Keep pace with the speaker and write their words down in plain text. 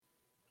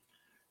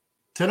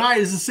Tonight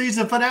is the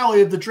season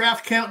finale of the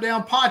Draft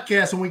Countdown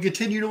podcast, and we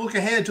continue to look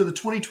ahead to the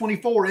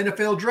 2024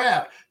 NFL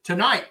Draft.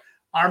 Tonight,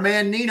 our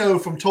man Nino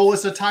from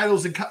Titles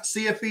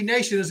CFB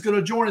Nation is going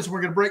to join us. We're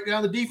going to break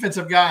down the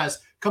defensive guys.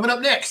 Coming up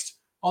next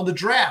on the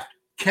Draft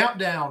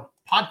Countdown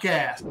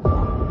podcast.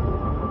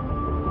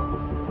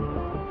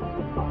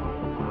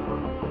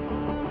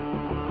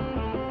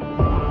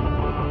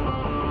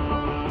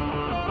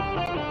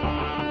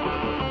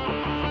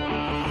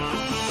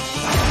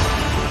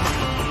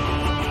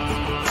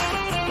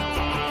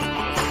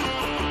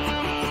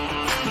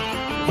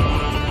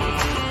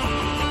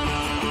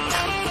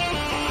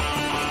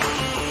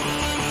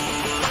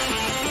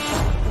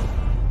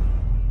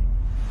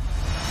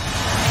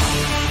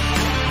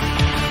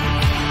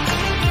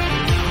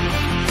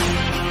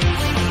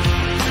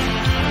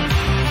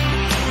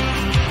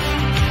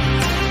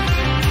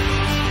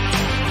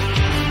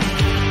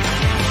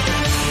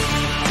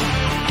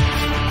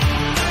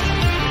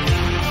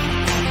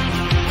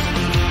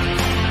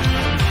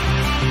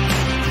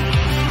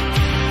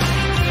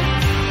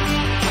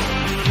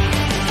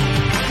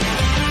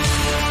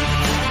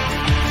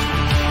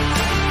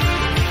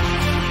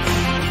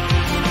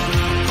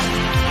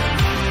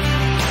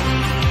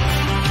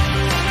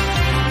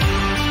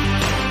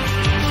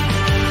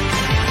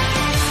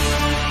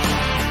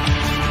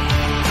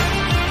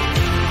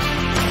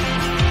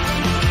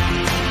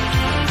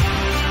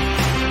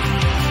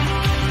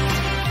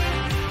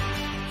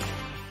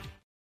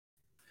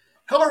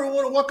 Hello,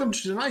 everyone, and welcome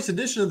to tonight's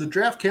edition of the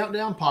Draft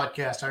Countdown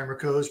podcast. I'm your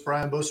co-host,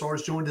 Brian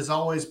Bosarge, joined as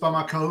always by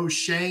my co-host,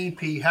 Shane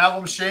P.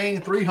 Hallam. Shane,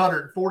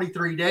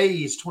 343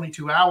 days,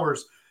 22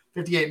 hours,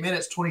 58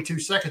 minutes, 22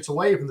 seconds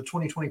away from the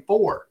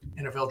 2024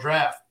 NFL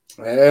Draft.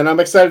 And I'm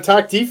excited to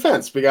talk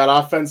defense. We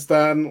got offense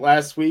done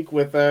last week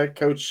with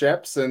Coach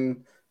Sheps, and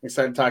I'm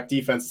excited to talk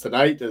defense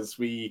tonight as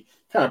we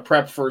kind of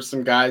prep for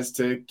some guys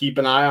to keep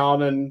an eye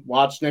on and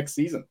watch next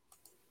season.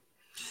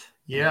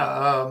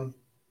 Yeah,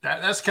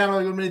 that's kind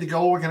of going to be the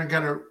goal. We're going to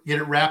kind of get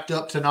it wrapped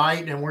up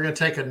tonight, and we're going to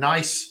take a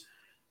nice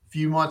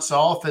few months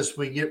off as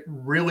we get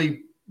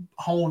really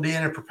honed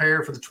in and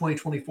prepared for the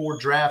 2024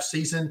 draft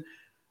season.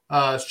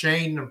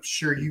 Shane, I'm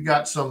sure you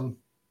got some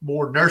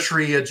more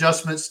nursery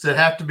adjustments that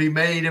have to be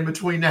made in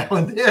between now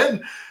and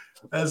then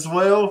as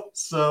well.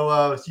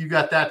 So you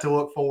got that to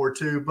look forward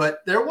to. But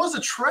there was a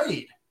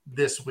trade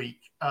this week,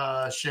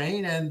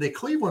 Shane, and the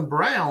Cleveland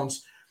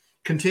Browns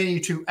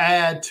continue to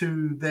add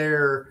to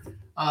their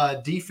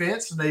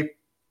defense.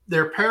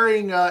 They're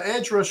pairing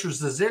edge rusher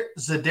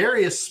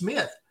Zadarius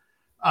Smith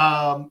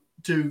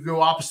to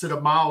go opposite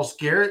of Myles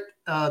Garrett.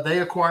 They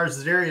acquired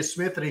Zadarius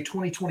Smith at a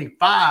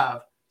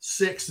 2025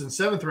 6th and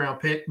 7th round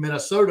pick.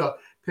 Minnesota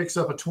picks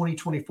up a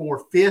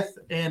 2024 5th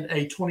and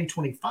a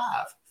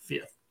 2025 5th.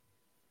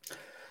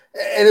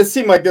 And it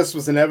seemed like this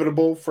was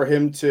inevitable for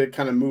him to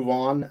kind of move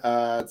on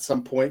at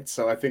some point.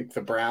 So I think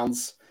the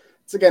Browns,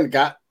 again,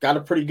 got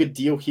a pretty good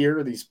deal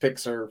here. These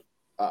picks are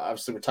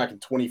obviously we're talking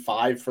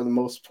 25 for the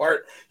most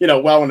part,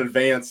 well in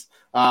advance.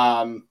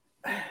 I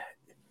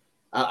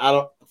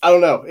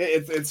don't know.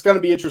 It's going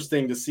to be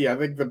interesting to see. I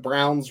think the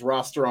Browns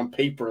roster on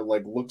paper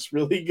looks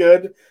really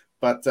good,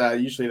 but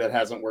usually that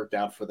hasn't worked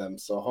out for them.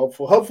 So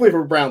hopefully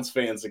for Browns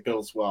fans it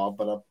goes well,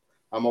 but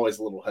I'm always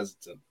a little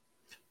hesitant.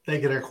 They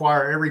can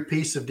acquire every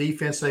piece of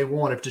defense they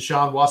want. If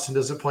Deshaun Watson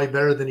doesn't play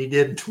better than he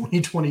did in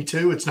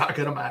 2022, it's not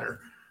going to matter.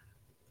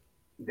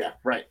 Yeah,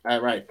 right.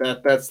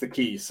 That's the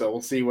key. So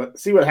we'll see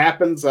what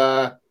happens.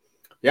 Our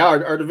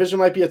division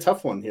might be a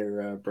tough one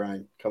here,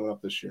 Brian, coming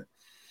up this year.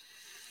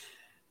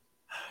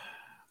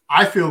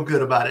 I feel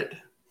good about it.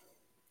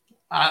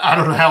 I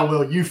don't know how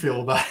well you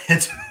feel about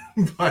it,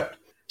 but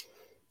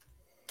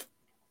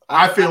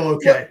I feel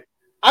okay.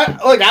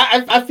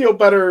 I feel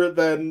better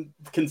than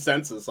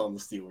consensus on the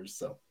Steelers,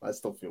 so I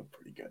still feel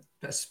pretty good.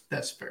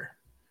 That's fair.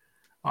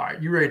 All right,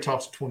 you ready to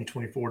talk to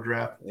 2024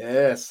 draft?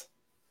 Yes.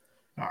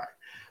 All right.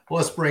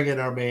 Let's bring in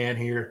our man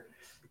here.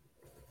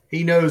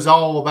 He knows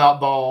all about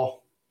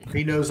ball.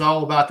 He knows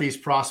all about these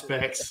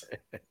prospects.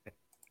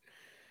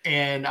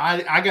 And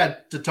I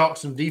got to talk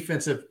some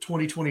defensive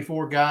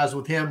 2024 guys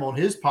with him on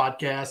his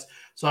podcast.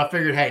 So I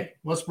figured, hey,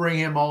 let's bring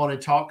him on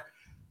and talk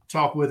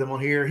with him on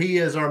here. He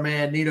is our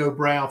man, Nino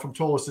Brown from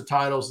Titles and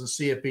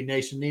CFB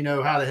Nation.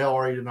 Nino, how the hell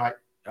are you tonight?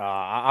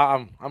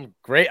 I'm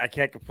great. I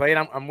can't complain.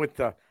 I'm with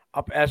the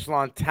upper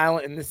echelon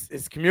talent in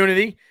this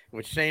community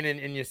with Shane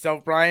and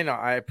yourself, Brian.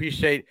 I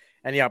appreciate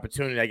any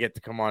opportunity I get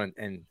to come on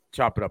and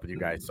chop it up with you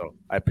guys. So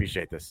I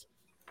appreciate this.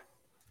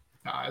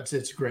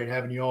 It's great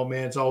having you all,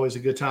 man. It's always a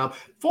good time.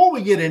 Before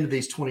we get into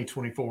these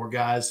 2024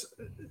 guys,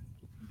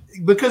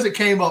 because it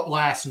came up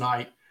last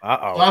night, so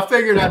I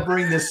figured I'd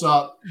bring this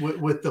up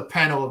with the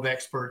panel of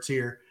experts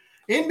here.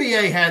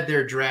 NBA had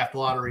their draft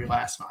lottery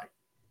last night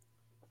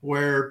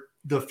where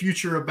the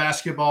future of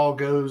basketball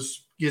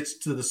gets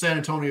to the San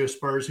Antonio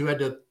Spurs, who had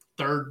the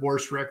third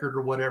worst record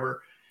or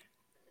whatever.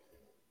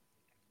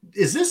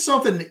 Is this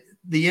something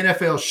the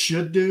NFL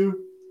should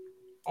do,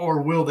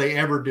 or will they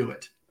ever do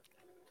it?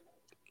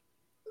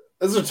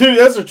 Those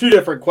are two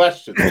different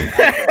questions.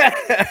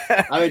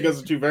 I think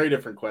those are two very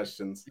different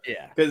questions.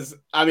 Yeah. Because,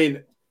 I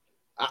mean,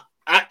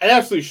 I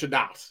absolutely should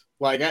not.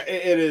 Like,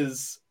 it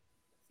is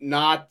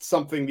not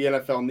something the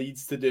NFL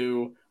needs to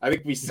do. I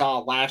think we saw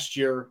last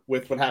year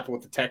with what happened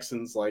with the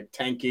Texans, like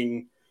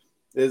tanking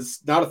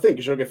is not a thing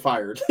because you'll get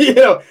fired.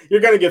 You're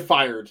going to get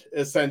fired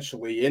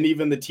essentially. And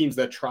even the teams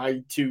that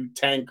try to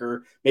tank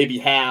or maybe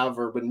have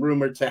or been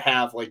rumored to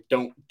have, like,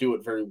 don't do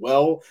it very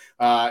well.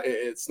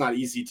 It's not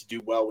easy to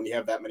do well when you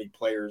have that many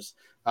players.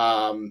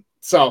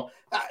 So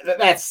I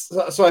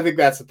think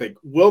that's the thing.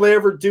 Will they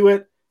ever do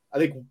it? I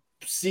think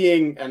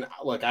seeing, and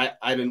look, I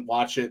didn't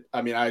watch it.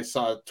 I mean, I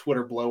saw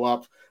Twitter blow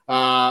up,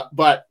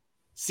 but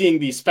seeing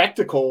the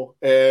spectacle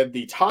and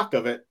the talk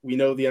of it, we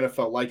know the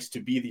NFL likes to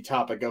be the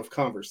topic of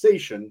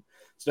conversation.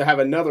 So to have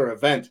another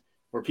event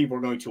where people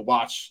are going to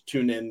watch,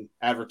 tune in,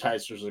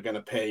 advertisers are going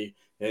to pay,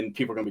 and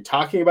people are going to be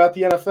talking about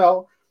the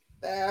NFL,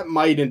 that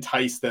might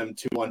entice them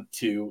to want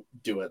to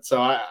do it.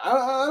 So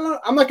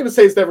I'm not going to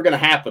say it's never going to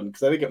happen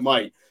because I think it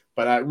might,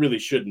 but I really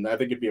shouldn't. I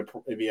think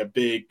it'd be a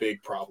big,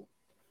 big problem.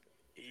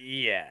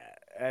 Yeah,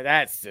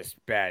 that's just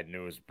bad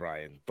news,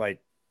 Brian.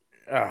 Like,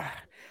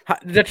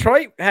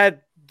 Detroit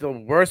had the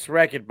worst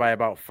record by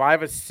about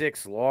 5 or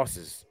 6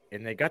 losses,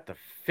 and they got the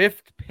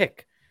 5th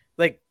pick.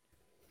 Like,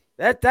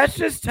 that's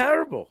just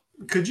terrible.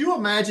 Could you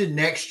imagine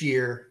next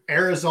year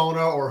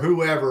Arizona or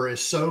whoever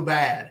is so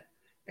bad,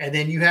 and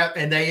then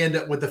they end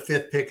up with the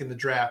 5th pick in the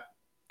draft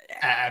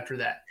after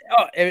that?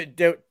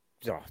 The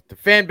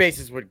fan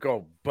bases would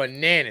go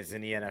bananas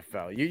in the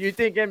NFL. You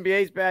think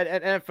NBA is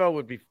bad? NFL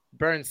would be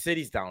burning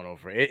cities down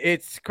over it.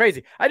 It's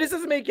crazy. It just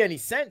doesn't make any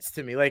sense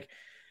to me. Like,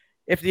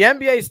 if the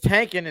NBA is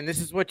tanking and this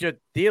is what your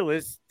deal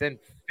is, then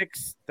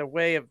fix the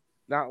way of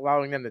not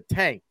allowing them to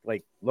tank.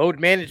 Like, load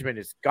management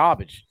is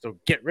garbage, so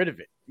get rid of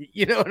it.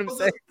 You know what I'm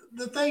saying?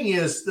 The thing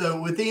is,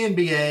 though, with the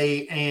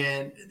NBA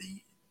and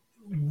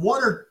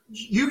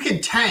you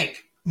can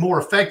tank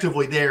more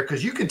effectively there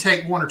because you can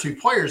take 1 or 2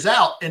 players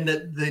out and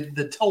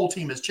the whole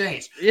team has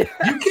changed. Yeah.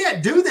 You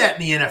can't do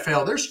that in the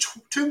NFL. There's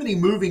too many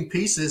moving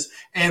pieces,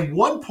 and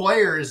one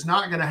player is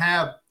not going to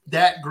have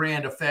that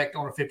grand effect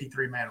on a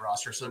 53-man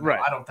roster. So no,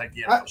 I don't think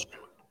the NFL should do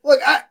it. Look,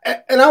 I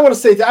want to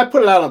say, I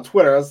put it out on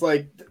Twitter. I was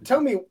like,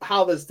 tell me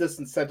how this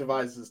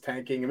disincentivizes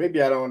tanking. And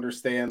maybe I don't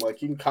understand.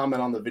 Like, you can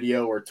comment on the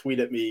video or tweet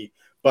at me,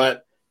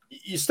 but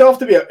you still have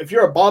to be, if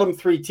you're a bottom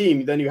 3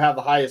 team, then you have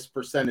the highest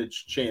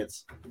percentage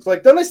chance. It's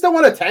like, don't I still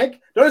want to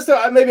tank? Don't I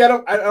still, maybe I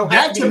don't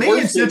that to me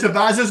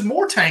incentivizes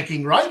more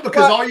tanking, right?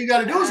 Because all you got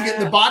to do is get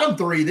in the bottom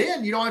 3.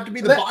 Then you don't have to be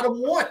the bottom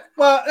 1.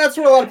 Well, that's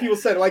what a lot of people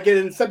said. Like,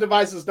 it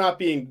incentivizes not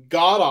being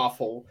god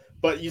awful,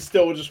 but you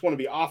still just want to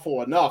be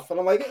awful enough. And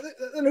I'm like,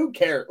 then who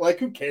cares? Like,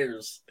 who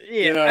cares?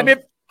 Yeah. You know? I mean,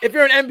 if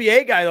you're an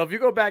NBA guy, though, if you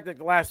go back to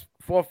the last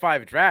 4 or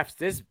 5 drafts,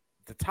 the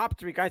top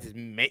 3 guys is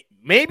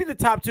maybe the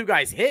top 2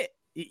 guys hit.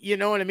 You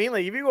know what I mean?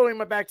 Like, if you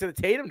go back to the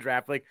Tatum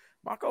draft, like,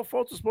 Marco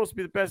Fultz was supposed to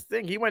be the best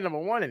thing. He went number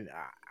 1, and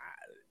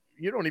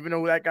you don't even know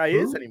who that guy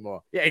is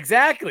anymore. Yeah,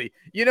 exactly.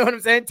 You know what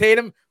I'm saying?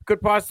 Tatum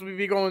could possibly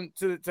be going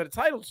to the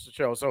titles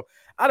show. So,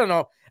 I don't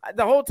know.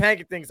 The whole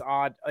tanking thing's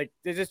odd. Like,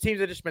 there's just teams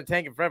that just been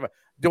tanking forever.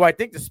 Do I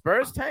think the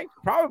Spurs tank?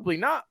 Probably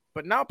not.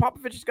 But now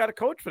Popovich has got a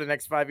coach for the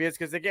next 5 years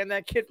because they're getting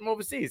that kid from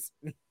overseas.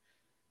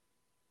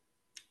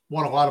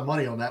 Won a lot of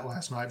money on that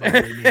last night. By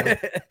the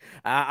way,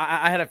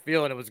 I had a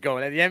feeling it was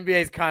going. And the NBA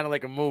is kind of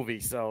like a movie,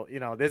 so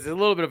there's a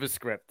little bit of a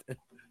script.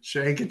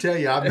 Shane can tell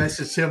you, I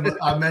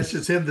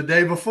messaged him the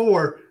day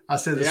before. I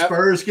said the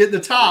Spurs get the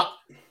top,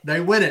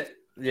 they win it.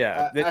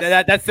 Yeah,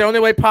 that's the only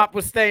way Pop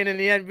was staying in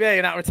the NBA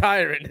and not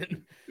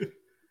retiring.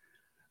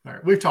 All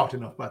right, we've talked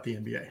enough about the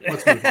NBA.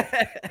 Let's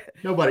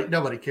move on.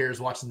 Nobody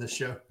cares watching this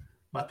show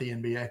about the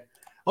NBA.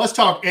 Let's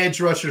talk edge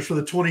rushers for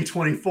the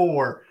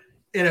 2024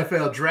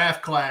 NFL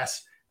draft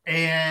class.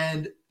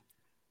 And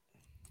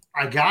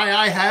a guy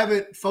I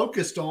haven't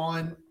focused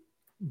on,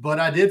 but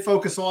I did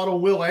focus a lot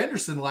on Will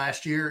Anderson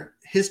last year.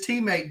 His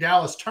teammate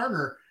Dallas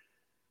Turner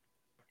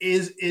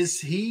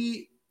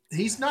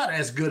he's not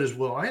as good as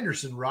Will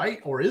Anderson, right?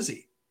 Or is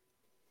he?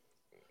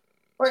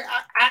 Like,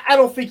 I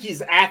don't think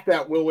he's at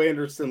that Will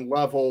Anderson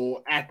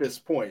level at this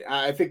point.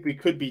 I think we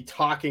could be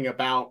talking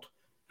about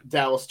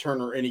Dallas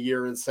Turner in a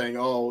year and saying,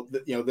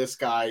 this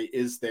guy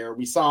is there.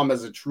 We saw him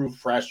as a true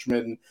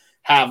freshman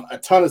have a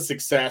ton of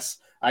success.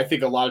 I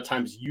think a lot of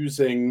times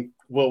using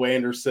Will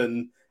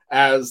Anderson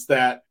as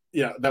that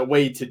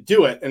way to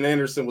do it. And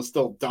Anderson was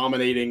still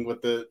dominating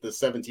with the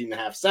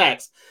 17.5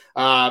 sacks.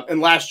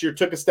 And last year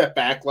took a step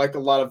back, like a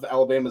lot of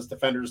Alabama's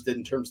defenders did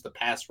in terms of the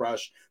pass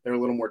rush. They're a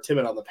little more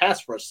timid on the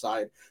pass rush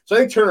side. So I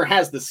think Turner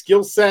has the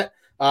skill set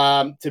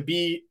to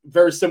be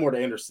very similar to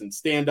Anderson.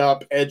 Stand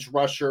up, edge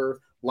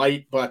rusher,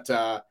 light, but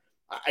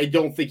I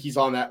don't think he's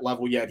on that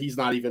level yet. He's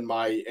not even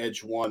my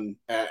edge one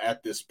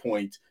at this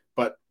point.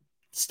 But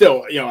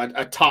still,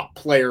 a top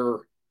player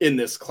in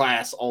this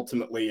class.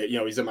 Ultimately,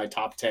 he's in my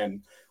top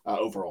 10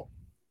 overall.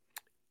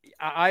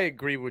 I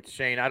agree with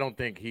Shane. I don't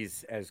think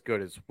he's as good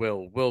as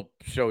Will. Will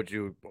showed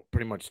you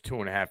pretty much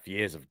 2.5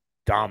 years of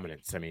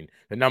dominance. I mean,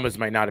 the numbers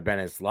might not have been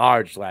as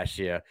large last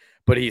year,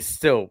 but he's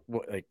still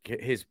like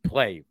his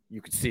play.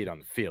 You could see it on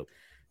the field.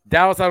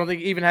 Dallas, I don't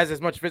think even has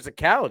as much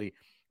physicality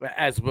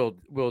as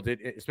Will did,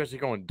 especially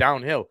going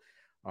downhill.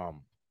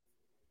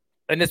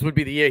 And this would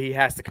be the year he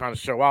has to kind of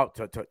show out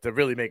to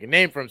really make a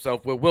name for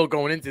himself. Where Will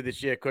going into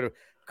this year could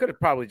have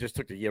probably just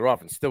took the year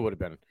off and still would have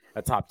been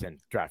a top 10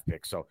 draft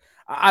pick. So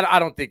I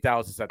don't think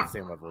Dallas is at the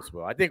same level as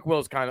Will. I think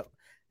Will's kind of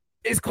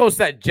is close to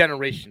that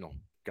generational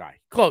guy.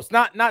 Close,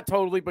 not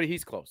totally, but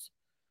he's close.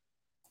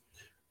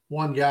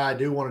 One guy I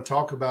do want to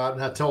talk about,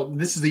 and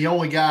this is the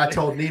only guy I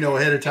told Nino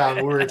ahead of time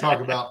that we were going to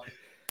talk about.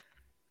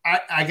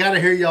 I got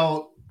to hear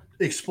y'all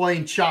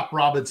explain Chop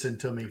Robinson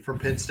to me from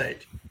Penn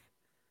State.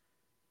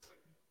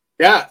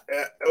 Yeah,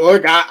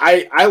 look,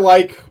 I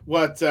like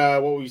what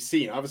we've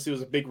seen. Obviously, it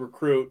was a big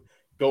recruit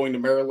going to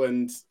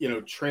Maryland,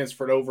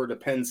 transferred over to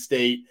Penn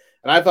State.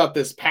 And I thought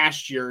this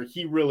past year,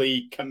 he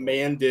really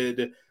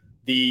commanded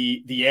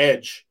the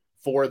edge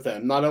for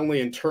them, not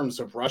only in terms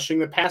of rushing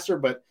the passer,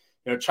 but,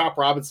 Chop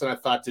Robinson, I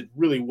thought, did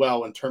really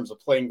well in terms of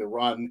playing the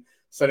run,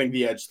 setting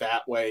the edge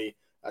that way,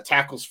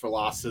 tackles for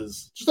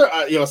losses. Just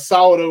a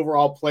solid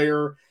overall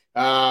player,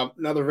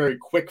 another very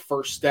quick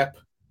first step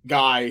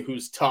guy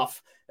who's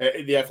tough.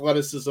 The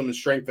athleticism and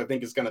strength, I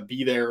think, is going to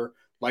be there,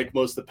 like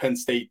most of the Penn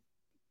State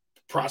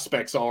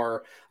prospects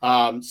are.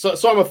 So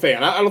I'm a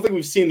fan. I don't think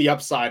we've seen the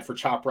upside for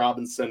Chop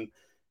Robinson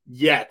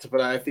yet,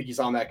 but I think he's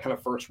on that kind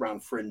of first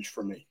round fringe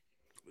for me.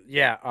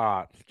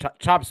 Yeah,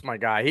 Chop's my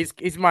guy.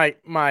 He's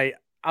my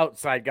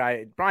outside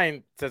guy.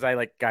 Brian says I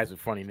like guys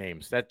with funny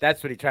names.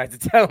 That's what he tries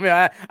to tell me.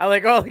 I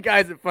like all the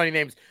guys with funny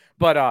names,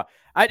 but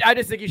I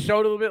just think he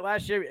showed a little bit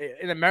last year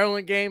in the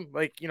Maryland game.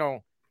 Like,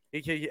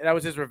 that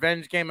was his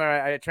revenge game.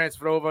 I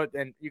transferred over,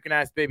 and you can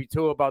ask Baby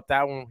Tua about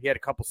that one. He had a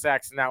couple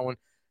sacks in that one.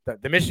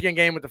 The Michigan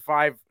game with the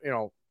five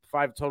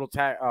total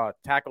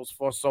tackles,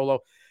 4 solo.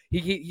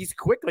 He's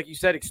quick, like you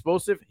said,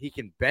 explosive. He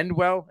can bend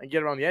well and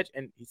get around the edge,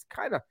 and he's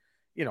kind of,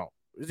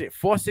 is it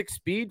 4.6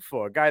 speed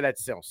for a guy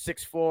that's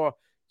 6'4",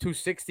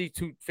 260,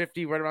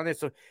 250, right around there.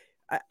 So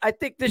I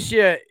think this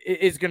year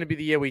is going to be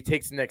the year where he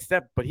takes the next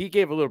step. But he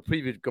gave a little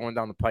preview going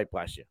down the pipe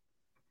last year.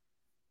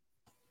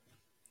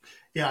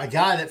 Yeah, a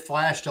guy that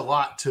flashed a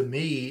lot to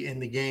me in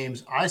the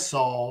games I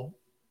saw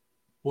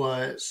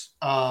was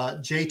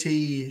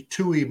JT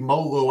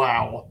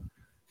Tuimoloau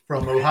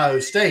from Ohio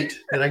State.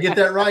 Did I get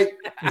that right?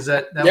 Is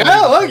that yeah,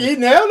 look, you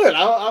nailed it.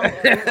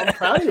 I'm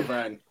proud of you,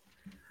 Brian.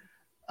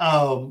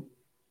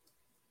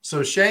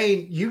 So,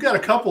 Shane, you got a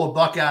couple of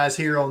Buckeyes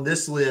here on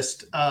this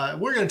list.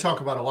 We're going to talk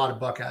about a lot of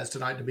Buckeyes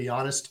tonight, to be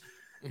honest.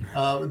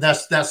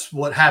 That's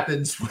what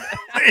happens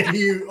when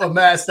you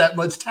amass that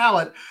much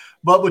talent.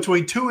 But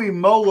between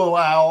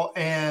Tuimoloau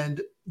and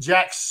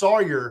Jack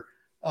Sawyer,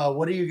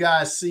 what do you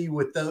guys see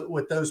with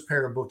those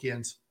pair of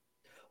bookends?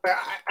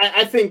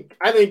 I think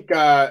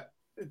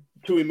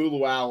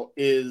Tuimoloau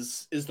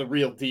is the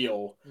real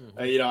deal.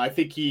 Mm-hmm. I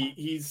think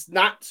he's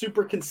not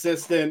super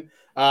consistent.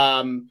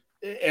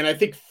 And I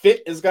think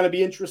fit is going to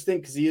be interesting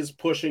because he is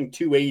pushing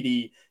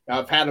 280.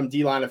 I've had him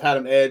D-line, I've had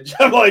him edge.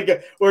 I'm like,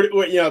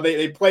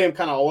 they play him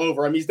kind of all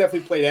over. I mean, he's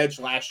definitely played edge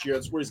last year.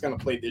 That's where he's going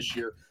to play this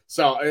year.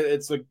 So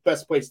it's the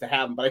best place to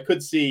have him. But I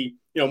could see,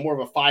 more of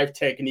a 5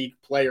 technique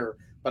player.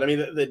 But I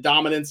mean, the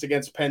dominance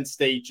against Penn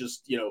State,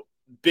 just,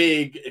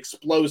 big,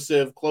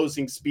 explosive,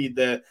 closing speed.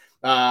 Even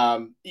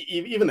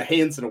the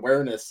hands and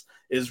awareness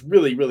is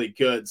really, really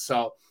good.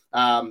 So,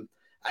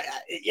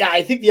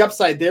 I think the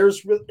upside there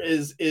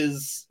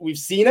is we've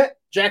seen it.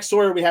 Jack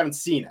Sawyer, we haven't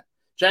seen it.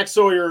 Jack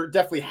Sawyer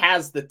definitely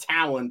has the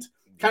talent,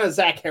 kind of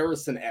Zach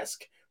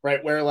Harrison-esque,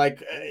 right? Where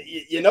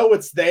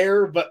it's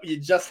there, but you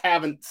just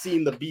haven't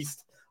seen the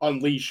beast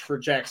unleashed for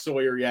Jack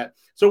Sawyer yet.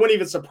 So it wouldn't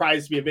even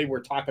surprise me if maybe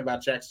we're talking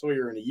about Jack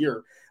Sawyer in a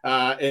year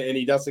and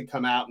he doesn't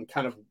come out and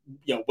kind of,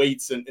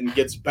 waits and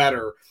gets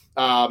better.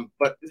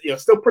 But,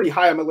 still pretty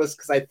high on my list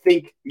because I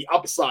think the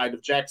upside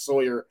of Jack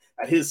Sawyer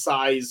at his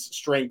size,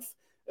 strength,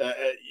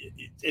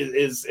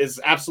 is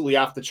absolutely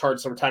off the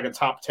charts. So we're talking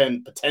top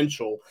 10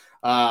 potential.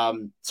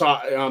 So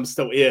I'm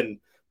still in,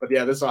 but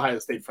yeah, this Ohio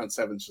State front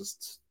seven is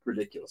just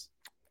ridiculous.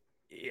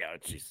 Yeah,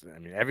 geez. I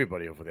mean,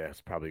 everybody over there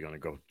is probably going to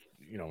go,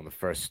 in the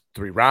first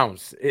 3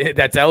 rounds.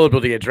 That's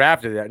eligible to get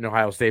drafted in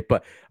Ohio State.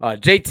 But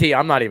JT,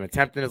 I'm not even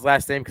attempting his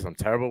last name because I'm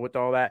terrible with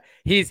all that.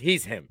 He's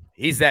him.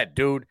 He's that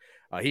dude.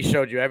 He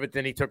showed you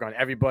everything. He took on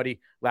everybody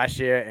last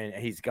year, and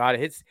he's got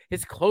it.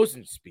 His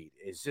closing speed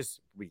is just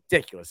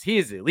ridiculous. He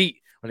is elite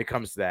when it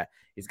comes to that.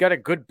 He's got a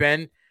good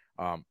bend.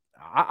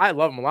 I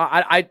love him a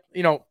lot.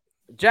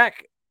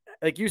 Jack,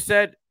 like you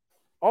said,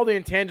 all the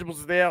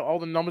intangibles are there. All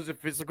the numbers and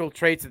physical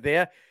traits are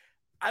there.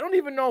 I don't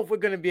even know if we're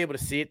going to be able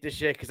to see it this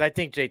year because I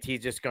think JT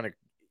is just going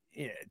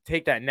to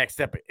take that next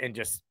step and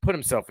just put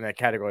himself in that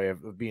category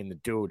of being the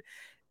dude.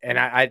 And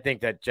I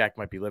think that Jack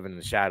might be living in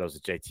the shadows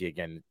of JT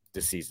again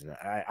this season.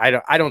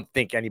 I don't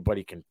think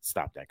anybody can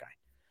stop that guy.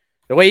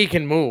 The way he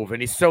can move,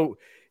 and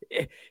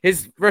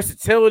his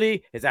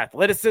versatility, his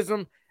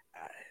athleticism.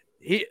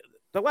 The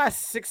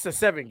last 6 or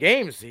 7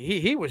 games,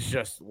 he was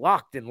just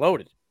locked and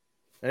loaded.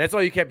 And that's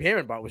all you kept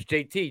hearing about was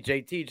JT,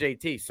 JT,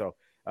 JT. So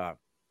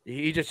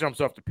he just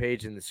jumps off the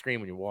page in the screen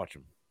when you watch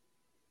him.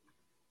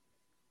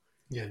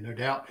 Yeah, no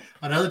doubt.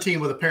 Another team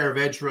with a pair of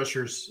edge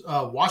rushers,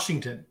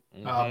 Washington,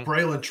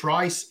 Braylon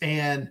Trice,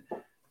 and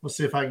let's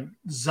see if I can,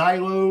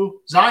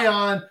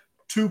 Zion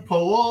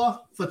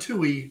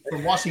Tupuola-Fatui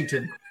from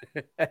Washington.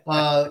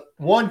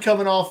 One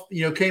coming off,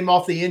 came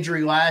off the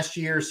injury last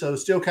year, so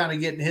still kind of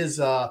getting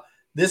his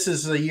this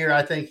is a year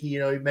I think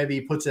maybe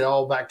he puts it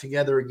all back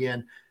together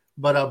again.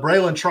 But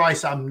Braylon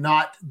Trice, I'm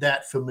not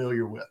that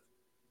familiar with.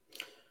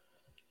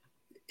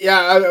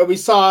 Yeah, we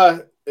saw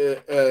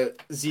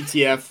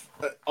ZTF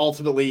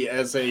ultimately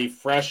as a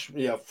fresh,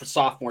 for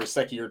sophomore,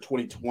 second year,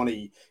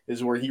 2020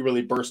 is where he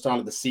really burst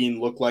onto the scene,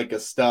 looked like a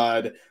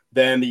stud.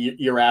 Then the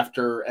year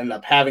after ended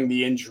up having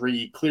the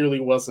injury, clearly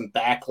wasn't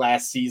back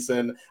last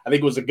season. I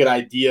think it was a good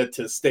idea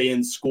to stay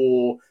in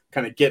school,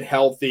 kind of get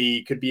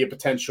healthy, could be a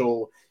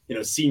potential,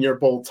 Senior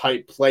Bowl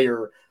type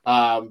player.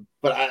 But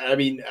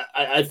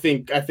I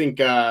think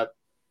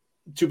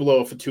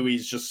Tupuola-Fatui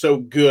is just so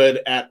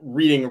good at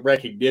reading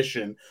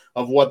recognition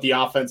of what the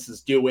offense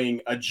is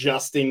doing,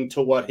 adjusting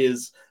to what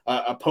his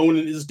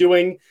opponent is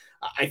doing.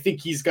 I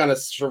think he's going to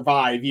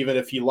survive even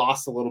if he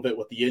lost a little bit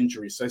with the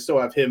injury. So I still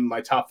have him in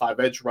my top 5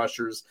 edge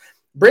rushers.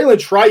 Braylon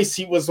Trice,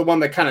 he was the one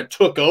that kind of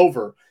took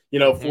over,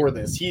 for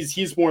this.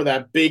 He's more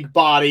that big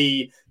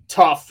body,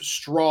 tough,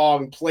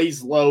 strong,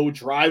 plays low,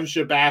 drives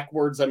you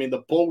backwards. I mean,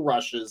 the bull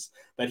rushes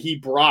that he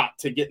brought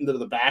to get into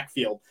the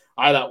backfield,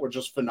 I thought were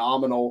just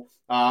phenomenal.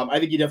 I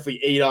think he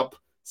definitely ate up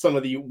some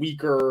of the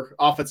weaker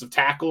offensive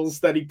tackles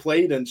that he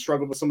played and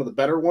struggled with some of the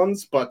better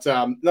ones. But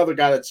another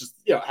guy that's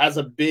just, has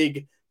a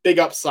big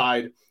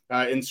upside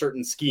in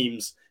certain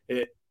schemes.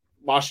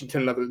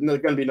 Washington,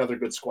 going to be another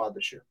good squad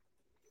this year.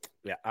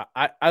 Yeah,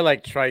 I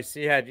like Trice.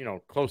 He had,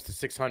 close to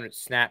 600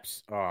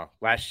 snaps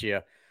last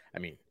year. I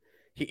mean,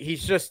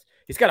 he's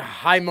got a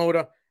high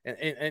motor.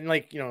 And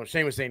like,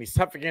 Shane was saying, he's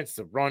tough against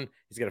the run.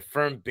 He's got a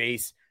firm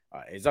base.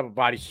 His upper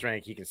body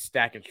strength, he can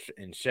stack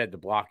and shed the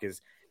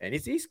blockers. And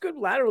he's good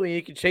laterally.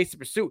 He can chase the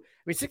pursuit.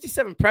 I mean,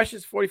 67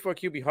 pressures, 44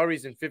 QB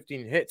hurries, and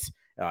 15 hits,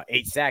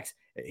 8 sacks.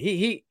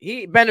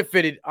 He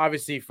benefited,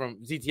 obviously, from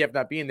ZTF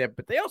not being there.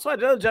 But they also had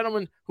another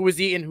gentleman who was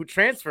Eaton who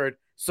transferred.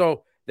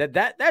 So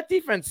that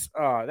defense,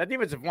 that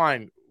defensive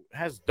line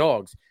has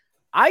dogs.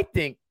 I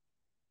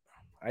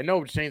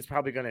know Shane's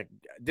probably going to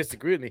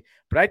disagree with me,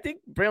 but I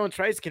think Braylon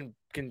Trice can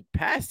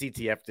pass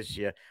ZTF this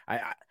year.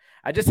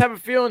 I just have a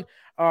feeling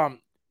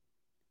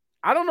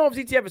I don't know if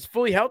ZTF is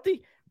fully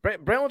healthy.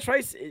 Braylon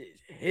Trice,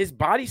 his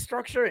body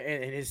structure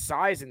and his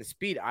size and the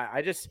speed,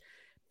 I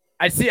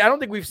don't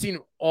think we've seen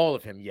all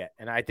of him yet,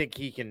 and I think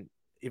he can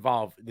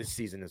evolve this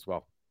season as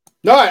well.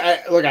 No,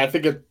 I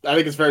think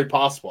it's very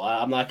possible.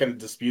 I'm not going to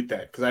dispute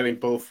that because I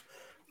think both.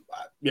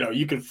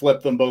 You can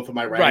flip them both of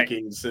my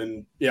rankings, right.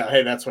 And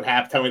hey, that's what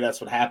happened. Tell me that's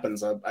what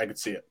happens. I could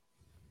see it.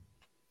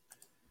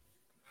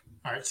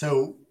 All right,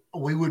 so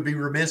we would be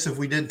remiss if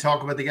we didn't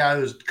talk about the guy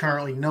who's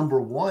currently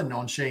number 1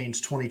 on Shane's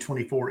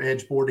 2024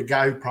 Edge board, a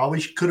guy who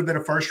probably could have been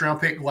a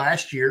first-round pick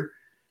last year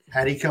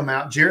had he come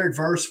out. Jared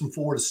Verse from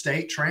Florida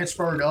State,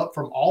 transferred up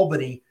from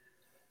Albany.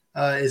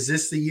 Is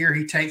this the year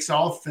he takes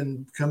off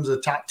and becomes a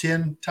top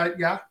 10 type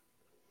guy?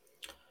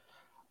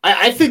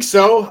 I think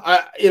so.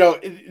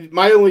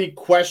 My only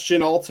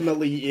question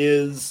ultimately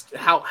is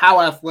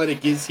how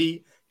athletic is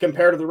he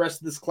compared to the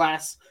rest of this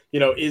class?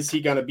 Is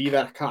he going to be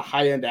that kind of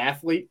high-end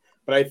athlete?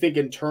 But I think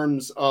in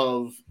terms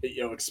of,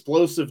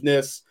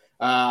 explosiveness,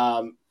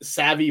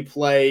 savvy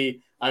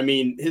play, I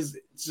mean,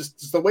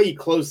 just the way he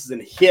closes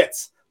and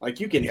hits, like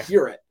you can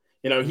hear it.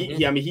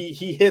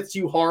 He hits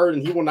you hard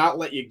and he will not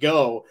let you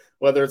go,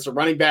 whether it's a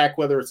running back,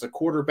 whether it's a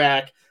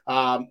quarterback.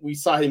 We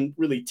saw him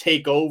really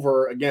take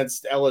over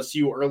against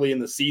LSU early in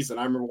the season.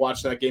 I remember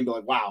watching that game and be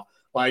like, wow,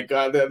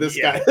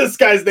 this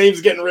guy's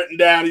name's getting written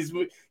down. He's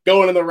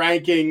going in the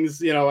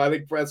rankings. I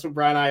think that's when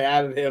Brian and I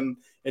added him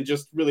and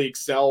just really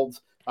excelled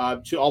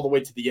to all the way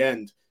to the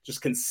end.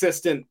 Just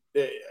consistent.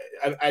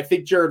 I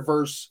think Jared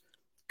Verse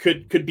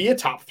could be a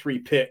top 3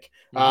 pick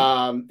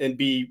and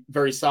be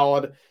very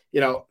solid.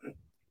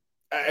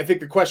 I think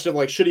the question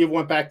of should he have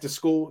went back to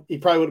school? He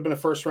probably would have been a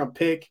first-round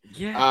pick.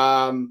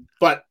 Yeah.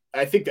 But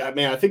I think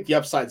the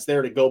upside's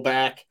there to go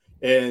back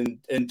and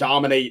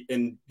dominate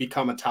and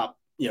become a top,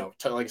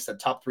 like I said,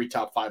 top 3,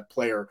 top 5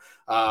 player.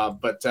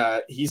 But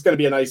he's going to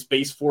be a nice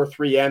base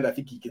 4-3 end. I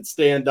think he can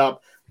stand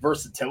up.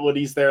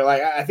 Versatility's there.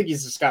 I think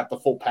he's just got the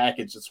full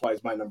package. That's why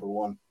he's my number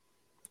 1.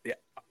 Yeah,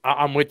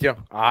 I'm with you.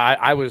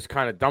 I was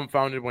kind of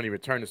dumbfounded when he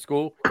returned to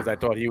school because I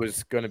thought he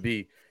was going to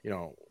be,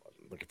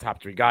 like a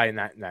top 3 guy in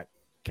that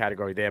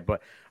category there.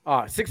 But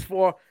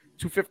 6'4",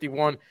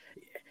 251.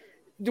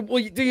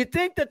 Do you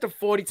think that the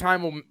 40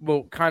 time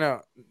will kind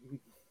of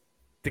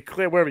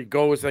declare where he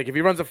goes? Like if he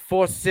runs a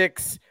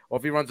 4.6 or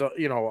if he runs a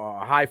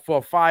high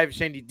 4.5,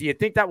 Shane, do you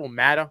think that will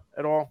matter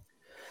at all?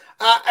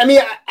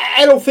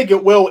 I don't think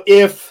it will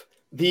if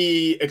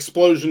the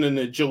explosion and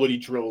agility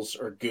drills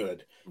are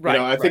good. Right,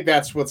 I think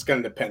that's what's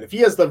going to depend. If he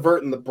has the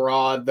vert and the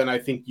broad, then I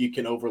think you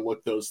can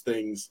overlook those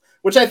things,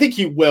 which I think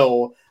he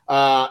will.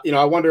 I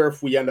wonder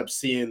if we end up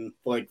seeing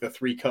like the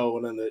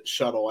 3-cone and the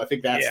shuttle. I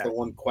think that's the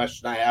one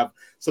question I have.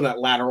 So that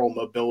lateral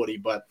mobility,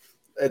 but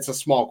it's a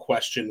small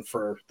question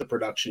for the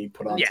production he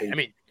put on tape. I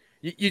mean,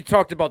 you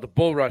talked about the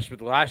bull rush with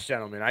the last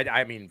gentleman.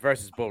 I mean,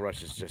 versus bull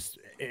rush is just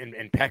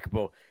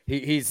impeccable.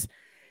 He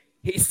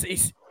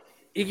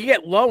can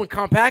get low and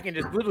compact and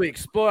just literally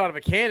explode out of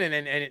a cannon.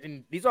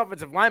 And these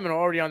offensive linemen are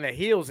already on their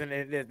heels and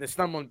they're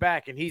stumbling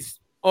back, and he's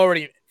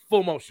already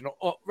full motion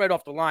right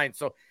off the line.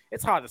 So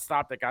it's hard to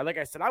stop that guy. Like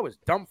I said, I was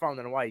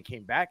dumbfounded on why he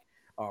came back.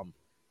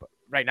 But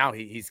right now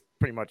he's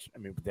pretty much. I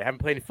mean, they haven't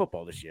played any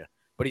football this year,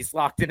 but he's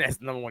locked in as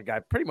the number one guy.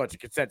 Pretty much a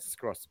consensus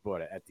across the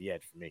board at the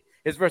edge for me.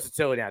 His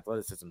versatility and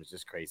athleticism is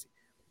just crazy.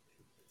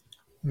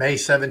 May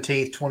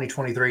 17th,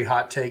 2023,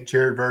 hot take.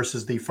 Jared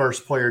versus the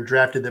first player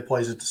drafted that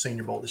plays at the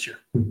Senior Bowl this year.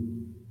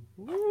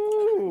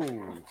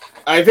 Ooh.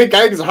 I think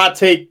it's a hot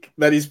take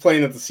that he's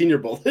playing at the Senior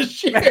Bowl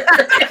this year.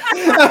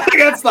 I think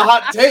that's the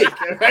hot take,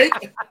 right?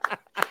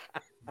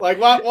 Like,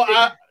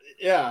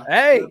 yeah.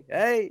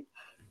 Hey.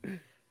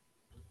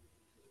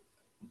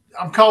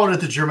 I'm calling it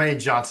the Jermaine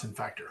Johnson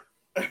factor.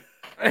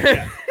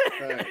 Yeah.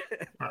 Right.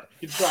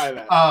 You try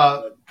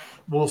that.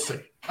 We'll see.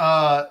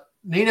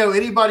 Nino,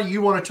 anybody you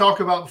want to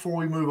talk about before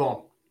we move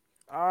on?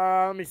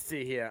 Let me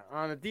see here.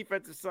 On the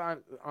defensive side,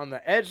 on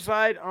the edge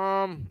side,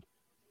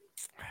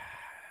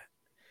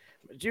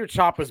 Gio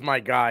Chopper's my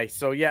guy.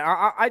 So,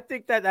 yeah, I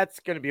think that's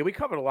going to be – we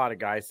covered a lot of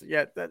guys. So,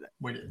 yeah.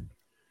 We did.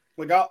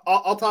 Like,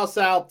 I'll toss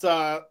out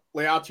Leatu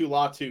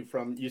Latu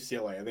from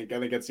UCLA. I think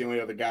that's the only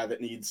other guy that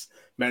needs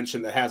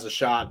mention that has a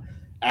shot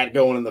at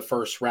going in the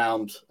first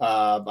round.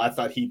 I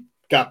thought he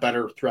got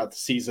better throughout the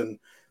season.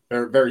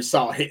 They're very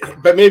solid,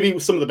 but maybe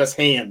some of the best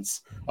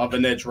hands of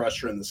an edge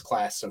rusher in this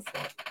class so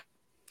far.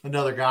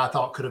 Another guy I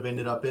thought could have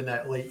ended up in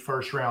that late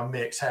first round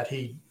mix had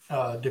he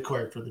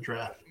declared for the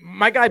draft.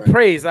 My guy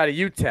Praise out of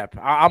UTEP.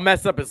 I'll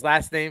mess up his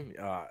last name.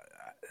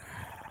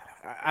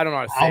 I don't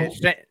know how to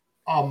say it.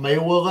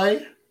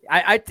 Maywale?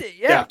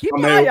 Keep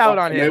an eye out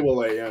on him.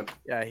 Maywale,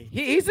 Yeah,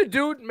 he's a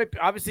dude.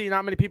 Obviously,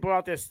 not many people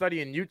out there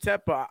studying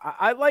UTEP, but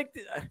I like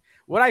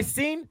what I've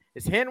seen.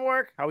 His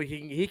handwork, how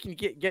he can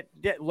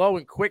get low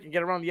and quick and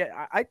get around the edge.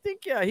 I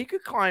think he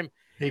could climb.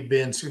 He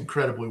bends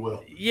incredibly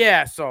well.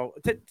 Yeah, so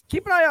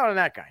keep an eye out on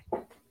that guy.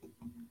 All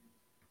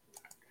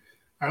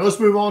right, let's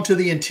move on to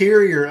the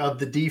interior of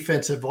the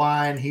defensive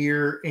line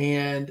here,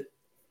 and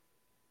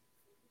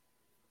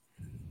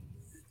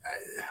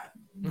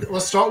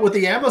let's start with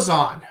the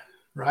Amazon.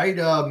 Right,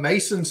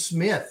 Mason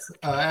Smith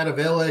out of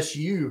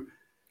LSU.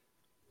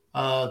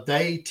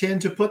 They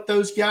tend to put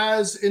those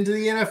guys into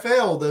the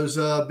NFL, those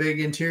big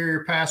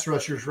interior pass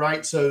rushers,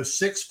 right? So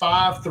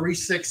 6'5",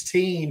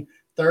 316,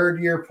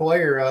 third-year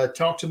player.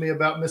 Talk to me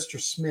about Mr.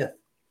 Smith.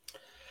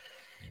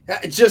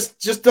 It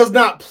just does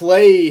not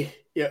play.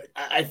 Yeah,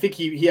 I think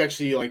he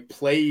actually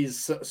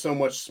plays so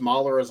much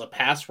smaller as a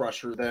pass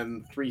rusher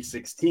than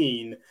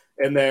 316,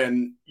 and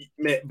then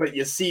but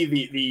you see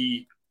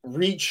the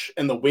reach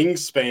and the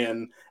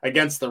wingspan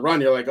against the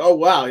run, you're like, oh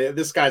wow,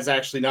 this guy's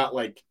actually not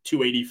like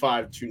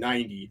 285,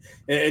 290.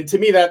 And to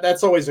me,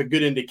 that's always a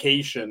good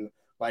indication.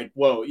 Like,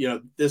 whoa,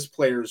 this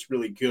player is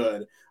really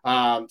good.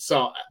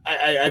 So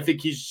I think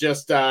he's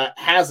just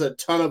has a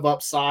ton of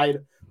upside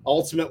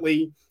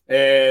ultimately,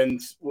 and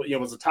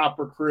was a top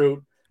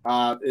recruit.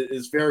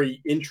 Is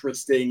very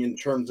interesting in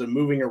terms of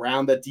moving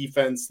around that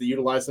defense. They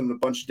utilize them in a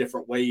bunch of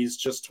different ways.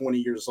 Just 20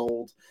 years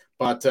old,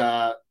 but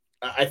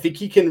I think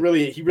he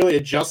really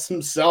adjusts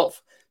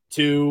himself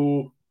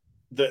to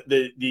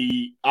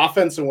the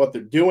offense and what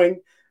they're doing.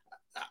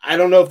 I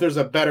don't know if there's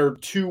a better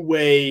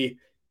two-way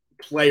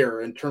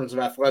player in terms of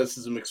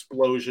athleticism,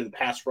 explosion,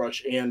 pass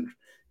rush, and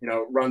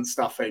run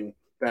stuffing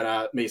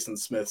than Mason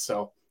Smith.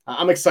 So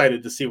I'm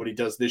excited to see what he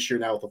does this year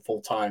now with a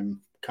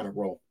full-time kind of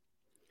role.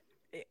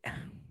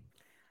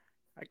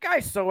 A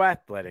guy's so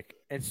athletic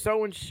and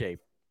so in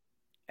shape,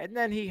 and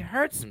then he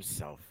hurts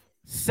himself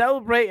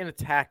celebrating a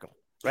tackle.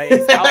 Right,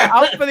 he's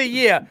out for the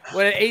year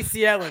with an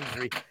ACL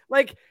injury.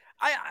 Like,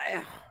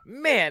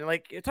 man,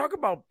 talk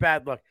about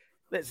bad luck.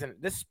 Listen,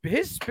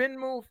 his spin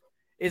move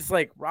is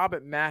like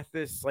Robert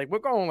Mathis. Like, we're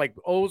going like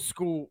old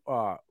school,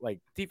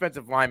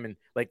 defensive lineman.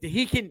 Like,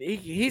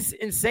 he's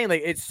insane.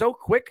 Like, it's so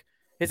quick.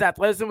 His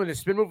athleticism and his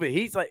spin move.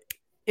 He's like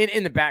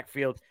in the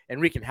backfield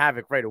and wreaking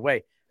havoc right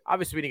away.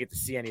 Obviously, we didn't get to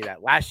see any of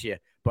that last year,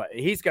 but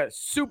he's got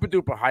super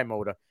duper high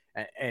motor,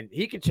 and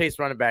he can chase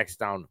running backs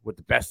down with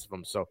the best of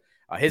them. So.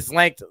 His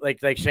length, like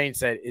Shane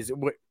said, is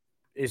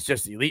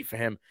just elite for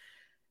him.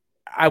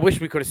 I wish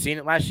we could have seen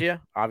it last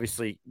year.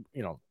 Obviously,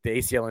 the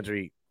ACL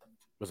injury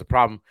was a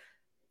problem.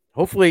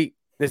 Hopefully,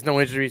 there's no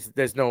injuries.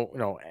 There's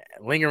no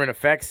lingering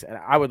effects. And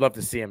I would love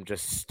to see him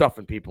just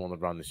stuffing people on the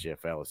run this year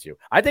for LSU.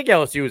 I think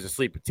LSU is a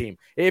sleeper team.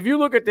 If you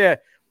look at their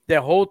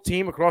whole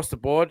team across the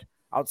board,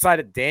 outside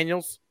of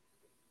Daniels,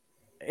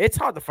 it's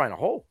hard to find a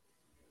hole.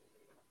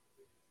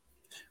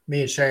 Me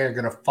and Shane are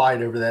going to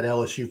fight over that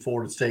LSU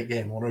Florida State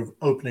game on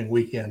opening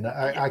weekend.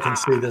 I can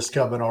see this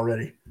coming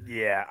already.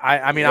 Yeah,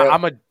 I mean,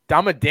 I'm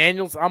a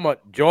Daniels, I'm a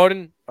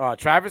Jordan,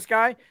 Travis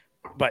guy,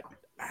 but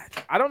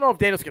I don't know if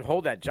Daniels can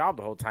hold that job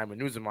the whole time with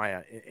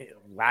Nuzumaya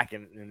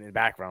lacking in the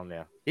background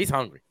there. He's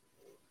hungry.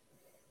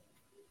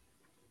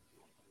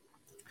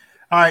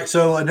 All right,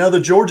 so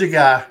another Georgia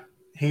guy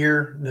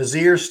here,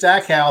 Nazir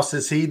Stackhouse.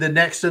 Is he the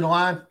next in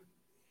line?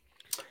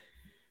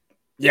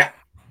 Yeah,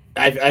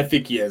 I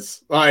think he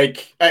is.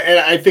 Like,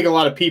 I think a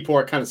lot of people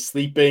are kind of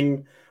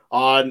sleeping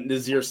on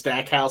Nazir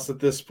Stackhouse at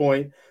this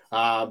point.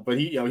 But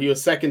he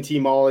was second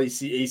team All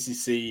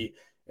ACC,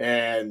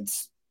 and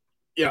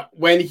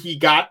when he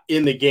got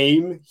in the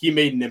game, he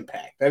made an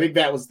impact. I think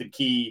that was the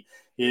key.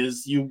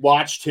 Is you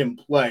watched him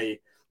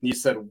play, and you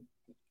said,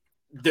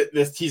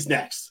 he's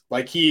next.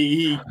 Like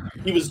he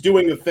was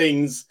doing the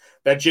things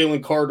that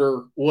Jalen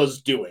Carter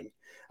was doing.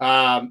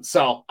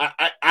 So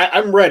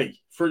I'm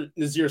ready for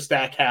Nazir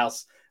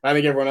Stackhouse. I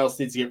think everyone else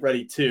needs to get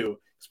ready too.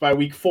 Because by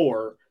week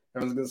 4,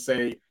 everyone's going to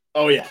say,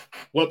 "Oh yeah,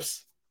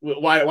 whoops!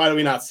 Why do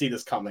we not see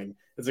this coming?"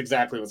 It's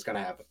exactly what's going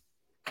to happen.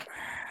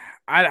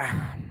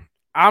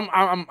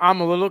 I'm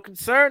a little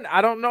concerned.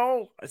 I don't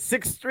know.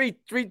 6'3",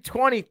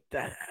 320.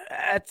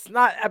 That's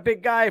not a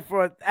big guy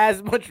for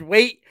as much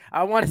weight.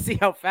 I want to see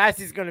how fast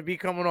he's going to be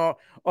coming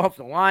off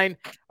the line.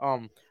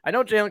 I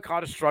know Jalen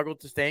Carter struggled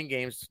to stay in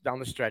games down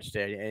the stretch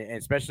there, and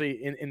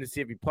especially in the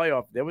CFB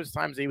playoff. There was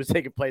times he was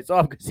taking plays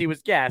off because he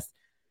was gassed.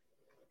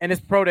 And his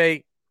pro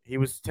day, he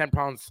was 10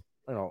 pounds,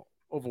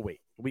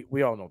 overweight.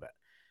 We all know that.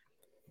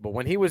 But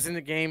when he was in the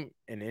game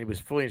and he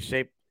was fully in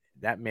shape,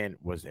 that man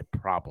was a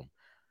problem.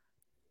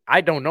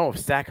 I don't know if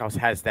Stackhouse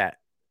has that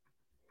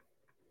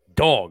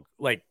dog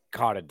like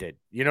Carter did.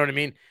 You know what I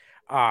mean?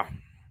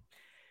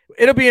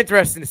 It'll be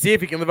interesting to see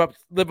if he can live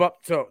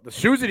up to the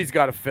shoes that he's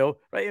got to fill.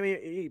 Right? I mean,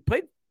 he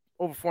played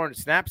over 400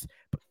 snaps,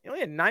 but he only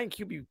had 9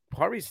 QB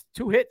hurries,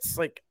 2 hits.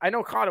 Like, I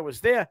know Carter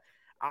was there.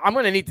 I'm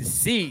going to need to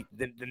see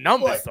the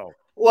numbers, though.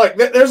 Look,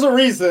 there's a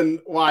reason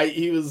why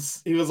he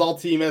was all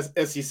team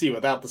SEC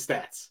without the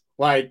stats.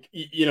 Like,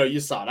 you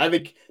saw it. I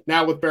think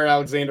now with Barry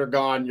Alexander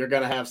gone, you're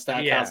going to have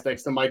Stackhouse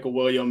next to Michael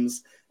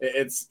Williams.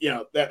 It's,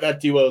 that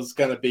duo is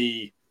going to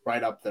be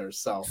right up there.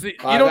 So you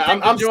don't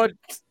think I'm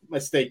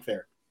mistake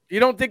there. You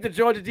don't think the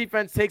Georgia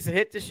defense takes a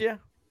hit this year?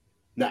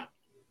 No.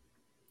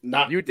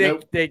 Not. You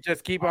think they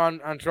just keep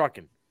on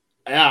trucking?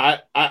 Yeah,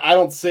 I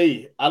don't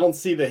see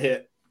the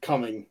hit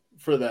coming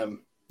for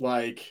them.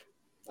 Like,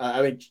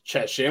 I think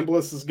Chet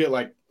Chambliss is good.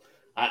 Like,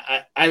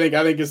 I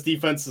think his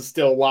defense is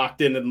still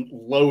locked in and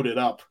loaded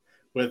up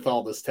with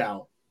all this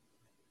talent.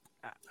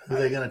 Who are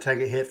they going to take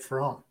a hit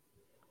from?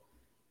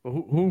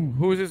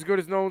 Who's as good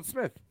as Nolan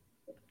Smith?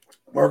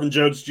 Marvin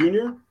Jones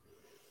Jr.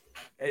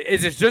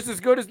 Is it just as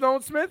good as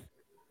Nolan Smith?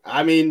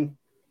 I mean,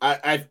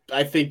 I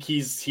think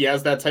he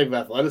has that type of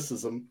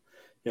athleticism.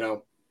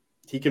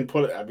 He can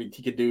put it. I mean,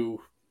 he could do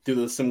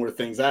those similar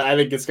things. I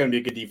think it's going to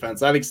be a good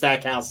defense. I think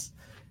Stackhouse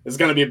is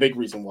going to be a big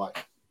reason why.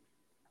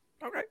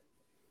 Okay.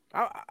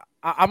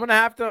 I'm gonna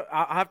have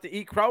to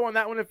eat crow on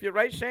that one. If you're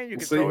right, Shane, you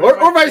can see,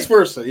 or vice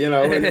versa.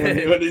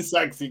 When he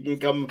sucks, he can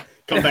come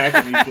back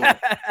and be cool.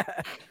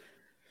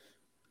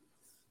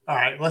 All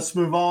right, let's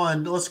move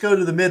on. Let's go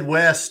to the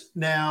Midwest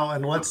now,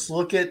 and let's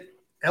look at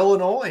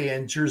Illinois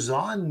and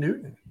Jerzon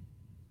Newton.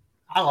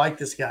 I like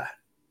this guy.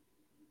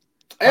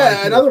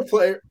 Yeah, another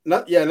player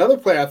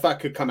I thought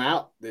could come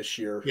out this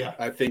year. Yeah,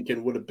 I think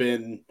it would have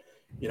been,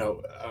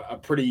 a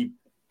pretty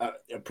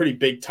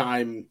big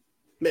time.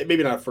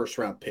 Maybe not a first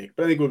round pick,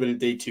 but I think it would have been a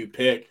day 2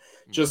 pick.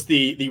 Just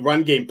the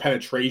run game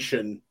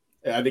penetration,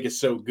 I think is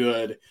so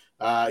good.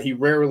 He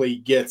rarely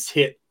gets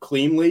hit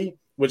cleanly,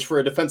 which for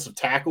a defensive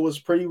tackle is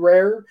pretty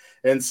rare.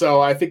 And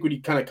so I think when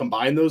you kind of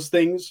combine those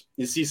things,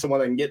 you see someone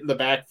that can get in the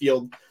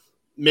backfield,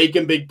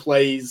 making big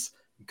plays,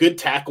 good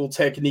tackle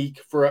technique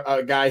for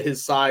a guy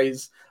his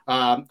size.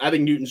 I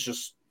think Newton's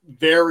just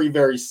very,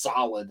 very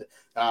solid.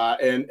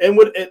 And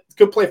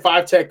could play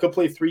 5 tech, could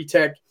play 3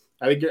 tech.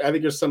 I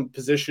think there's some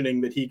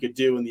positioning that he could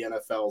do in the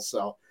NFL.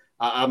 So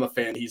I'm a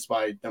fan. He's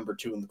my number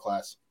 2 in the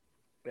class.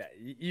 Yeah,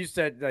 you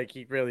said like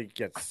he really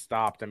gets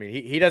stopped. I mean,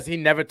 he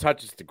never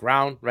touches the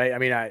ground, right? I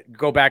mean, I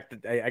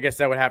guess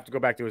that would have to go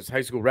back to his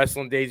high school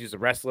wrestling days. He was a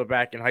wrestler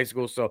back in high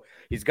school, so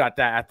he's got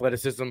that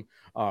athleticism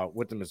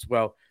with him as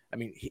well. I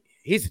mean,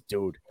 he's a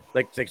dude.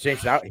 Like Shane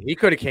said, he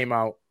could have came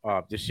out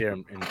this year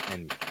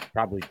and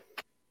probably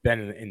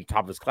been in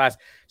top of his class.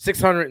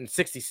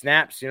 660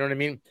 snaps, you know what I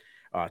mean?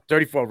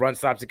 34 run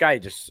stops. The guy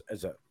just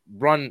is a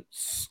run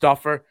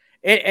stuffer,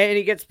 and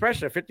he gets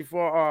pressure.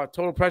 54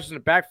 total pressure in the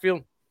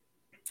backfield.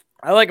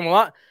 I like him a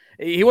lot.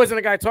 He wasn't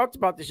a guy I talked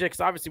about this year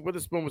because obviously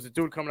Witherspoon was a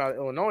dude coming out of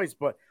Illinois,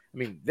 but I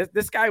mean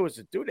this guy was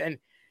a dude, and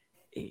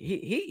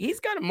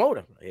he's got a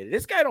motor.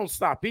 This guy don't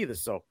stop either.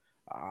 So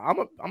I'm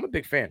a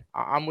big fan.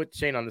 I'm with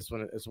Shane on this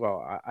one as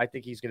well. I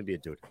think he's going to be a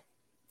dude.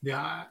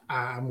 Yeah,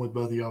 I'm with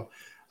both of y'all.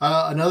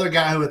 Another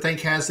guy who I think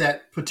has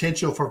that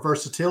potential for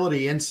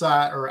versatility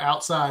inside or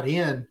outside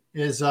in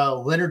is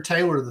Leonard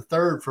Taylor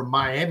III from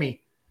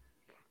Miami.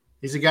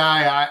 He's a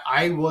guy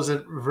I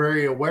wasn't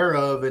very aware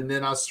of, and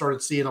then I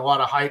started seeing a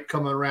lot of hype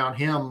coming around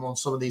him on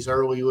some of these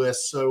early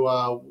lists.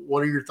 So,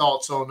 what are your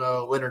thoughts on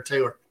Leonard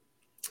Taylor?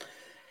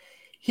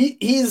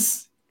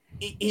 He's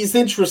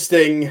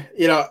interesting.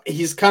 You know,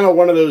 he's kind of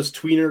one of those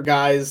tweener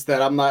guys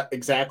that I'm not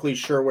exactly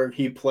sure where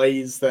he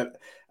plays. That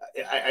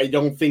I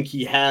don't think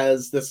he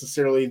has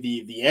necessarily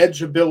the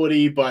edge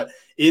ability, but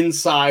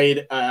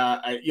inside,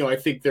 I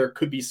think there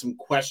could be some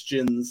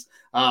questions.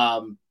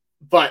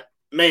 But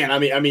man,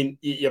 I mean,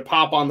 you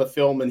pop on the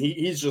film and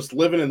he's just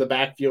living in the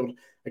backfield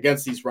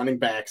against these running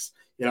backs.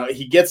 You know,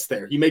 he gets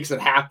there, he makes it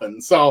happen.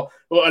 So,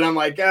 and I'm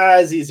like,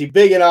 is he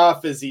big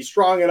enough? Is he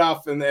strong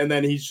enough? And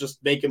then he's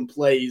just making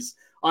plays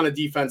on a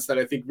defense that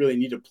I think really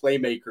needed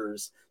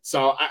playmakers.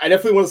 So I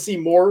definitely want to see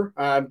more.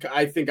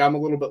 I think I'm a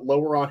little bit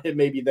lower on him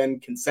maybe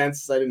than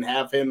consensus. I didn't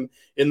have him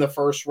in the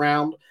first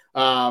round.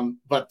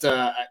 But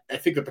I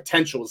think the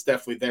potential is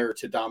definitely there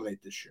to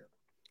dominate this year.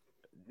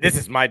 This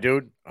is my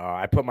dude.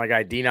 I put my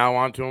guy Dino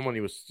onto him when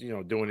he was,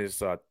 doing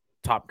his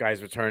top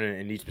guys returning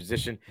in each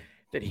position.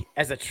 That he,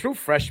 as a true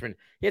freshman,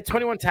 he had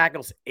 21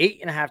 tackles,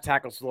 8.5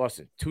 tackles for loss,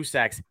 and 2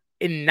 sacks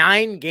in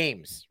 9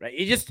 games. Right?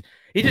 He just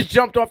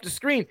jumped off the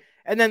screen.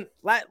 And then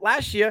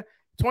last year,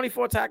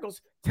 24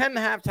 tackles,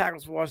 10.5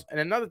 tackles for loss, and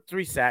another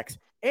 3 sacks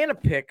and a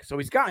pick. So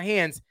he's got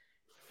hands.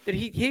 That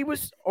he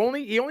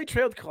only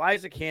trailed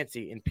Kaliza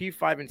Cansey in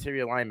P5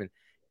 interior lineman.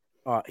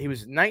 He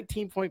was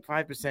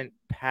 19.5%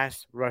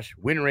 pass rush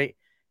win rate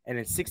and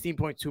then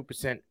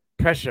 16.2%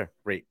 pressure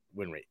rate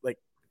win rate. Like,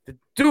 the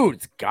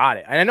dude's got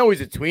it. And I know he's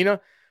a tweener,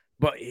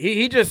 but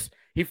he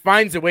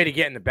finds a way to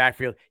get in the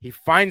backfield. He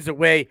finds a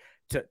way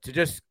to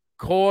just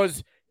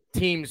cause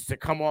teams to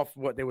come off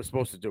what they were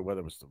supposed to do,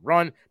 whether it was to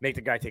run, make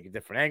the guy take a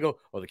different angle,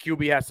 or the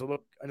QB has to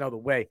look another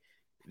way.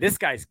 This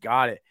guy's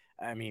got it.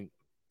 I mean,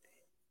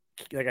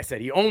 like I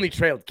said, he only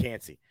trailed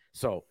Cansey.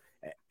 So,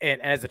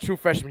 and as a true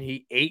freshman,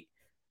 he ate.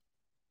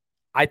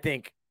 I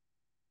think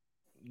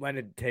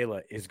Leonard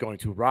Taylor is going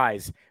to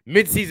rise.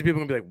 Mid-season,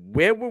 people are going to be like,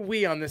 where were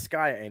we on this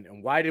guy,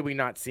 and why did we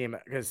not see him?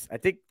 Because I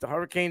think the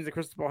Hurricanes and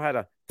Cristobal had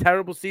a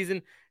terrible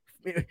season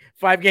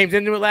 5 games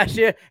into it last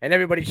year, and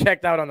everybody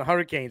checked out on the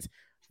Hurricanes.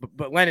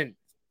 But Leonard,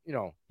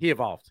 he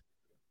evolved.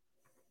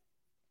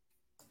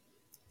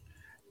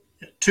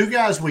 2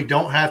 guys we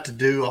don't have to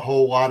do a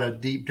whole lot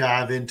of deep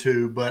dive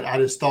into, but I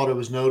just thought it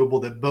was notable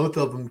that both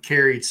of them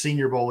carried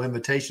Senior Bowl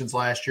invitations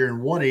last year,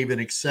 and one even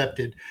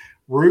accepted.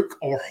 Rook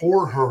or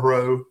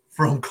Horhoro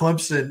from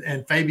Clemson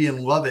and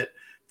Fabian Lovett,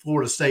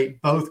 Florida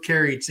State, both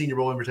carried Senior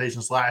Bowl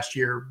invitations last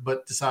year,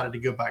 but decided to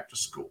go back to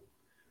school.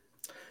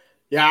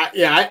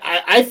 Yeah.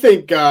 I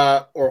think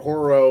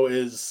Horhoro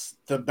is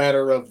the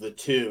better of the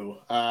two.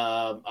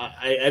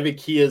 I think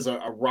he is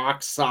a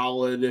rock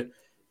solid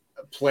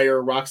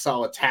player, rock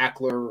solid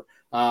tackler.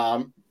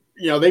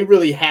 They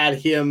really had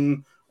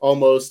him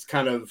almost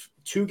kind of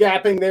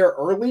 2-gapping there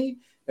early,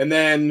 and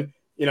then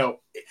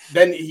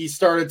then he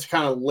started to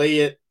kind of lay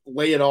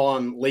it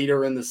on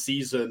later in the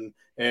season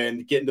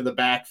and get into the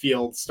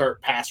backfield,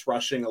 start pass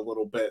rushing a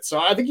little bit. So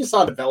I think you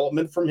saw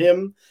development from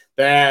him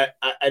that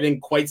I didn't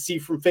quite see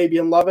from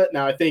Fabian Lovett.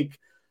 Now I think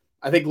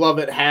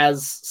Lovett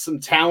has some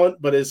talent,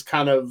 but is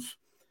kind of,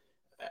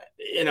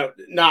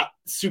 not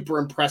super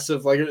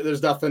impressive. Like,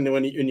 there's nothing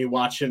when you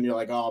watch him, you're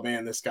like, oh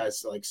man, this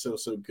guy's like so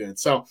good.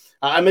 So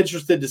I'm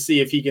interested to see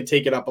if he can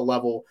take it up a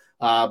level.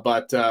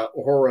 But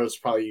Ohoro is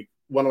probably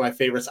one of my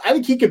favorites. I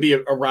think he could be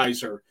a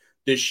riser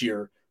this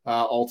year,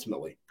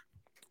 ultimately.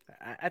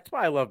 That's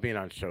why I love being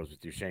on shows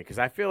with you, Shane, because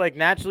I feel like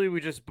naturally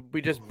we just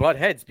butt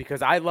heads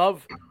because I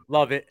love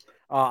it.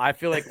 I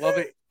feel like love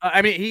it.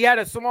 I mean, he had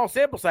a small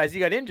sample size. He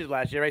got injured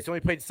last year, right? So he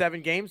only played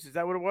 7 games. Is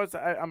that what it was?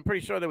 I'm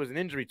pretty sure there was an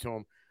injury to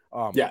him.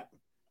 Yeah.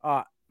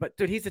 But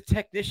dude, he's a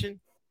technician,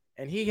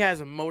 and he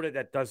has a motor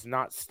that does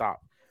not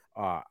stop.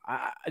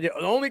 The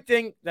only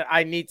thing that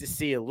I need to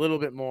see a little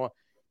bit more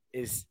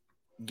is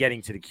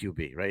getting to the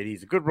QB, right?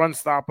 He's a good run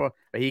stopper,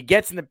 but he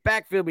gets in the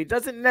backfield, but he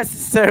doesn't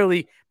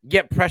necessarily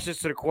get pressures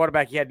to the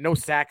quarterback. He had no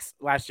sacks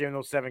last year in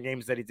those 7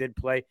 games that he did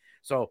play.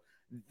 So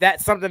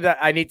that's something that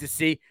I need to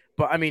see.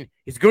 But I mean,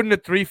 he's good in the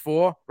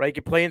 3-4, right? He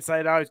can play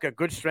inside out. He's got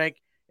good strength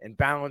and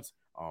balance.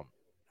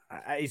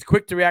 He's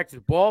quick to react to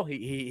the ball.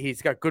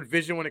 He's got good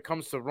vision when it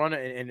comes to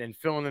running and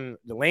filling in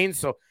the lanes.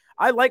 So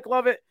I like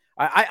Lovett.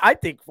 I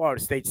think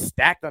Florida State's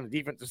stacked on the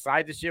defensive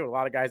side this year with a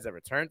lot of guys that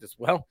returned as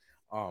well.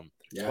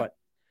 But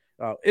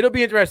it'll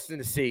be interesting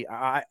to see.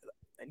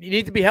 You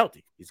need to be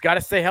healthy. He's got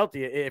to stay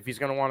healthy if he's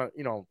going to want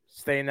to,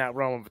 stay in that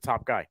realm of a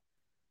top guy.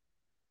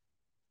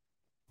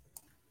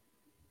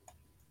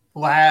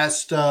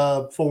 Last,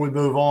 before we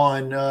move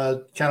on,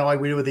 kind of like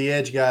we did with the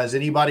edge guys,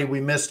 anybody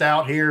we missed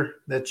out here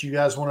that you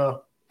guys want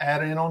to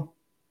add in on?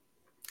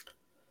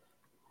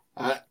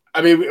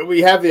 I mean,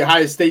 we have the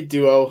Ohio State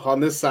duo on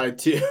this side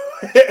too.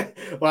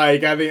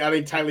 Like, I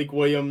think Tyleik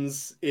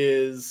Williams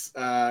is,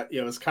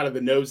 is kind of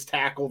the nose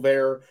tackle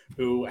there,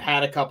 who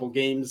had a couple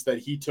games that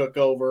he took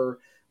over.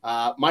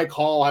 Mike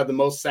Hall had the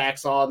most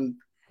sacks on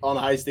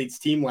Ohio State's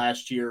team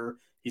last year.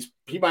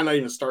 He might not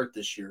even start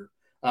this year.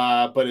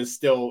 but is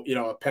still,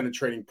 a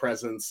penetrating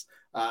presence.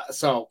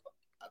 So,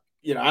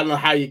 I don't know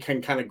how you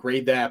can kind of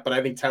grade that, but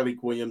I think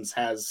Tyreek Williams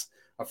has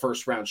a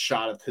first-round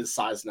shot at his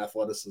size and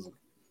athleticism.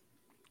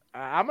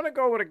 I'm going to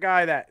go with a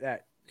guy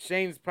that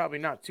Shane's probably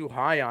not too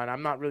high on.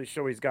 I'm not really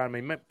sure he's got him.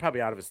 He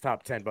probably out of his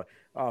top 10,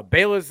 but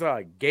Baylor's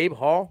Gabe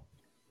Hall.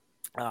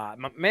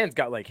 My man's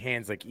got like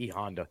hands like E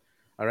Honda.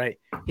 All right.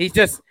 He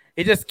just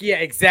yeah,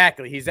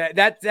 exactly.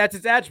 That's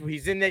his attribute.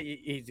 He's in there.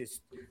 He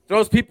just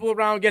throws people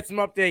around, gets them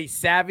up there. He's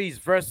savvy. He's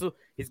versatile.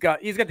 He's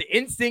got the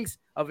instincts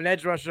of an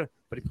edge rusher,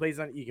 but he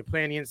can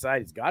play on the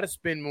inside. He's got a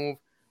spin move.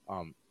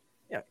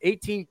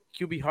 18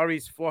 QB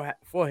hurries, four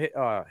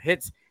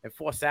hits, and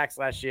 4 sacks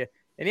last year,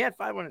 and he had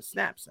 500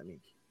 snaps. I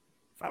mean,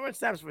 500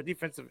 snaps for a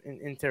defensive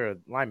interior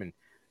lineman.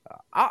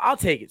 I'll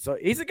take it. So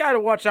he's a guy to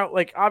watch out.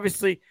 Like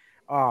obviously,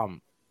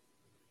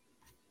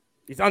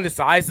 he's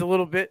undersized a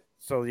little bit,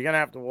 so you're gonna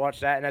have to watch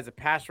that. And as a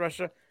pass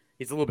rusher,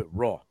 he's a little bit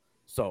raw.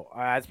 So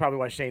that's probably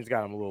why Shane's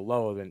got him a little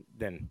lower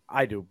than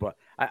I do. But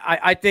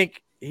I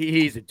think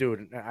he's a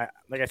dude.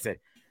 Like I said,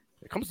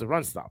 when it comes to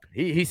run stop,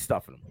 he's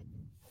stuffing him.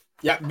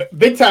 Yeah,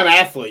 big time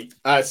athlete.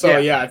 I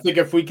think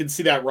if we can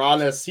see that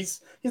rawness,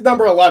 he's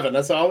number 11.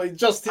 That's all.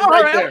 He's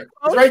right there.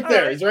 He's right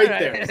there. He's right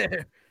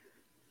there.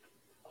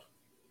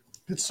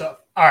 Good stuff.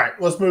 All right,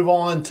 let's move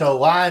on to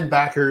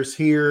linebackers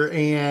here,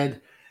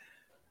 and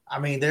I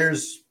mean,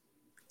 there's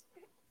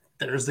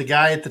the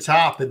guy at the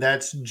top, and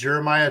that's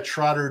Jeremiah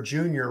Trotter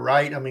Jr.,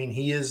 right? I mean,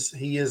 he is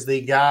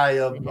the guy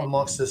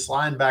amongst this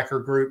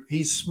linebacker group.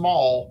 He's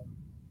small,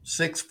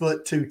 6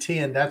 foot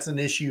 210. That's an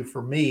issue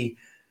for me,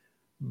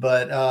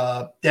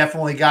 but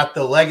definitely got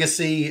the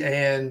legacy,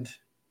 and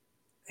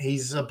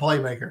he's a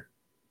playmaker.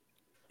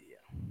 Yeah.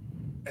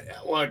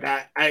 Look,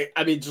 I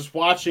mean, just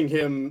watching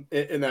him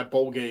in that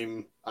bowl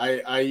game,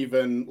 I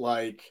even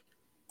like.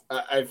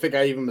 I think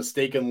I even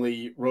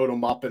mistakenly wrote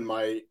him up in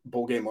my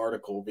bowl game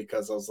article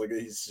because I was like,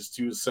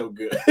 he was so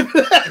good. And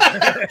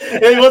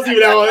he wasn't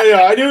even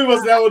I knew he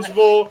wasn't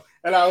eligible,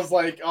 and I was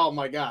like, oh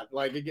my God,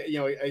 like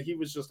he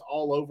was just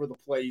all over the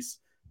place,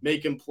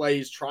 making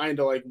plays, trying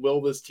to like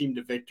will this team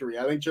to victory.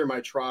 I think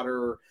Jeremiah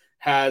Trotter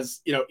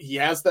has, he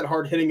has that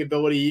hard hitting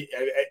ability.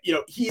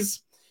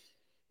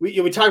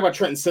 We talk about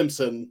Trenton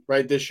Simpson,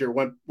 right, this year,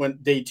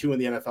 went day 2 in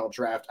the NFL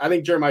draft. I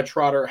think Jeremiah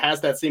Trotter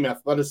has that same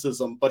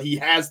athleticism, but he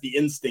has the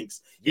instincts.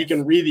 Yes. He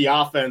can read the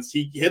offense.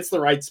 He hits the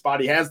right spot.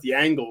 He has the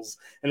angles.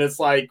 And it's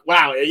like,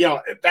 wow,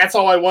 that's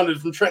all I wanted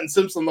from Trenton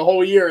Simpson the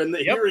whole year. And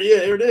here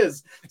it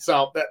is.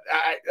 So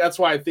that's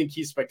why I think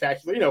he's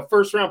spectacular.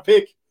 First-round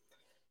pick,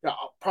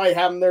 I'll probably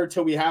have him there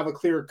until we have a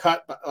clear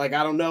cut. But, I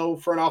don't know,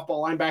 for an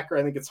off-ball linebacker,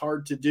 I think it's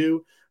hard to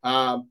do.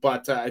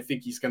 But I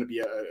think he's going to be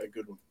a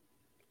good one.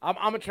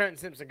 I'm a Trenton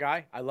Simpson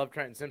guy. I love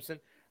Trenton Simpson,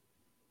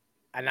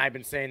 and I've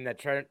been saying that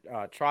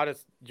Trotter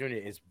Jr.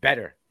 is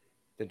better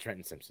than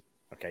Trenton Simpson.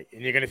 Okay,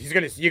 and you're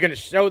gonna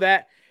show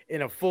that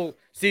in a full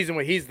season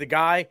where he's the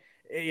guy.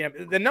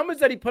 The numbers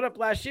that he put up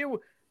last year,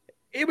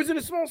 it was in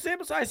a small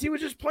sample size. He was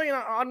just playing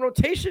on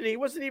rotation. He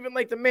wasn't even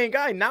like the main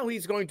guy. Now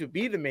he's going to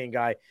be the main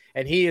guy,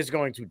 and he is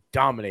going to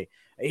dominate.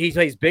 He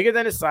plays bigger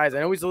than his size. I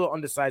know he's a little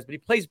undersized, but he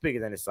plays bigger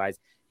than his size.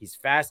 He's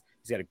fast.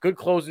 He's got a good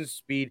closing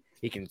speed.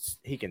 He can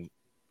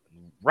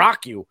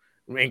rock you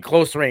in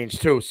close range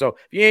too. So if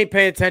you ain't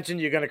paying attention,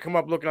 you're gonna come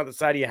up looking at the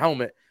side of your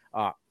helmet.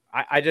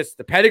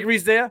 The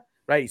pedigree's there,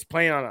 right? He's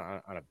playing on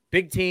a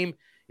big team.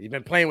 He's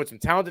been playing with some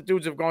talented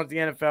dudes who've gone to the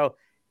NFL,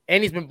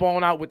 and he's been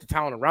balling out with the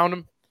talent around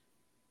him.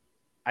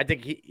 I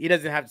think he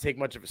doesn't have to take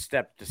much of a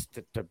step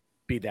to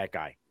be that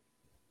guy.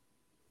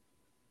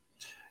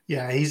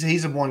 Yeah, he's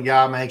the one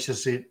guy I'm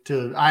anxious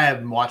to. I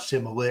haven't watched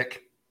him a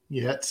lick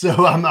yet,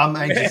 so I'm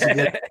anxious to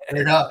get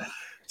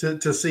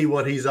it to see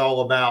what he's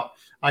all about.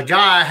 A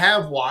guy I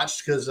have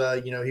watched because,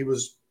 he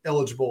was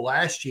eligible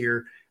last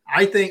year,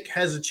 I think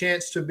has a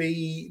chance to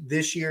be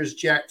this year's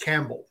Jack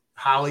Campbell.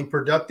 Highly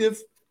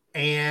productive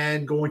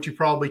and going to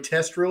probably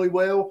test really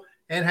well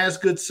and has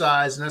good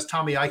size. And that's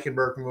Tommy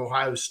Eichenberg from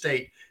Ohio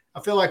State. I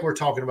feel like we're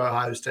talking about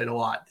Ohio State a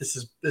lot. This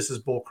is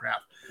bull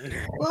crap.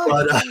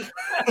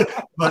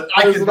 But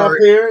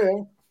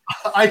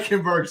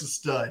Eichenberg's a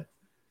stud.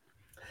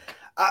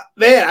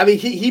 Man, I mean,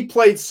 he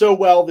played so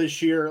well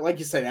this year. Like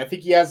you said, I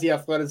think he has the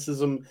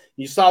athleticism.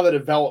 You saw the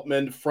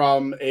development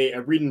from a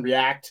read and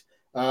react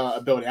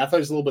ability. I thought he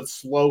was a little bit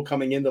slow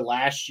coming into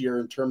last year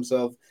in terms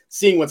of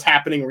seeing what's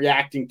happening,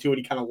 reacting to it.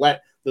 He kind of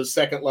let those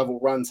second-level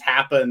runs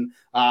happen.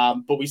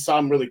 But we saw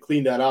him really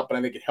clean that up, and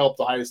I think it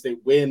helped Ohio State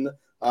win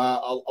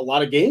a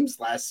lot of games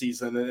last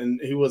season, and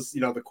he was,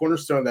 the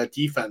cornerstone of that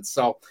defense.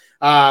 So,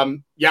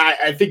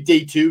 I think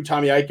day 2,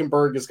 Tommy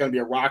Eichenberg is going to be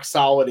a rock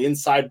solid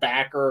inside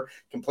backer,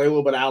 can play a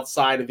little bit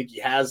outside. I think he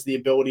has the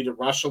ability to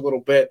rush a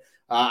little bit.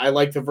 I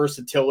like the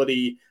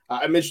versatility.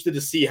 I'm interested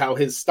to see how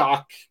his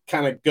stock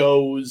kind of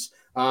goes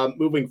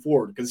moving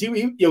forward, because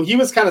he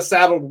was kind of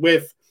saddled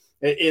with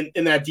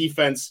in that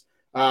defense.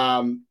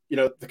 The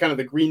kind of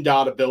the green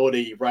dot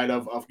ability, right,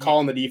 of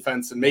calling the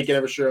defense and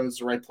making sure it's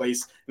the right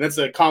place. And that's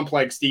a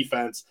complex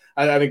defense.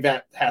 I think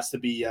that has to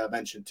be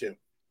mentioned too.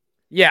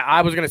 Yeah,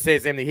 I was going to say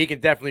the same thing. He can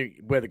definitely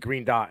wear the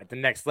green dot at the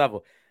next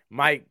level.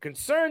 My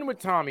concern with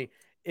Tommy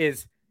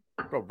is,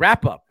 bro,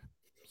 wrap up.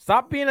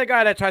 Stop being a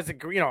guy that tries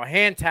to,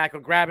 hand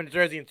tackle, grabbing the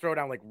jersey and throw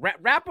down. Like,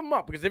 wrap him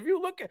up. Because if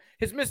you look at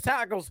his missed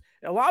tackles,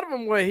 a lot of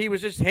them where he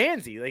was just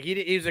handsy. Like,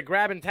 he was a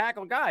grab and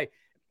tackle guy.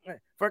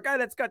 For a guy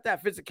that's got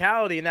that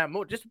physicality and that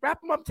mode, just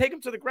wrap him up, take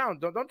him to the ground.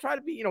 Don't try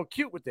to be,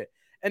 cute with it.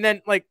 And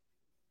then, like,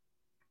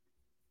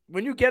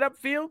 when you get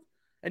upfield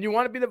and you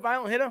want to be the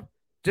violent hitter,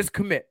 just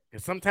commit.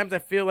 Because sometimes I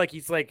feel like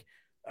he's like,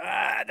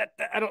 I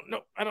don't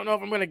know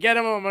if I'm going to get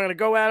him or I'm going to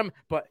go at him.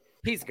 But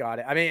he's got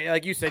it. I mean,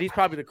 like you said, he's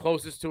probably the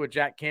closest to a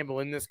Jack Campbell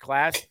in this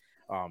class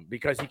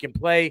because he can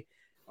play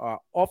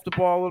off the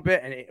ball a little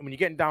bit. And when you're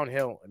getting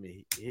downhill, I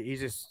mean, he's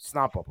just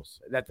snot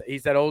bubbles.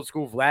 He's that old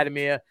school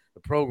Vladimir,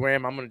 the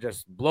program. I'm going to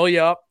just blow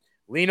you up,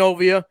 lean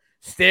over you,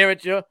 stare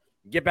at you,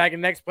 get back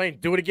in the next play and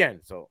do it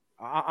again. So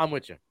I'm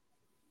with you.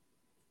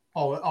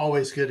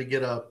 Always good to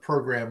get a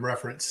program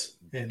reference.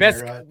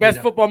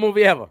 Best football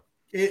movie ever.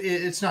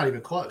 It's not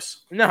even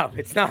close. No,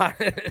 it's not.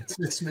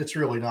 it's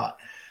really not.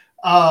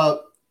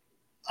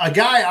 A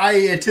guy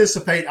I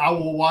anticipate I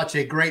will watch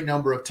a great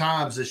number of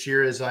times this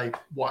year as I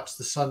watch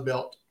the Sun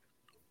Belt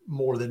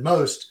more than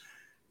most.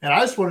 And I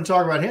just want to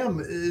talk about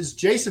him is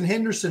Jason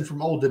Henderson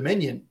from Old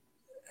Dominion.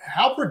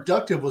 How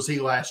productive was he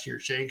last year,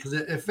 Shane? Because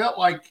it felt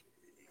like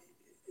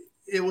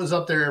it was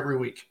up there every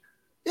week.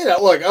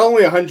 Look,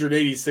 only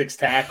 186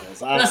 tackles.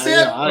 That's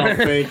it.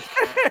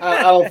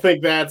 I don't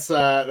think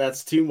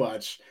that's too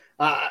much.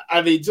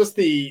 I mean, just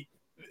the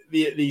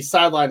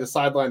sideline to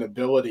sideline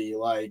ability,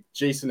 like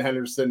Jason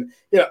Henderson.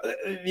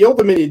 The Old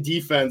Dominion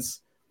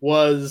defense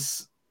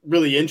was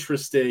really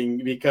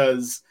interesting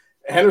because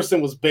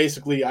Henderson was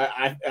basically,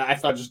 I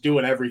thought, just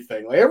doing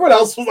everything. Like everyone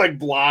else was like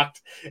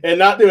blocked and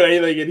not doing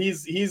anything, and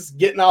he's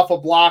getting off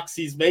of blocks.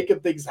 He's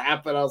making things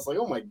happen. I was like,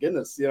 oh my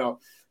goodness,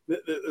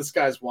 this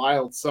guy's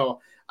wild. So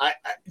I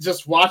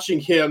just watching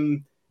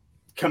him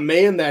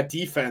command that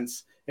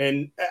defense.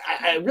 And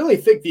I really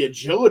think the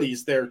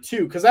agility's there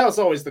too, because that was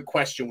always the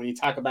question when you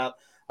talk about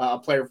a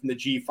player from the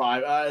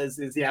G5.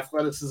 Is the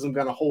athleticism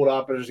going to hold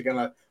up, or is he going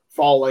to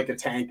fall like a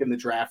tank in the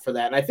draft for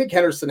that? And I think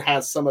Henderson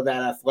has some of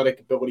that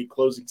athletic ability,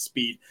 closing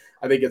speed.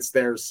 I think it's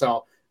there.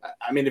 So,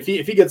 I mean, if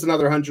he gets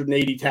another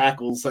 180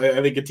 tackles,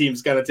 I think a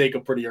team's got to take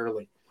him pretty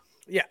early.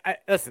 Yeah,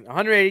 listen,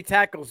 180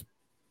 tackles,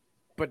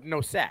 but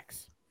no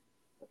sacks.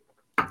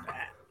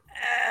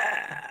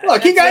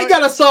 Look, he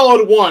got a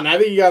solid one. I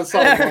think he got a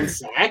solid one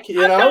sack,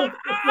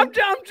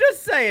 I'm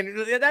just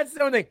saying. That's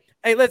the only thing.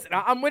 Hey, listen,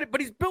 I'm with it,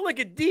 but he's built like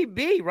a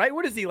DB, right?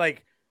 What is he,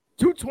 like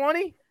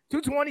 220,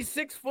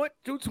 226 foot,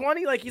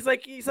 220? Like he's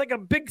like a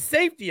big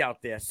safety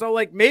out there. So,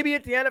 like, maybe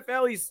at the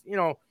NFL, he's,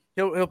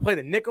 he'll play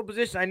the nickel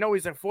position. I know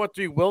he's a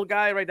 4-3 will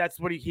guy, right? That's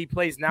what he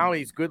plays now.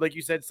 He's good, like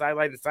you said,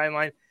 sideline to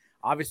sideline.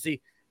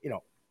 Obviously,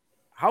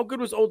 how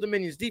good was Old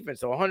Dominion's defense?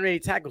 So 180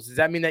 tackles. Does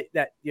that mean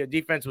that your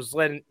defense was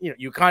letting,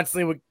 you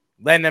constantly would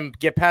letting them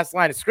get past the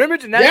line of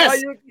scrimmage? And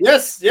that's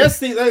yes,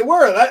 they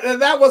were.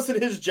 That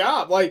wasn't his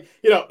job. Like,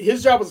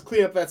 his job was to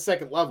clean up that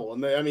second level.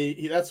 And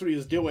that's what he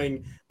was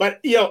doing. But,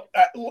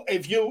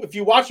 if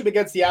you watch him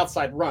against the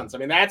outside runs, I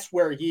mean, that's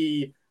where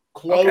he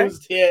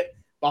closed hit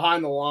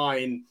behind the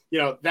line.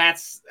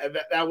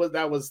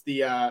 That was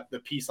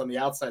the piece on the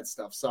outside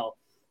stuff. So,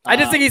 I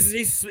just think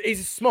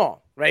he's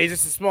small, right? He's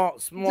just a small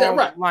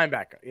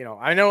linebacker.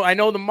 I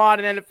know the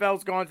modern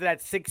NFL's gone to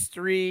that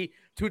 6'3",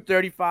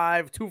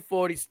 235,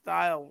 240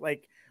 style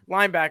like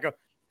linebacker.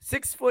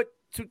 6 foot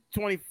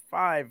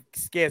 225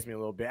 scares me a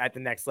little bit at the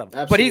next level.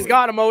 Absolutely. But he's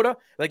got a motor,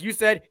 like you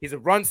said. He's a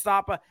run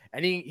stopper,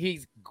 and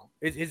he's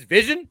his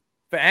vision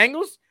for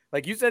angles,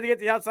 like you said, to get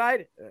to the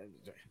outside.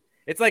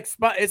 It's like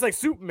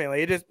Superman.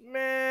 Like,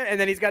 and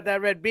then he's got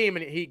that red beam,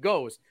 and he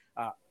goes.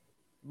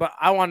 But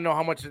I want to know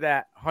how much of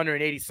that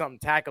 180-something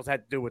tackles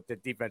had to do with the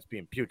defense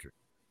being putrid.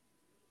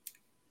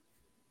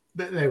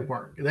 They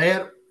weren't. They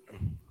had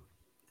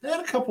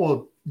a couple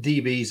of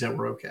DBs that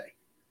were okay.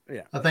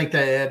 Yeah. I think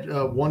they had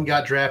one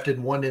got drafted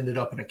and one ended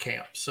up in a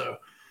camp. So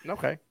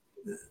okay.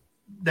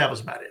 That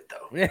was about it,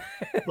 though. Yeah.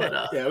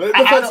 But the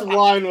defensive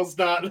line was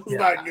not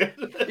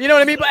good. You know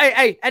what I mean? But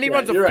hey, and he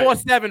runs a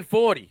 4.7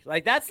 40.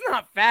 Like, that's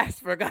not fast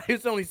for a guy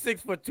who's only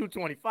 6 foot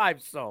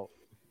 225. So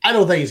I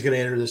don't think he's going to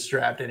enter this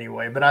draft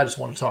anyway, but I just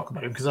want to talk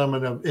about him because I'm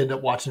going to end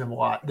up watching him a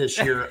lot this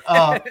year.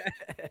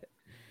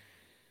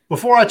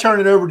 Before I turn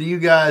it over to you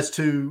guys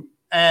to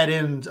add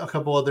in a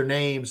couple other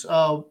names,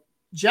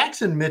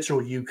 Jackson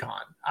Mitchell,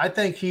 UConn. I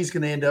think he's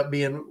going to end up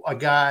being a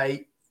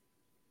guy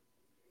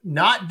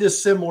not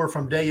dissimilar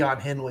from Dayon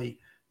Henley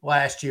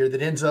last year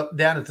that ends up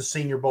down at the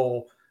Senior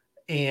Bowl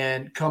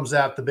and comes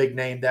out the big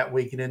name that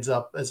week and ends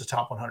up as a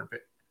top 100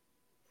 pick.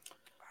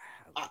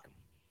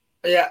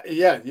 Yeah.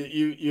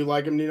 You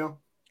like him, Nino?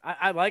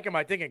 I like him.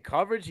 I think in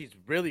coverage he's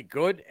really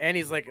good, and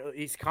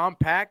he's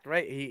compact,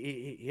 right?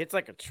 He hits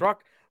like a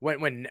truck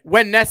when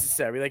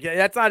necessary. Like,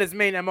 that's not his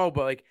main MO,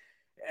 but like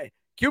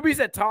QBs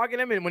that target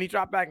him, and when he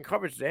dropped back in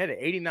coverage, they had an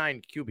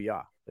 89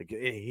 QBR. Like,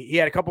 he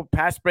had a couple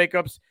pass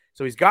breakups,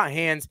 so he's got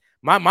hands.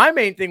 My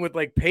main thing with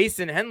like Pace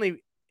and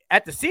Henley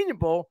at the Senior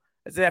Bowl,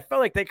 I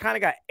felt like they kind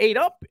of got ate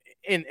up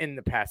in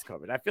the pass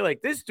coverage. I feel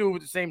like this dude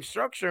with the same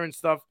structure and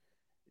stuff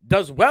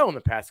does well in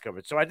the pass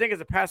coverage. So I think as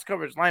a pass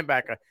coverage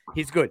linebacker,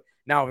 he's good.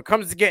 Now, if it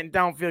comes to getting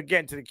downfield,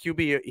 getting to the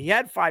QB, he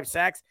had 5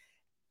 sacks.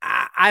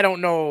 I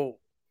don't know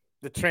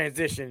the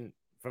transition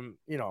from,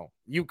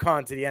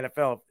 UConn to the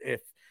NFL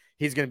if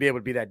he's going to be able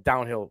to be that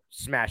downhill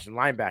smashing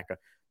linebacker.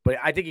 But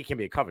I think he can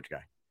be a coverage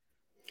guy.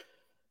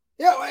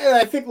 Yeah,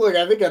 I think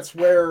that's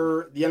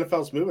where the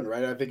NFL's moving,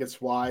 right? I think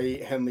it's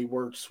why Henley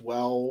works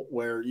well,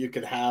 where you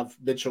could have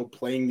Mitchell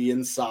playing the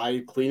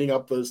inside, cleaning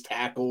up those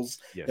tackles,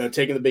 yes.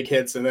 Taking the big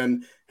hits, and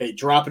then,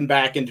 dropping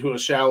back into a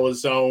shallow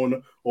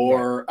zone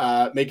or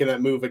making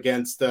that move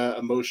against a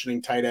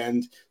motioning tight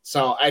end.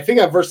 So I think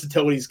that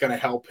versatility is going to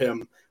help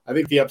him. I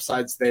think the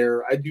upside's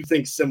there. I do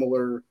think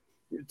similar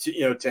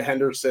to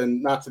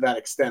Henderson, not to that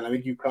extent. I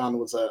think UConn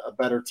was a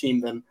better team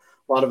than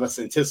a lot of us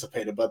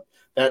anticipated, but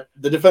that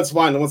the defensive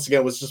line once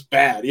again was just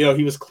bad.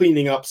 He was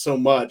cleaning up so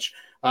much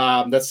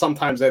that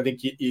sometimes I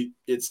think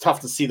it's tough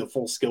to see the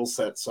full skill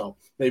set. So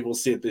maybe we'll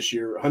see it this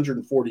year.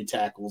 140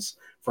 tackles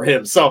for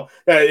him. So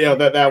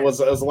that was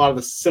a lot of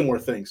the similar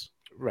things.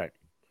 Right.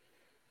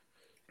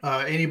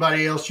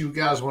 Anybody else you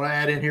guys want to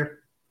add in here?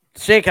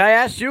 Shane, can I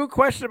ask you a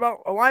question about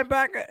a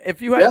linebacker?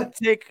 If you had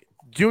to take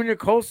Junior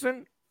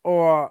Colson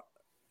or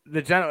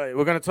the general,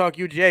 we're going to talk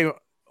UGA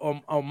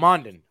or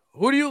Mondin.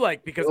 Who do you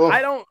like? Because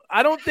I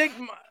don't think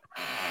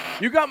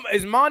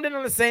is Mondin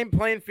on the same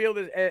playing field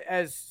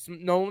as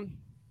Nolan?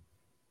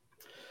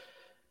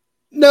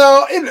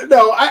 No,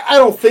 I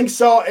don't think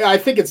so. I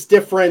think it's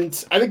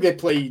different. I think they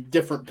play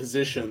different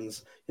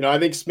positions. I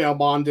think Smail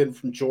Mondin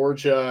from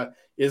Georgia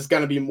is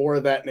going to be more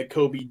of that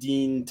Nakobe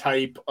Dean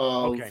type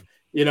of,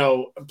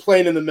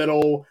 playing in the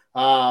middle.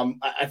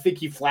 I think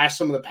he flashed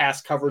some of the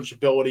pass coverage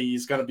ability.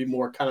 He's going to be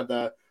more kind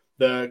of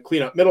the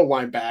cleanup middle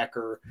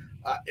linebacker.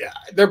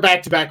 They're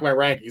back-to-back in my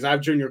rankings. I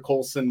have Junior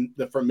Colson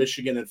from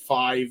Michigan at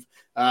 5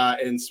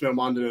 and Smail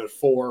Mondin at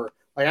 4.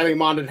 I think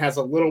Mondin has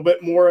a little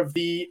bit more of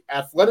the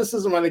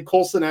athleticism. I think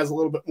Colson has a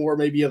little bit more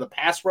maybe of the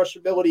pass rush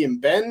ability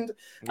and bend.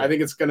 Yeah. I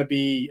think it's going to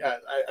be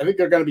I think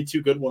they're going to be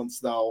 2 good ones,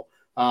 though,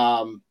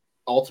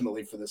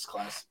 ultimately for this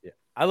class. Yeah.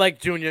 I like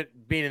Junior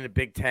being in the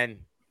Big Ten,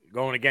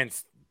 going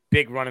against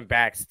big running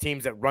backs,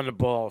 teams that run the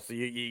ball. So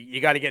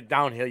you got to get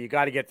downhill. You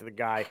got to get to the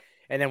guy.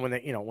 And then when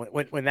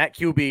that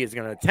QB is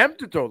going to attempt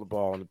to throw the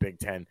ball in the Big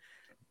Ten,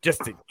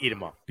 just to eat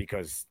him up,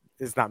 because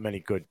there's not many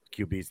good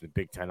QBs in the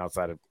Big Ten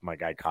outside of my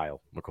guy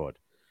Kyle McCord,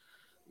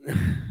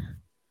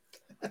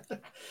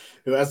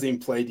 who hasn't even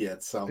played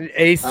yet. So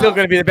he's still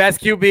going to be the best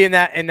QB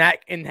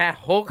in that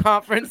whole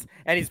conference,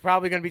 and he's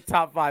probably going to be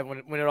top 5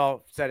 when it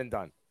all said and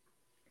done.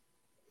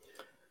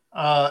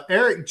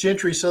 Eric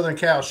Gentry, Southern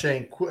Cal,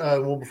 Shane.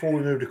 Before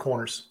we move to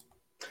corners.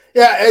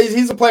 Yeah,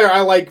 he's a player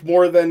I like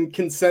more than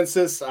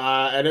consensus.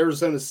 At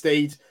Arizona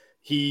State,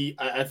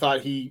 I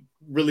thought he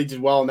really did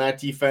well in that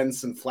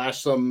defense and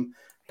flashed some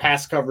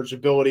pass coverage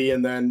ability,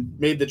 and then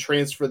made the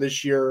transfer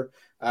this year.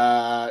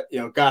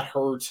 Got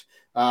hurt,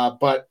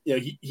 but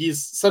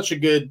he's such a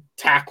good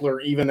tackler,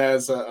 even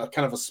as a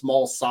kind of a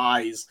small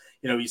size.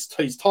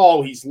 He's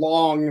tall, he's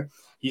long,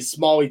 he's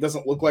small. He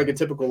doesn't look like a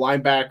typical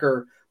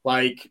linebacker.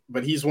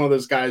 But he's one of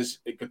those guys.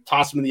 We could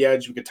toss him in the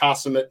edge. We could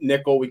toss him at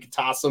nickel. We could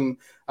toss him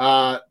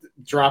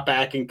drop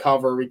back and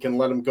cover. We can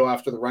let him go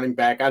after the running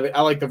back. I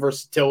like the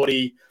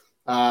versatility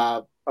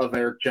of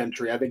Eric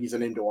Gentry. I think he's a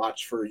name to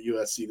watch for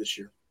USC this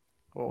year.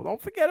 Well,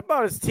 don't forget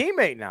about his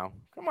teammate now.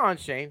 Come on,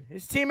 Shane.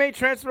 His teammate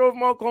transferred over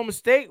from Oklahoma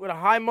State with a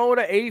high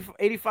motor,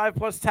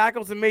 85-plus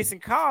tackles, and Mason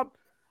Cobb.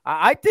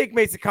 I think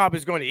Mason Cobb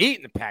is going to eat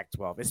in the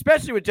Pac-12,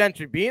 especially with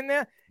Gentry being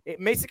there.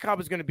 Mason Cobb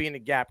is going to be in the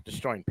gap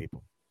destroying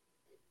people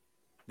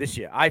this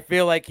year. I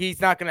feel like he's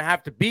not going to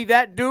have to be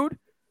that dude,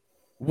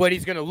 what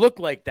he's going to look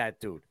like that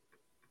dude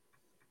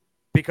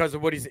because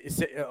of what he's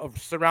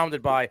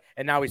surrounded by,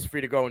 and now he's free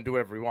to go and do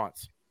whatever he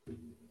wants.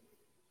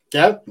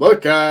 Yeah,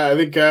 look, I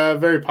think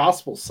very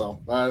possible. So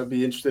I'd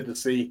be interested to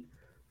see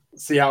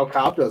how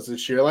Cobb does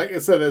this year. Like I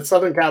said, the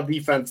Southern Cal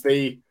defense,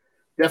 they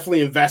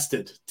definitely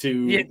invested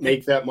to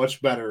make that much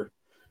better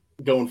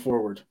going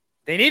forward.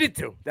 They needed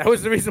to. That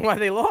was the reason why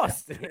they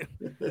lost.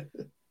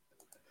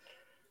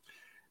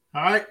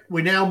 All right,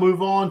 we now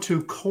move on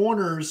to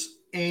corners,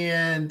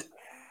 and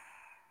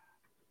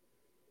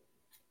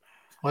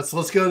let's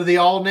go to the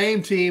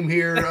all-name team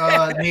here,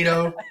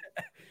 Nino.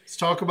 Let's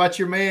talk about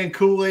your man,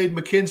 Kool-Aid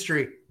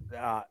McKinstry.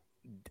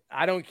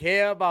 I don't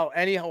care about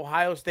any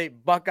Ohio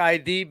State Buckeye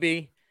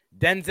DB.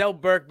 Denzel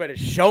Burke better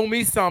show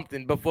me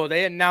something before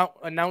they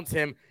announce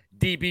him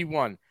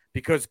DB1,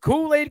 because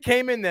Kool-Aid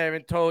came in there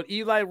and told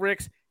Eli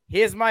Ricks,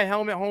 here's my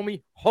helmet,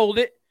 homie, hold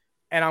it,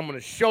 and I'm going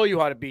to show you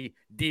how to be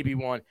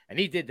DB1. And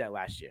he did that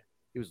last year.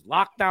 He was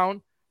locked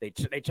down. They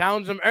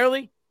challenged him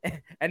early,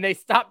 and they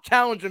stopped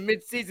challenging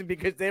mid-season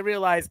because they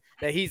realized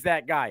that he's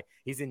that guy.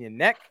 He's in your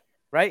neck,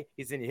 right?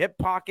 He's in your hip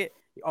pocket.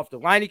 Off the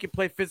line, he can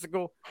play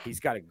physical.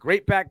 He's got a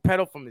great back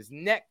pedal from his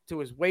neck to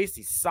his waist.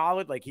 He's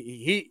solid. Like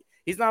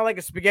he's not like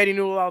a spaghetti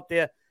noodle out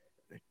there.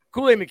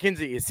 Kool-Aid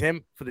McKinstry is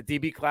him for the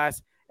DB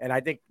class. And I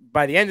think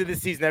by the end of the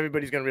season,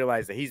 everybody's going to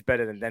realize that he's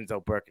better than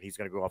Denzel Burke, and he's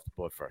going to go off the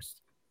board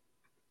first.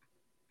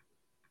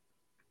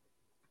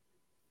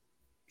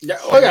 Yeah,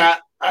 look,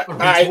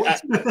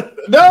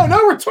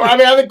 no retort. I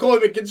mean, I think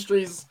Coley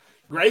McKinstry's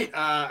great.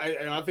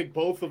 I think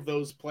both of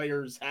those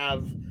players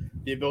have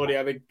the ability.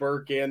 I think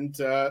Burke and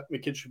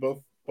McKinstry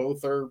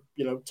both are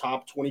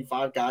top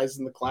 25 guys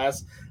in the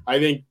class. I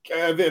think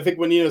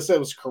what Nino said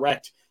was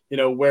correct.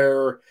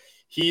 Where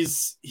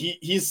he's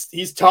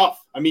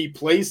tough. I mean, he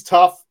plays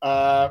tough,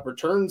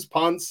 returns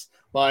punts,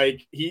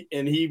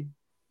 he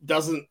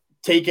doesn't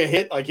take a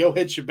hit, he'll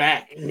hit you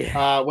back,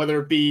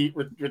 whether it be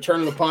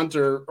returning the punt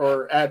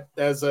or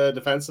as a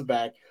defensive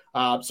back.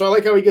 So I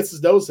like how he gets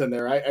his nose in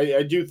there.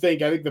 I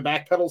think the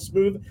back pedal's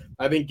smooth.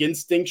 I think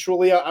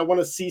instinctually I want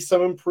to see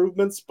some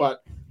improvements,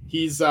 but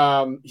he's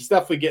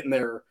definitely getting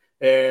there.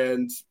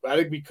 And I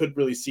think we could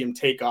really see him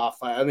take off.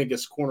 I think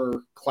his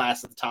corner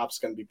class at the top is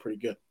going to be pretty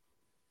good.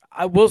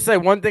 I will say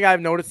one thing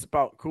I've noticed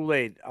about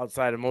Kool-Aid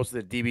outside of most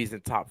of the DBs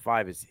in the top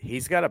 5 is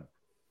he's got a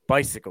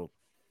bicycle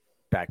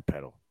back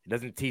pedal. He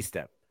doesn't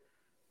T-step.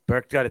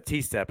 Burke got a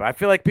T-step. I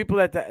feel like people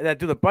that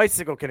do the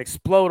bicycle can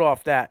explode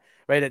off that,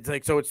 right? It's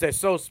it's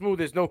so smooth.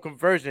 There's no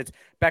conversion. It's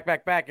back,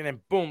 and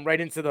then boom,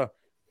 right into the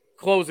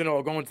closing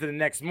or going to the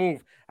next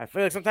move. I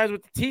feel like sometimes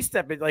with the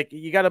T-step,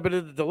 you got a bit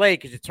of the delay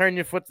because you turn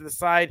your foot to the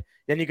side,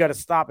 then you got to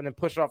stop and then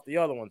push off the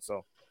other one.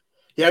 So.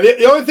 Yeah,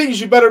 the only thing is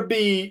you better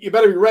be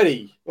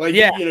ready.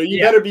 You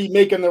better be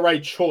making the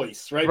right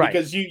choice, right?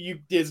 Because you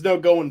there's no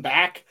going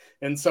back.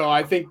 And so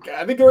I think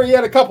already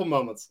had a couple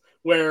moments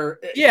where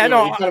he kind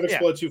of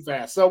exploded too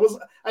fast. So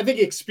I think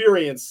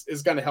experience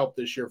is going to help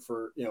this year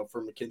for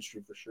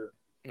McKinstry for sure.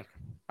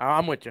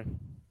 I'm with you.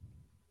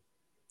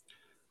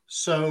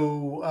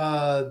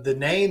 So the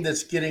name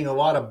that's getting a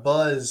lot of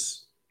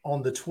buzz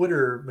on the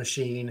Twitter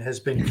machine has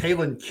been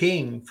Kalen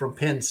King from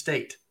Penn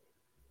State.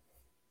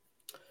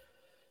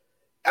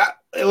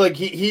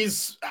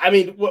 He's, I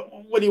mean,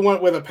 what do you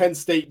want with a Penn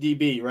State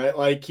DB,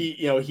 right?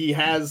 He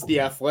has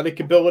the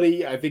athletic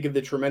ability, I think, of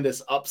the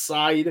tremendous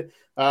upside,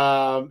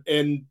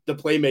 and the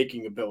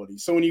playmaking ability.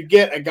 So when you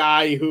get a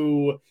guy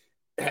who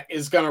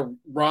is going to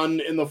run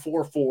in the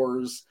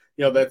 4.4s,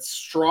 that's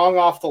strong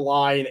off the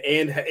line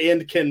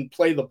and can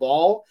play the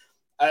ball,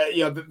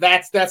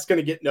 that's going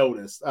to get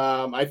noticed.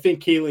 I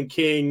think Kalen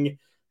King,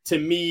 to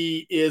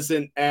me,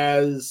 isn't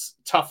as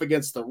tough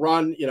against the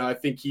run. I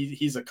think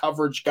he's a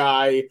coverage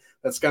guy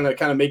that's going to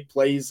kind of make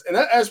plays. And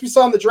as we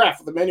saw in the draft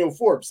with Emmanuel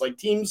Forbes,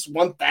 teams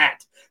want that.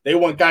 They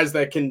want guys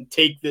that can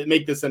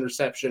make this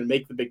interception and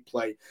make the big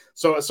play.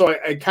 So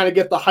I kind of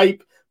get the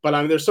hype, but I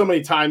mean, there's so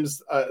many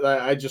times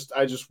that I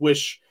just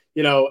wish,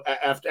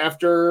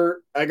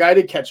 after a guy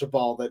did catch a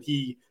ball, that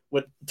he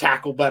would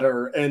tackle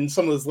better. And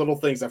some of those little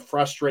things that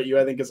frustrate you,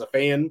 I think, as a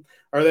fan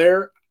are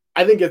there.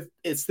 I think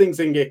it's things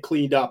that can get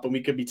cleaned up, and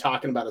we could be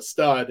talking about a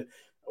stud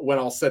when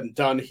all's said and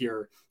done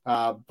here.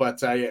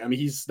 But I mean,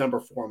 he's number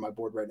 4 on my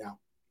board right now.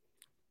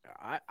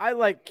 I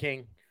like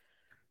King,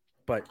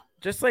 but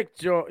just like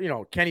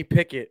Joe, Kenny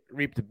Pickett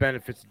reaped the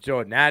benefits of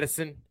Jordan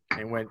Addison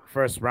and went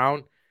first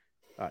round.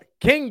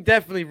 King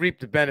definitely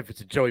reaped the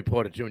benefits of Joey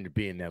Porter Jr.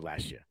 being there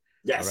last year.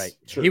 Yes, all right.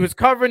 True. He was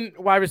covering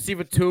wide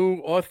receiver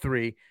 2 or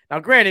 3. Now,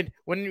 granted,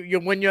 when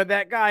you're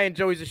that guy and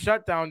Joey's a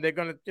shutdown, they're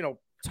gonna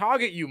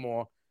target you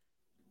more.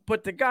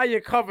 But the guy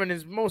you're covering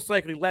is most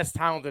likely less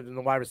talented than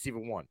the wide receiver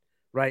 1,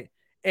 right?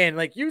 And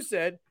like you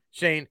said,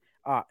 Shane,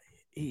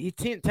 he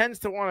tends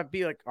to want to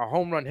be like a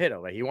home run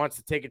hitter. He wants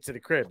to take it to the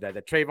crib. That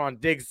the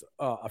Trayvon Diggs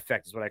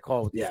effect is what I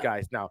call it with these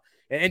guys now.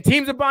 And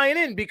teams are buying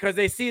in because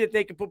they see that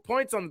they can put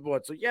points on the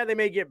board. So, yeah, they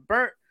may get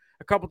burnt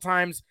a couple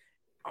times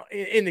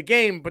in the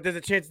game, but there's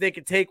a chance they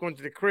can take one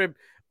to the crib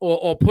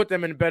or put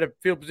them in a better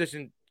field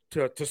position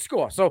to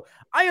score. So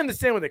I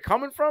understand where they're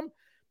coming from.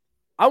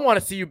 I want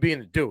to see you being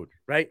the dude,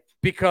 right?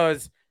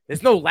 Because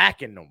there's no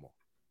lacking no more.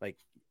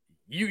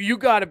 You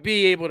got to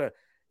be able to,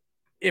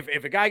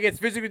 if a guy gets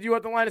physical with you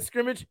at the line of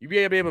scrimmage, you be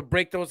able to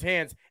break those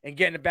hands and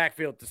get in the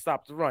backfield to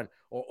stop the run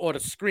or the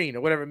screen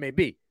or whatever it may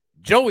be.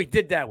 Joey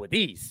did that with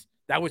ease.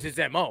 That was his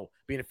MO,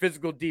 being a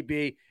physical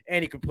DB,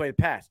 and he could play the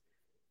pass.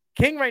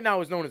 King right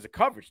now is known as a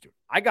coverage dude.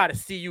 I got to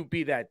see you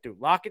be that dude.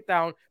 Lock it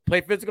down, play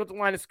physical at the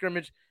line of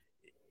scrimmage,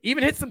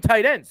 even hit some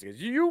tight ends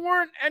because you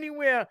weren't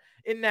anywhere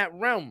in that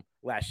realm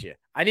last year.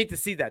 I need to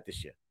see that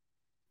this year.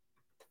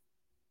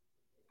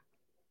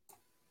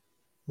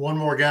 One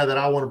more guy that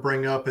I want to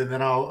bring up, and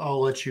then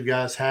I'll let you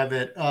guys have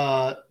it.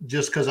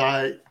 Just because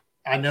I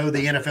know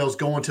the NFL is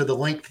going to the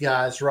length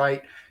guys,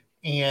 right?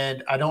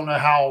 And I don't know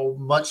how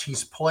much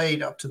he's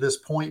played up to this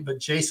point, but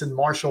Jason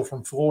Marshall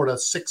from Florida,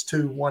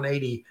 6'2",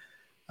 180.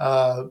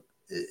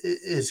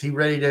 Is he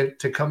ready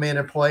to come in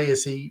and play?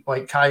 Is he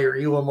like Kyer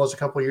Elam was a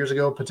couple of years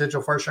ago,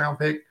 potential first-round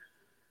pick?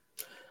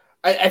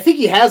 I think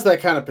he has that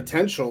kind of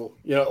potential.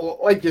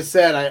 Like you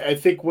said, I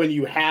think when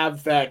you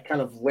have that kind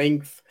of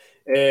length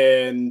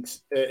and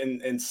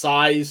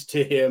size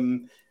to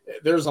him,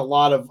 there's a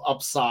lot of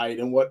upside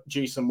in what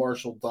Jason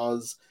Marshall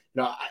does.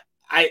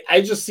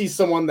 I just see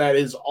someone that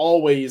is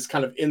always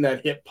kind of in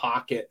that hip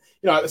pocket.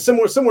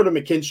 Similar to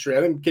McKinstry.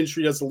 I think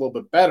McKinstry does a little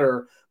bit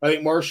better. I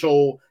think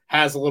Marshall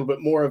has a little bit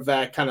more of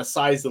that kind of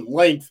size and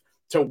length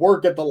to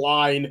work at the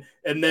line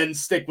and then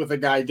stick with a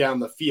guy down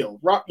the field.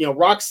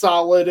 Rock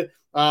solid.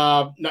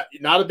 Not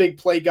a big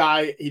play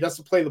guy. He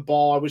doesn't play the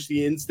ball. I wish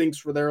the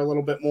instincts were there a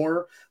little bit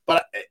more.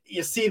 But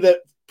you see that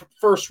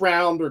first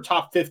round or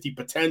top 50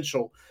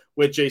 potential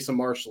with Jason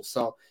Marshall.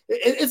 So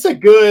it's a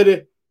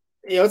good,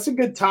 it's a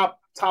good top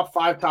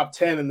 5, top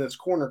 10 in this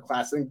corner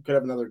class. I think we could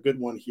have another good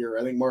one here.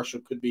 I think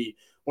Marshall could be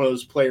one of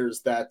those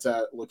players that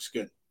looks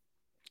good.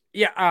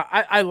 Yeah,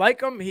 I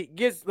like him. He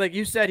gets, like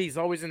you said, he's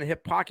always in the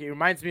hip pocket. He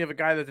reminds me of a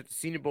guy that's at the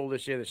Senior Bowl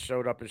this year that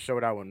showed up and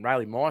showed out when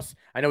Riley Moss.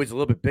 I know he's a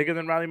little bit bigger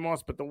than Riley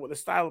Moss, but the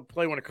style of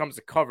play when it comes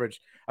to coverage,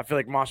 I feel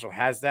like Marshall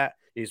has that.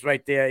 He's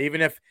right there.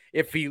 Even if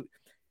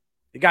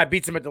the guy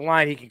beats him at the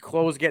line, he can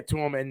close, get to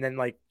him, and then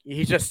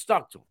he's just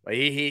stuck to him. Like,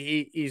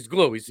 he's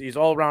glue. He's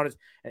all around it.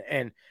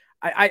 And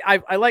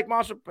I like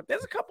Marshall, but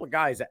there's a couple of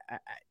guys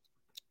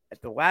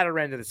at the latter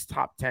end of this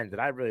top 10 that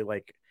I really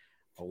like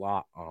a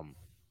lot.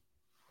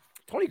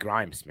 Tony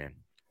Grimes, man.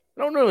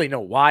 I don't really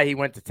know why he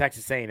went to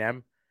Texas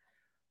A&M,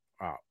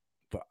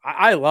 but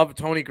I love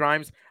Tony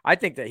Grimes. I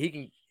think that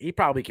he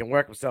probably can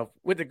work himself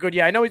with the good.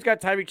 Yeah, I know he's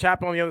got Tyreek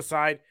Chappell on the other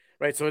side,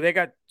 right? So they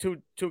got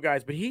two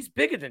guys, but he's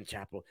bigger than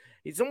Chappell.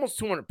 He's almost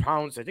 200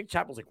 pounds. I think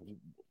Chappell's like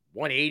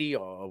 180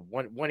 or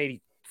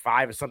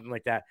 185 or something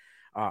like that.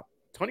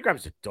 Tony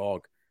Grimes is a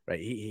dog,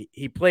 right?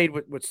 He played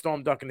with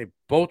Storm Duck, and they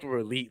both were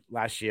elite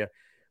last year.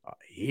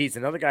 He's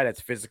another guy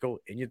that's physical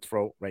in your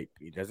throat, right?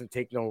 He doesn't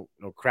take no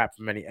crap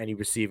from any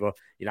receiver.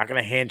 You're not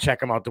going to hand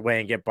check him out the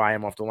way and get by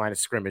him off the line of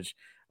scrimmage.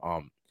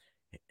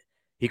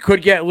 He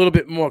could get a little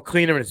bit more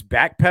cleaner in his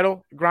back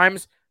pedal,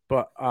 Grimes,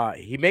 but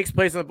he makes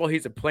plays on the ball.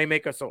 He's a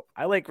playmaker, so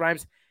I like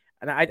Grimes.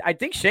 And I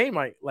think Shane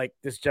might like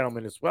this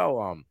gentleman as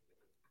well.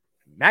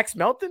 Max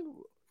Melton.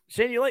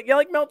 Shane, you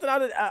like Melton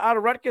out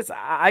of Rutgers?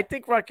 I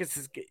think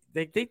Rutgers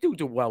they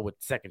do well with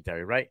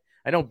secondary, right?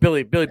 I know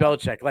Billy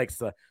Belichick likes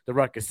the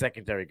Rutgers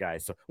secondary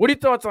guys. So what are your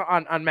thoughts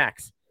on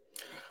Max?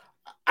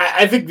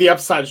 I think the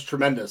upside is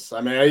tremendous.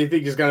 I mean, I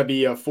think he's going to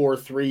be a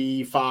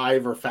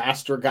 4.35 or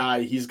faster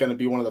guy. He's going to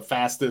be one of the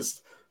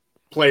fastest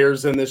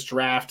players in this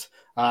draft.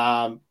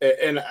 But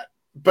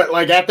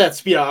at that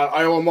speed,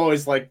 I'm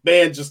always like,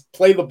 man, just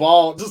play the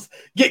ball, just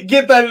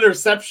get that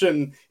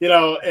interception,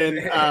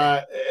 And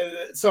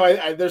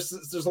so there's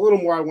a little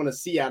more I want to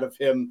see out of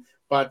him,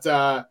 but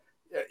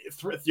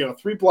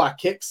 3 block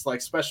kicks,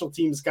 like special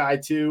teams guy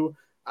too.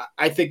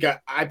 I think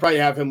I probably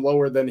have him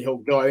lower than he'll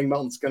go. I think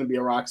Melton's going to be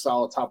a rock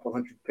solid top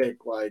 100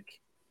 pick, like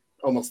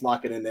almost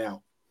lock it in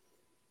now.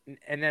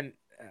 And then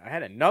I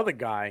had another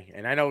guy,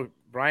 and I know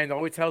Brian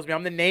always tells me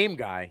I'm the name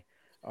guy,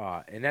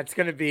 and that's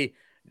going to be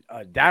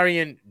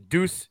Darian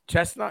Deuce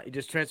Chestnut. He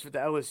just transferred to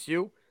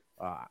LSU.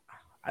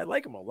 I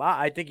like him a lot.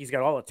 I think he's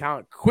got all the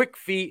talent, quick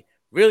feet,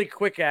 really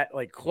quick at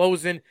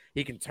closing.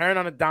 He can turn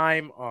on a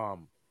dime.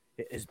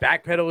 His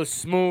back pedal is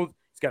smooth.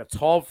 He's got a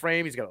tall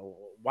frame. He's got a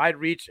wide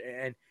reach,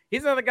 and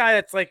he's another guy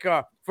that's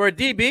for a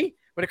DB,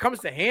 when it comes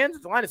to hands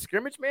at the line of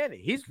scrimmage, man,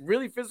 he's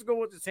really physical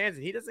with his hands,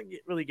 and he doesn't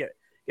really get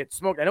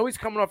smoked. I know he's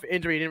coming off an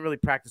injury. He didn't really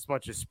practice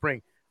much this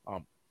spring.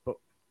 But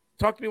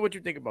talk to me what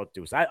you think about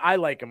Deuce. I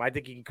like him. I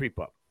think he can creep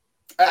up.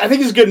 I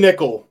think he's a good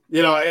nickel,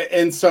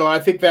 and so I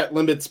think that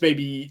limits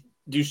maybe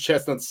Deuce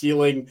Chestnut's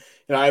ceiling.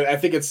 I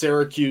think at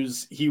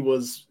Syracuse, he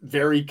was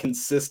very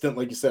consistent,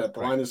 like you said, at the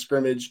line of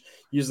scrimmage,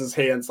 using his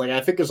hands. I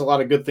think there's a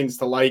lot of good things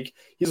to like.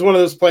 He's one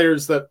of those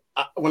players that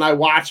when I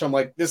watch, I'm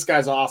like, this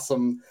guy's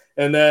awesome.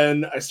 And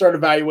then I start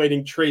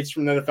evaluating traits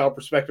from an NFL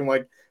perspective. I'm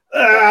like,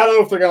 I don't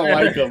know if they're going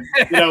to like him,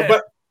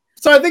 But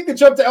so I think the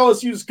jump to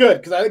LSU is good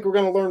because I think we're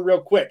going to learn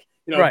real quick.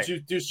 Right.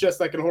 Deuce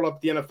Chestnut can hold up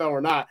the NFL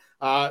or not.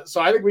 So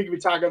I think we could be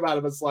talking about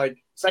him as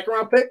second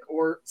round pick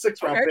or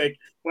sixth round pick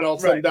when all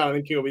said and done. I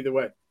think he'll go either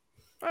way.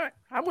 All right,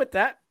 I'm with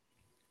that.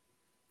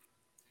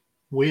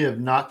 We have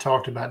not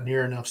talked about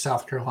near enough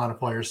South Carolina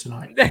players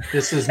tonight.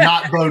 This does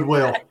not bode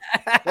well.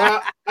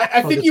 Well,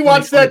 I think you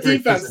watched that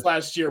defense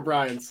last year,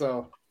 Brian.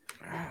 So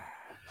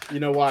you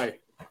know why.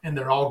 And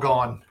they're all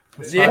gone.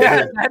 That's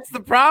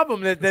the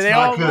problem. That they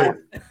all good.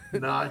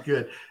 Not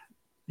good.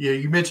 Yeah,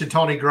 you mentioned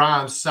Tony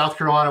Grimes. South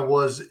Carolina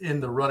was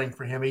in the running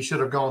for him. He should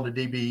have gone to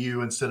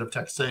DBU instead of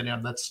Texas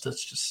A&M. That's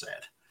just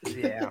sad.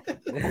 Yeah.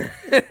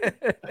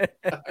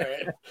 All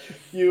right.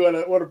 You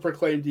want to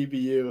proclaim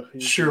DBU?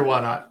 Sure,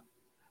 why not?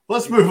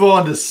 Let's move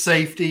on to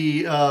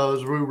safety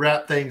as we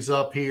wrap things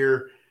up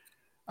here.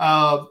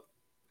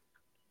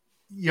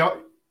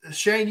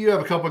 Shane, you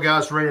have a couple of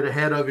guys rated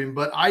ahead of him,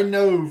 but I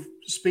know,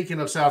 speaking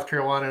of South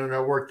Carolina, and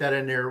I worked that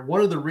in there, one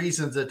of the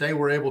reasons that they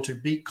were able to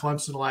beat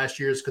Clemson last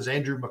year is because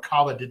Andrew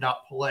McCaba did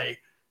not play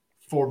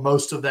for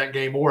most of that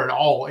game or at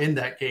all in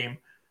that game.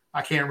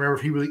 I can't remember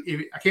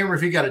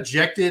if he got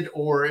ejected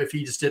or if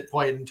he just didn't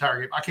play the entire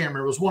game. I can't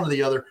remember. It was one or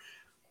the other.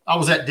 I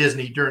was at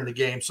Disney during the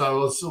game, so I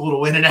was a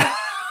little in and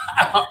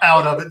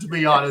out of it, to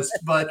be honest.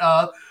 But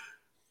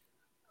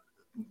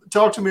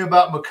talk to me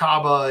about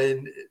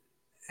McCaba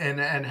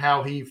and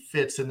how he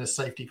fits in this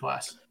safety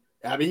class?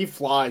 I mean, he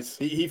flies.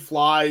 He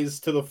flies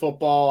to the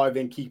football. I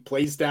think he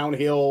plays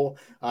downhill.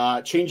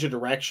 Change of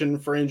direction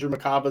for Andrew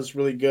Makaba is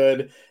really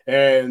good.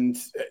 And,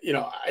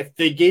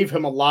 they gave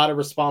him a lot of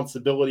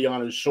responsibility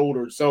on his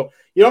shoulders. So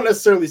you don't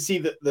necessarily see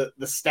the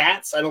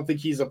stats. I don't think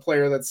he's a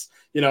player that's,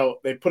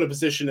 they put in a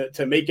position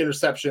to make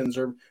interceptions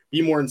or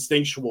be more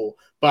instinctual.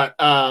 But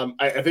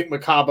I think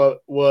Makaba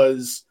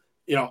was,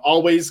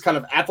 always kind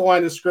of at the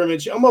line of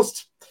scrimmage,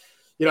 almost –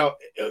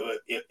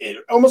 it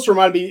almost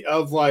reminded me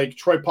of like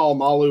Troy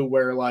Polamalu,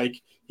 where like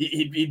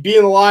he'd be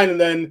in the line and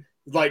then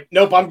like,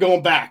 nope, I'm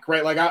going back,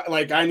 right?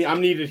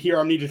 I'm needed here,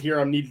 I'm needed here,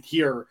 I'm needed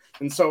here,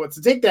 and so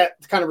to take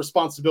that kind of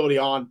responsibility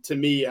on to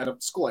me at a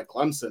school like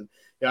Clemson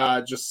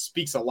just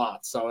speaks a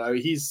lot. So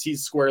he's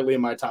squarely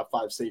in my top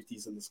 5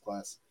 safeties in this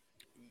class.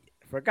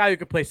 For a guy who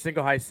could play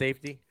single high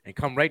safety and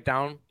come right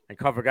down and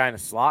cover a guy in a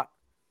slot,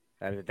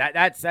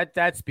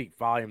 that speaks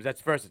volumes.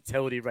 That's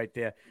versatility right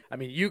there. I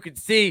mean, you could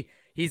see.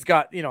 He's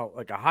got,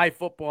 like a high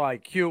football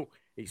IQ.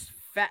 He's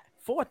fat,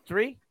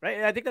 4'3",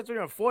 right? I think that's what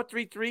you're on,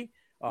 4'3",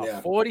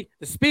 40.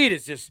 The speed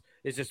is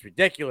just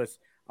ridiculous.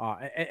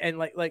 And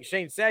like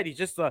Shane said, he's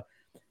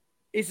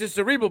a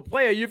cerebral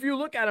player. If you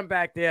look at him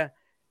back there,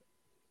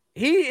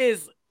 he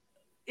is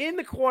in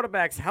the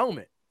quarterback's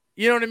helmet.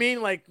 You know what I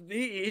mean? Like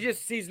he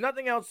just sees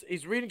nothing else.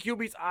 He's reading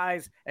QB's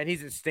eyes, and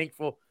he's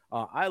instinctful.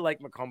 I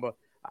like Macomba.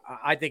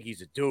 I think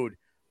he's a dude.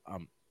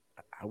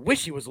 I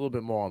wish he was a little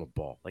bit more on the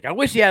ball. Like I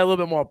wish he had a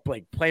little bit more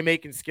like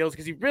playmaking skills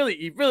because he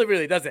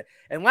really does it.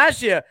 And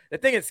last year, the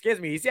thing that scares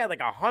me, he's had like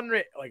a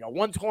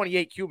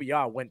 128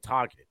 QBR when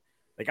targeted.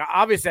 Like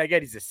obviously, I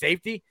get he's a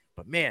safety,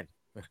 but man,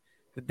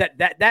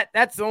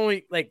 that's the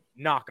only like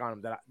knock on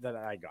him that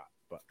I got.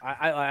 But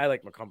I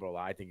like Macomber a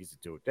lot. I think he's a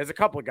dude. There's a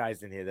couple of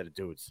guys in here that are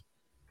dudes.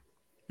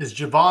 Is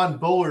Javon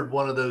Bullard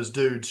one of those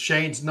dudes?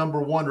 Shane's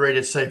number 1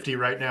 rated safety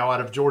right now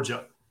out of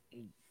Georgia.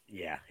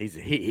 Yeah,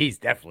 he's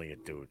definitely a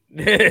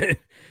dude.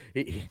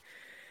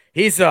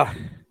 He's a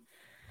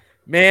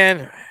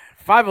man,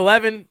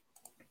 5'11",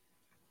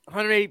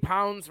 180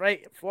 pounds,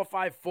 right?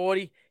 4'5",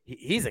 40.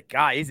 He's a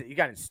guy. He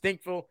got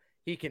instinctful.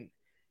 He can.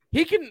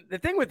 The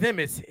thing with him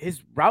is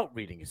his route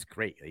reading is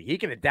great. He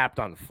can adapt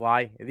on the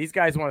fly. If these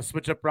guys want to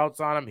switch up routes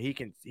on him,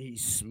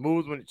 he's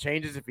smooth when it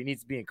changes. If he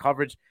needs to be in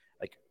coverage,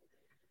 like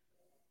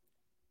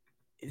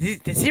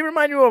does he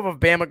remind you of a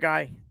Bama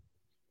guy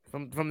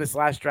from this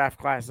last draft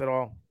class at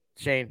all?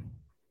 Shane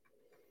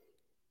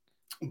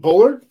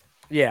Bullard?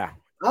 Yeah.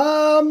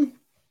 Who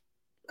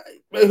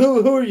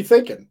are you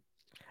thinking?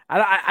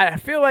 I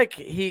feel like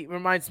he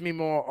reminds me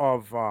more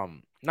of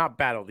not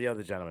Battle, the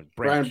other gentleman,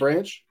 Brian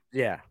Branch.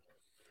 Yeah.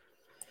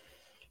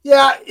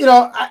 Yeah,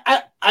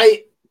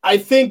 I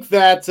think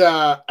that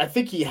I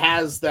think he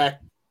has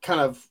that kind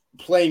of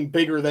playing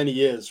bigger than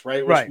he is,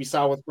 right? Which we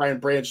saw with Brian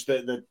Branch,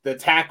 the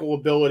tackle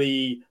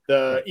ability,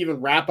 the even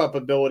wrap up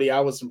ability.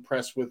 I was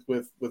impressed with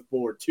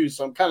Bullard too.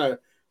 So I'm kind of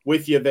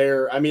with you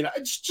there. I mean,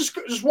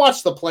 just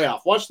watch the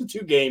playoff, watch the 2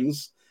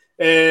 games,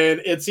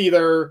 and it's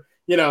either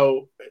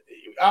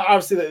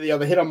obviously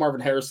the hit on Marvin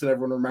Harrison,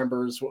 everyone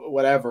remembers,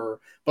 whatever.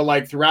 But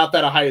like throughout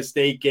that Ohio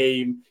State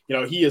game,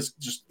 he is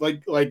just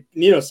like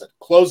Nino said,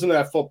 closing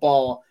that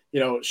football,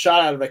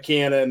 shot out of a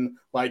cannon.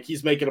 Like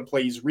he's making a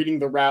play, he's reading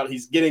the route,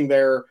 he's getting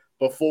there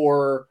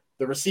before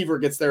the receiver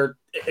gets there.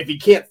 If he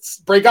can't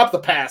break up the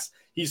pass,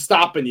 he's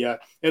stopping you.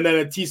 And then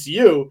at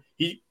TCU,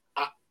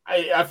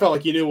 I felt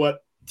like he knew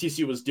what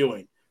TCU was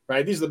doing,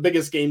 right? These are the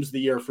biggest games of the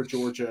year for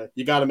Georgia.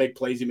 You got to make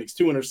plays. He makes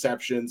 2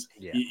 interceptions.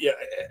 Yeah.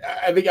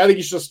 I think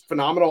he's just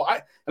phenomenal.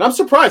 And I'm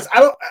surprised.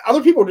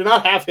 Other people do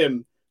not have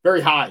him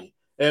very high,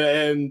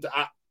 and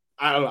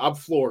I don't know. I'm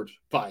floored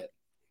by it.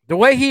 The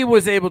way he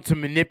was able to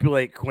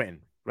manipulate Quinn,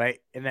 right,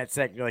 in that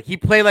second, like he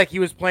played like he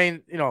was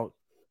playing,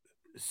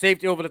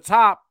 safety over the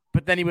top,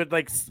 but then he would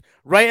like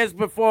right as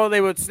before they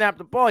would snap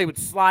the ball, he would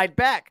slide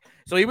back.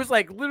 So he was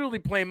like literally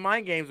playing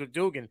mind games with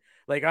Dugan.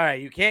 Like, all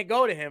right, you can't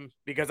go to him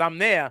because I'm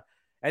there.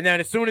 And then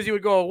as soon as he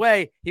would go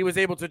away, he was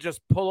able to just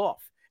pull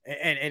off.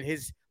 And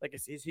his like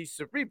he's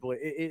cerebral.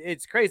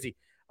 It's crazy.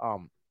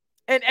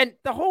 And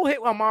the whole hit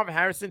on Marvin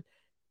Harrison,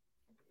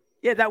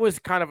 yeah, that was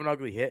kind of an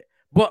ugly hit.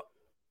 But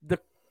the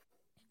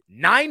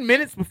 9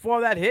 minutes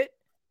before that hit,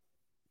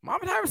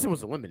 Marvin Harrison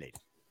was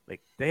eliminated.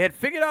 Like they had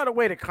figured out a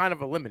way to kind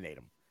of eliminate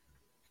him.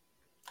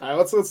 All right,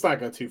 let's not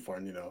go too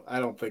far. I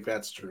don't think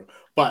that's true.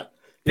 But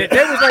there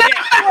was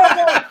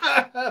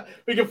like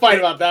we can fight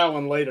about that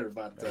one later.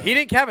 But he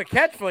didn't have a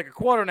catch for like a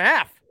quarter and a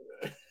half,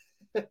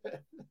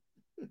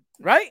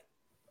 right?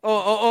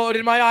 Or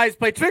did my eyes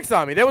play tricks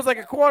on me? There was like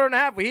a quarter and a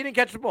half where he didn't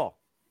catch the ball.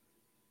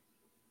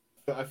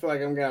 I feel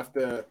like I'm gonna have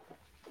to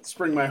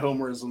spring my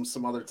homerism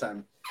some other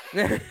time.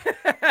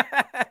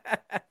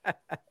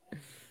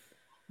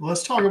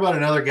 Let's talk about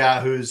another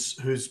guy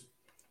who's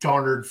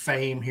garnered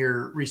fame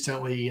here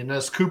recently, and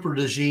that's Cooper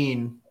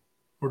DeJean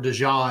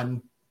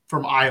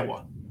from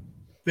Iowa.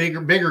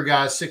 Bigger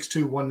guy,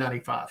 6'2",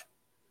 195.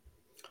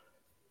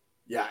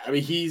 Yeah, I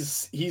mean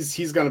he's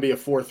going to be a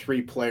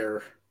 4-3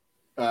 player.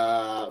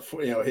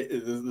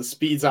 The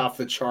speed's off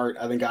the chart.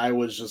 I think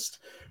Iowa's just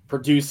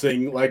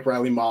producing like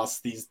Riley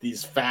Moss,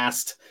 these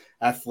fast,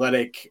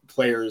 athletic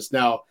players.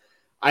 Now,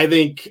 I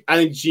think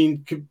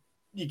Gene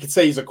you could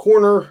say he's a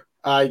corner.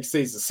 You could say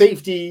he's a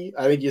safety.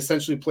 I think he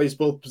essentially plays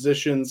both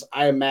positions.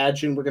 I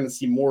imagine we're going to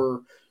see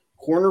more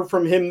corner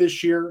from him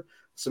this year.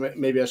 So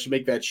maybe I should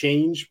make that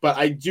change. But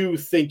I do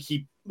think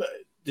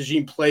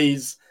DeJean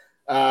plays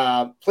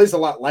a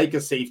lot like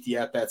a safety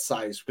at that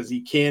size because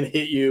he can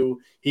hit you.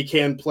 He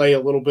can play a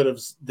little bit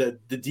of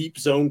the deep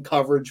zone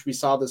coverage we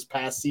saw this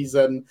past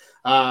season.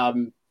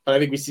 But I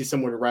think we see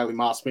similar to Riley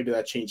Moss. Maybe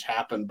that change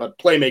happened. But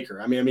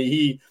playmaker. I mean,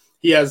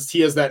 he has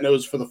that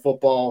nose for the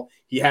football.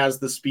 He has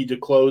the speed to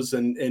close,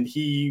 and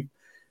he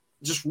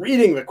just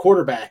reading the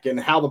quarterback and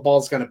how the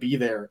ball's going to be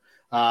there.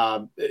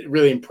 It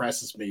really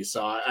impresses me.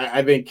 So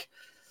I think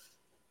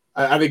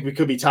we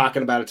could be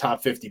talking about a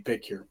top 50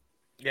 pick here.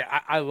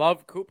 Yeah, I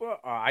love Cooper.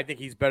 I think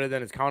he's better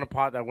than his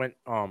counterpart that went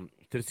to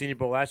the Senior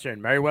Bowl last year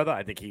in Merriweather.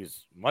 I think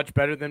he's much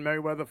better than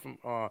Merriweather from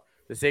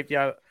the safety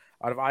out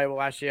of Iowa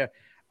last year.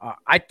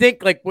 I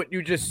think like what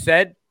you just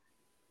said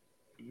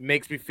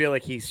makes me feel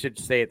like he should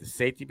stay at the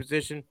safety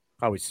position.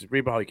 How he's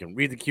cerebral, how he can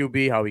read the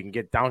QB, how he can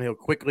get downhill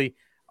quickly.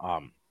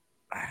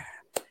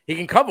 He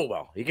can cover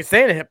well. He can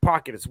stay in the hip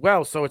pocket as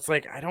well. So it's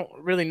like I don't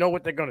really know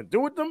what they're going to do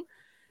with them.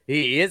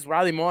 He is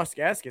Riley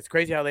Moss-esque. It's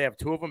crazy how they have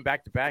two of them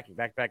back-to-back in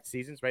back-to-back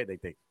seasons, right? They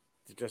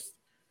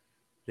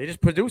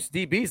just produce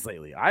DBs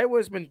lately.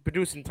 Iowa's been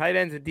producing tight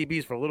ends and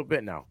DBs for a little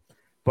bit now.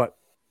 But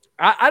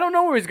I don't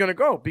know where he's going to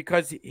go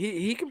because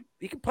he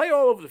can play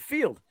all over the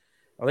field.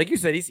 Like you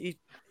said, he's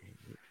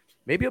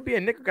maybe he'll be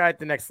a nickel guy at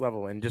the next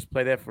level and just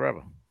play there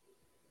forever.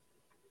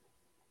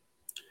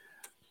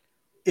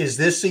 Is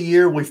this a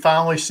year we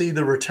finally see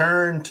the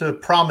return to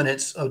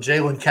prominence of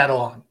Jalen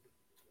Catalon?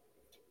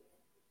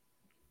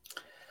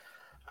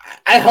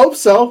 I hope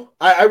so.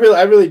 I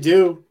really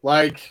do.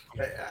 Like,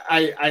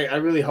 I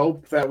really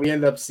hope that we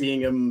end up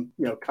seeing him,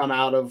 come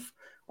out of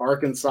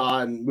Arkansas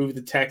and move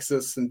to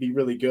Texas and be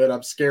really good.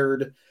 I'm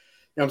scared.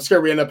 I'm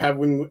scared we end up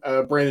having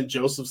a Brandon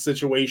Joseph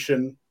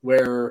situation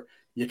where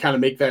you kind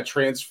of make that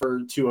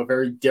transfer to a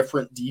very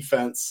different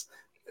defense,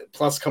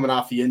 plus coming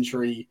off the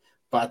injury.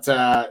 But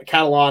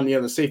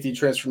Catalon, the safety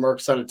transfer from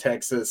Arkansas to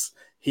Texas,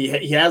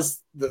 he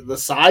has the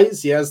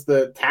size, he has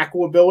the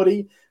tackle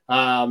ability.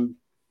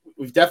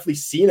 We've definitely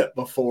seen it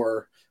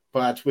before,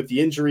 but with the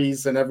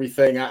injuries and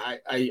everything,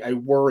 I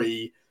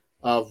worry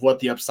of what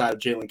the upside of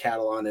Jalen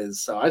Catalon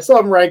is. So I still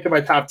have him ranked in my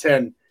top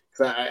 10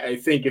 because I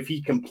think if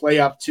he can play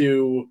up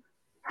to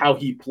how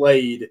he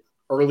played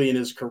early in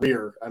his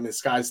career, I mean,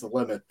 sky's the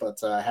limit,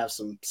 but I have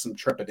some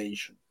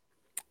trepidation.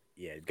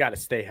 Yeah, he's got to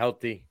stay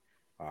healthy.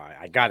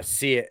 I got to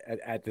see it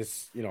at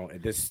this,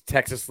 at this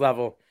Texas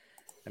level.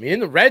 I mean, in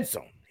the red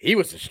zone, he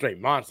was a straight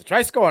monster.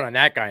 Try scoring on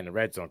that guy in the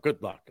red zone.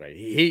 Good luck, right?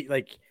 He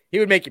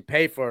would make you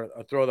pay for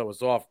a throw that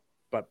was off,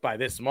 but by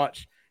this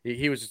much,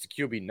 he was just a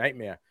QB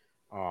nightmare.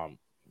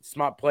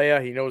 Smart player.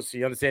 He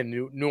understands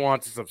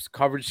nuances of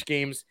coverage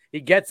schemes. He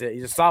gets it.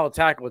 He's a solid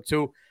tackler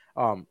too.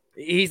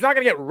 He's not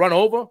going to get run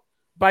over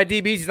by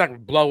DBs. He's not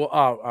going to blow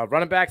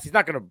running backs. He's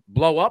not going to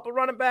blow up a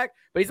running back,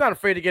 but he's not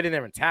afraid to get in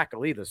there and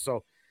tackle either.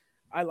 So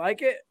I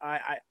like it.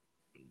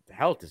 The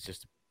health is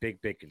just a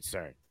big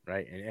concern,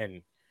 right?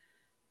 And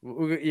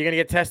you're going to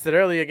get tested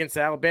early against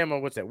Alabama.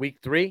 What's that, week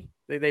 3?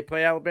 They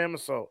play Alabama,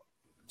 so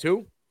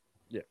 2?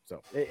 Yeah,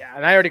 so.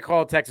 And I already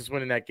called Texas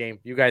winning that game.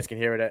 You guys can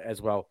hear it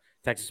as well.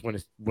 Texas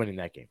winning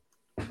that game.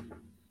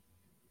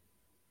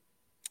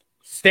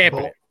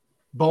 Stamping it.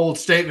 Bold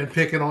statement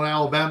picking on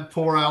Alabama.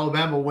 Poor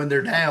Alabama when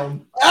they're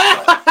down.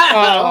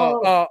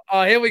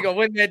 Here we go.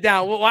 When they're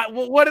down.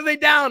 What are they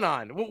down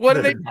on? What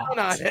are they down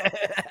on?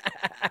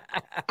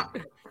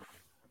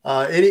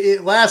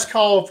 Last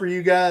call for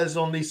you guys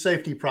on these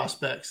safety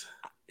prospects.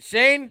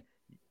 Shane,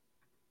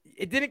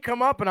 it didn't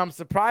come up, and I'm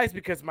surprised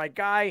because my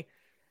guy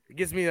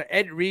gives me the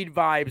Ed Reed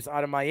vibes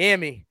out of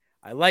Miami.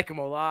 I like him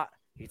a lot.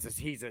 He's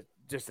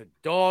just a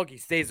dog. He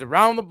stays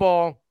around the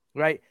ball,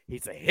 right?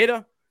 He's a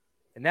hitter,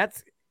 and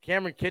that's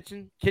Cameron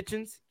Kitchens.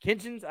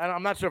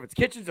 I'm not sure if it's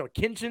Kitchens or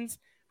Kinchens,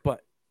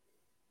 but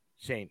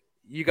Shane,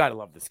 you got to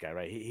love this guy,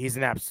 right? He's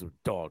an absolute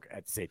dog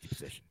at the safety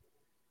position.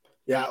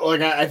 Yeah,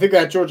 like I think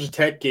that Georgia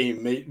Tech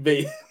game made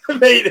 3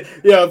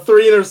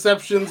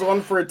 interceptions,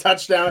 1 for a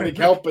touchdown, I think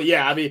helped. But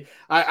yeah, I mean,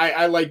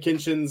 I like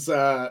Kinchin's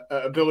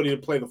ability to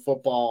play the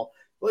football.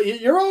 Well,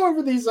 you're all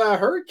over these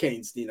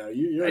Hurricanes, Nino.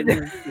 You're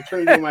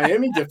turning into a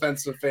Miami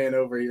defensive fan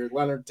over here.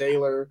 Leonard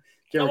Taylor,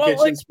 Cameron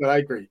Kitchens, but I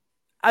agree.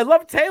 I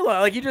love Taylor.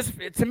 Like he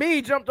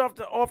jumped off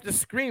the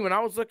screen when I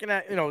was looking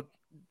at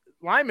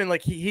Lyman.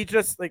 Like he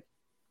just like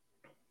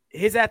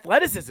his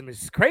athleticism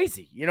is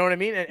crazy. You know what I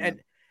mean? And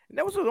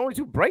that was the only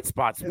 2 bright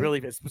spots really,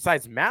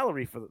 besides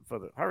Mallory for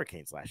the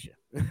Hurricanes last year.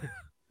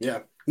 Yeah.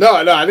 No,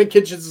 I think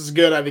Kitchens is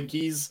good. I think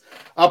he's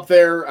up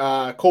there.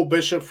 Cole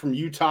Bishop from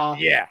Utah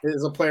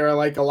is a player I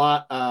like a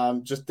lot.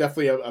 Just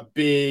definitely a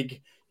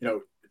big,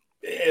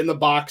 in the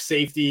box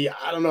safety.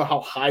 I don't know how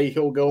high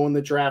he'll go in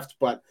the draft,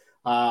 but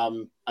I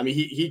mean,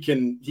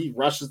 he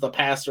rushes the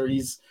passer.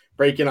 He's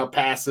breaking up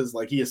passes.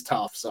 Like he is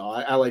tough. So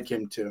I like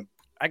him too.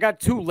 I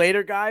got two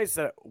later guys.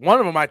 One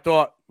of them I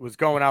thought was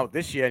going out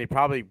this year, and he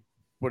probably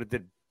would have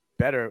did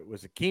better. It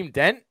was Akeem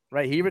Dent,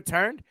 right? He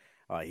returned.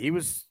 He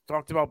was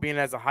talked about being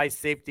as a high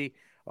safety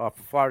for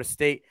Florida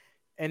State.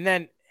 And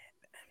then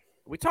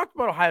we talked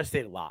about Ohio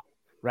State a lot,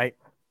 right?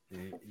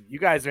 You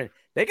guys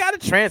they got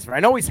to transfer. I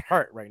know he's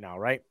hurt right now,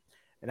 right?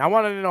 And I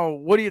wanted to know,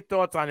 what are your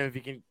thoughts on him if he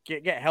can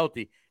get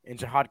healthy in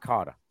Jihad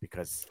Carter?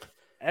 Because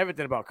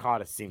everything about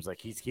Carter seems like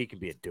he can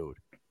be a dude.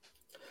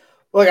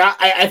 Look,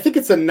 I think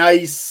it's a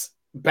nice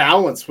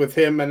balance with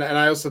him. And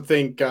I also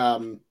think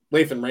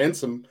Lathan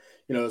Ransom,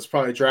 is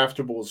probably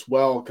draftable as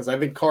well, because I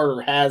think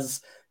Carter has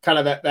kind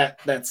of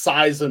that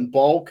size and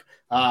bulk.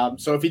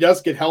 So if he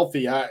does get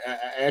healthy, I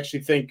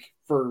actually think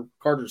for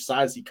Carter's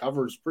size, he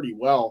covers pretty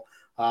well.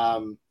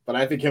 But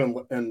I think him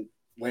and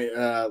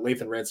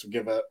Lathan Ransom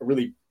give a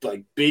really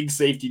big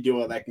safety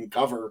duo that can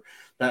cover.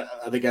 That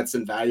I think that's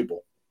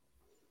invaluable.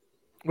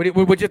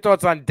 What's your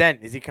thoughts on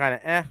Dent? Is he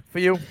kind of for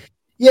you?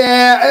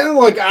 Yeah, and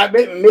look,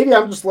 maybe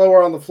I'm just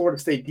lower on the Florida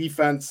State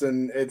defense,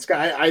 and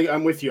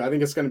I'm with you. I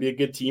think it's going to be a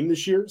good team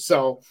this year.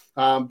 So,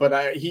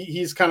 but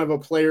he's kind of a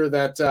player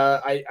that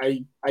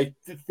I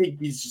think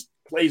he's just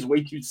plays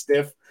way too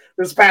stiff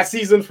this past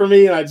season for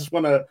me, and I just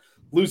want to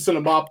loosen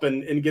him up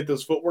and get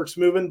those footworks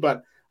moving.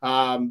 But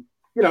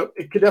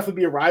it could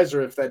definitely be a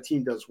riser if that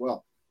team does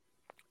well.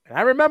 And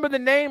I remember the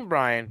name,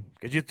 Brian,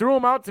 because you threw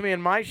him out to me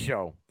in my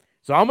show.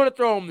 So I'm going to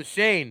throw him to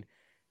Shane.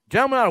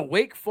 Gentleman out of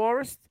Wake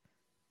Forest,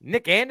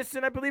 Nick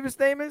Anderson, I believe his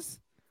name is.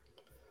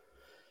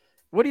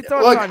 What are your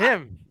thoughts on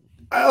him?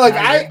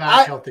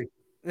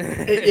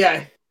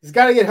 Yeah, he's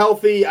got to get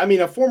healthy. I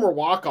mean, a former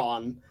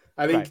walk-on,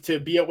 I think to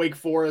be at Wake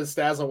Forest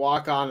as a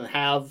walk-on and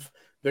have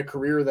the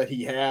career that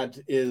he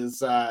had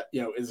is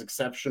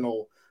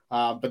exceptional.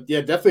 But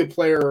yeah, definitely a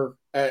player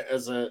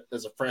as a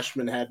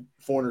freshman had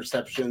 4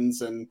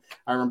 interceptions, and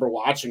I remember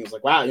watching. It's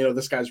like, wow,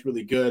 this guy's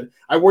really good.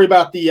 I worry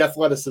about the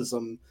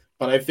athleticism,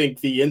 but I think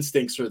the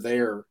instincts are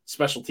there,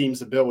 special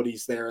teams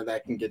abilities there, and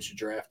that can get you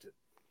drafted.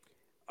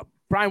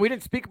 Brian, we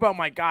didn't speak about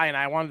my guy, and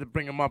I wanted to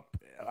bring him up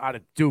out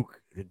of Duke,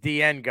 the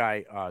DN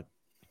guy,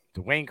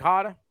 Dwayne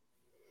Carter.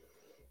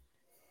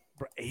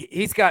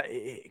 He's got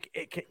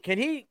 – can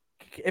he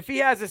 – if he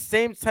has the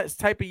same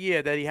type of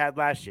year that he had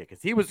last year,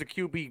 because he was a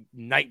QB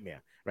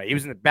nightmare, right? He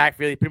was in the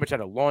backfield. He pretty much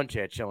had a lawn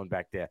chair chilling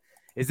back there.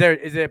 Is there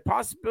a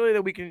possibility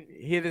that we can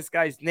hear this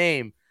guy's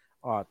name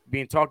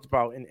being talked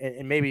about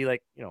in maybe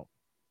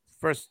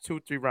first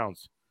 2-3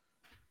 rounds?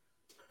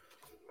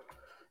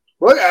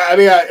 Look, I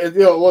mean,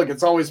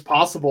 it's always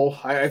possible.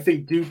 I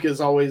think Duke is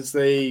always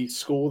a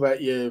school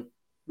that you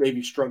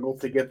maybe struggle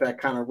to get that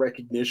kind of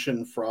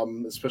recognition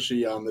from,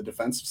 especially on the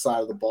defensive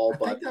side of the ball.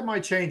 But I think that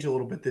might change a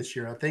little bit this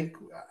year. I think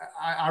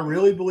I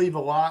really believe a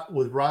lot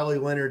with Riley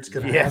Leonard's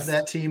going to have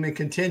that team in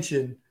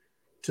contention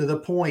to the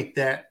point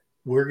that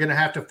we're going to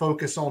have to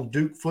focus on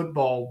Duke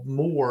football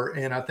more,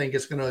 and I think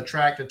it's going to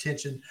attract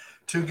attention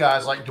to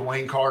guys like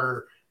Dwayne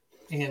Carter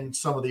and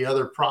some of the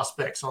other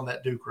prospects on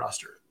that Duke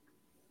roster.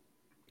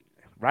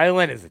 Riley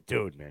Leonard is a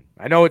dude, man.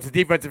 I know it's a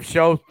defensive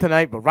show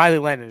tonight, but Riley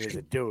Leonard is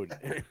a dude.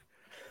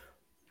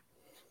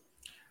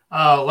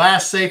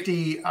 Last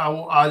safety,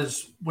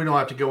 we don't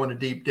have to go into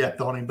deep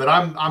depth on him, but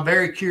I'm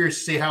very curious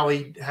to see how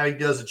he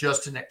does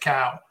adjusting at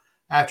Cal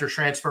after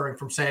transferring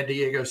from San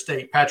Diego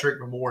State. Patrick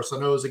Memorius, I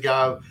know, is a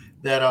guy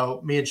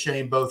that me and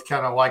Shane both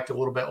kind of liked a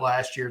little bit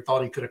last year,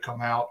 thought he could have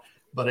come out,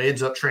 but it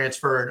ends up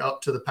transferring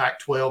up to the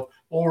Pac-12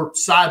 or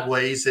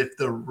sideways if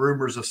the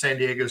rumors of San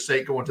Diego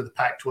State going to the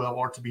Pac-12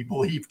 are to be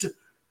believed.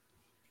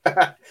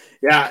 Yeah,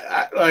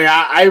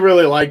 I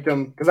really liked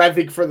him because I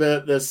think for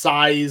the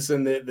size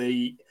and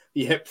the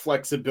hip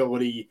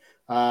flexibility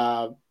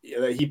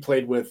that he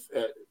played with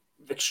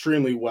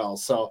extremely well.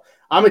 So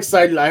I'm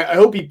excited. I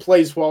hope he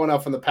plays well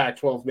enough in the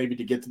Pac-12 maybe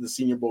to get to the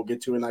Senior Bowl,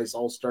 get to a nice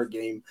all-star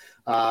game.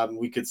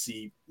 We could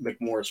see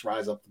McMorris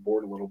rise up the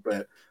board a little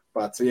bit.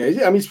 But, yeah,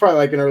 I mean, he's probably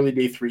like an early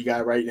day 3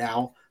 guy right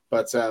now,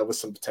 but with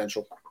some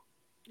potential.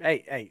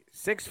 Hey,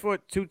 6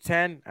 foot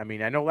 210. I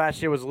mean, I know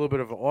last year was a little bit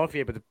of an off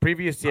year, but the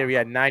previous year he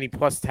had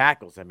 90-plus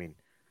tackles. I mean,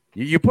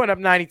 you put up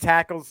 90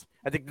 tackles.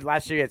 I think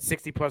last year he had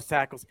 60-plus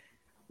tackles.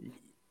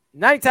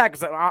 90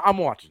 tackles, I'm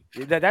watching.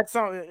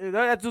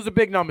 Those are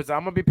big numbers.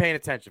 I'm going to be paying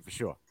attention for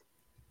sure.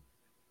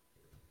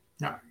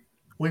 All right.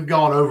 We've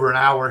gone over an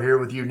hour here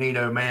with you,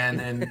 Nino, man,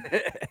 and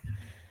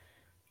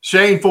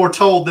Shane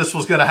foretold this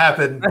was going to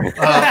happen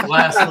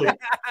last week.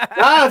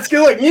 It's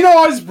good. Like, Nino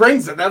always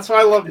brings it. That's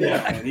why I love Nino.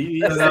 Man.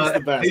 He's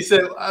the best. He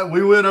said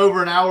we went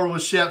over an hour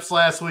with Sheps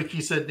last week.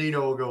 He said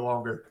Nino will go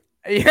longer.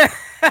 Yeah,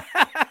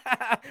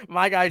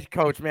 my guy's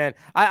coach, man.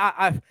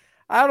 I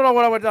don't know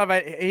what I would have done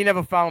if he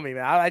never found me,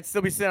 man. I'd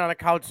still be sitting on a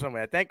couch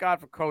somewhere. Thank God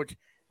for Coach.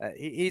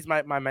 He's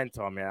my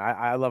mentor, man.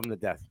 I love him to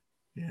death.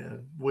 Yeah,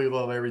 we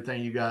love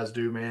everything you guys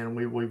do, man.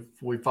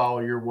 We follow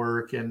your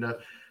work. And,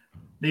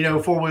 Nino,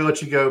 before we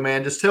let you go,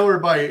 man, just tell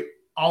everybody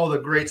all of the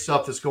great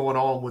stuff that's going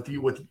on with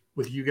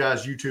you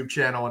guys' YouTube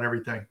channel and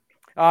everything.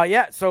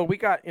 Yeah, so we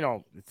got,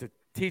 it's a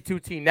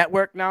T2T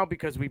network now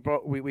because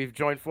we've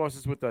joined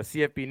forces with the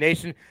CFB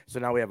Nation. So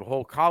now we have a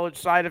whole college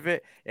side of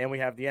it, and we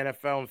have the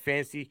NFL and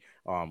fantasy.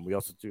 We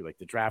also do like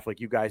the draft, like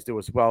you guys do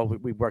as well.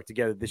 We worked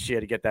together this year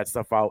to get that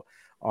stuff out.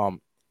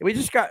 We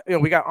just got,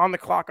 we got On the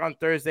Clock on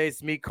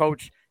Thursdays. Me,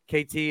 Coach,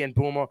 KT, and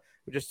Boomer.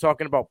 We're just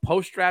talking about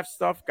post-draft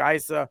stuff,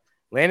 guys.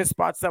 Landing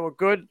spots that were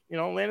good,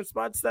 landing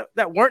spots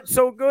that weren't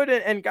so good,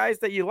 and guys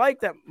that you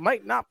like that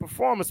might not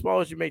perform as well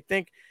as you may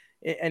think.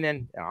 And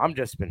then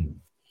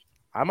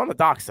I'm on the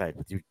dark side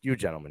with you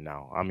gentlemen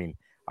now. I mean,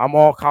 I'm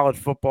all college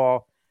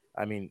football.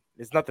 I mean,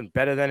 there's nothing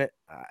better than it.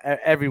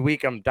 Every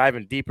week I'm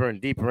diving deeper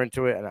and deeper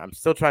into it, and I'm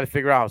still trying to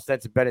figure out how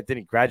Stetson Bennett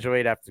didn't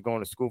graduate after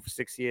going to school for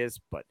 6 years.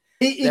 But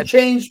he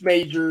changed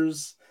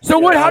majors. So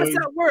what? How does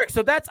that work?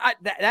 So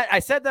I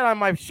said that on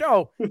my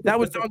show. That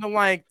was the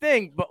underlying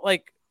thing. But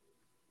like,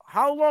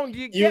 how long do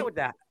you get with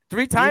that?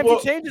 3 times he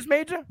changed his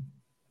major?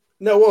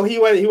 No, well, he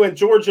went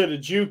Georgia to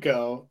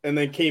JUCO and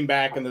then came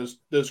back, and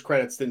those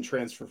credits didn't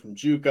transfer from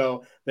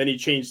JUCO. Then he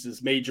changed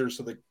his major,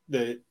 so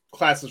the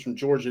classes from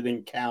Georgia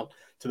didn't count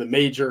to the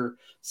major.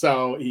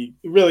 So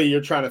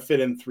you're trying to fit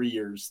in 3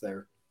 years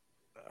there.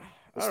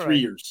 It's 3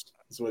 years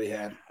is what he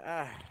had.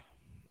 I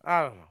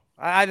don't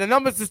know. The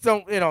numbers just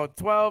don't,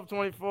 12,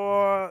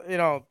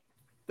 24,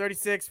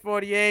 36,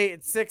 48,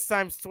 and 6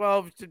 times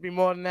 12 should be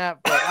more than that.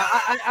 But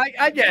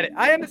I get it.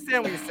 I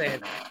understand what you're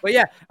saying. But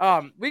yeah,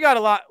 we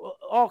got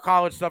all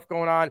college stuff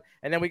going on.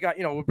 And then we got,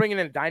 we're bringing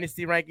in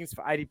dynasty rankings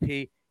for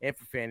IDP and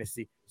for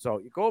fantasy. So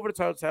you go over to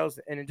Titles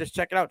and then just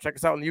check it out. Check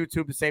us out on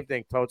YouTube. The same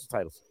thing, Titles.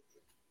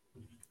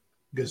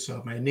 Good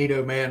stuff, man.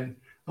 Nino, man,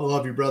 I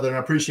love you, brother, and I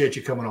appreciate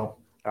you coming on.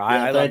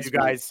 I love you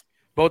guys.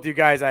 Both of you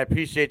guys, I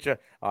appreciate you.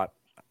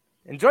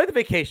 Enjoy the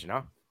vacation,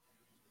 huh?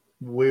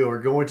 We are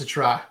going to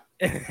try.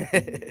 All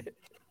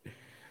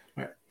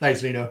right.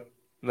 Thanks, Nino.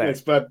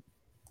 Thanks, bud.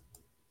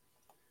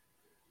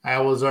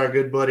 That was our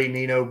good buddy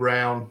Nino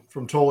Brown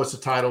from Titles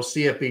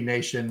CFB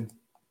Nation.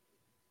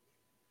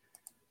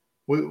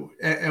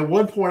 At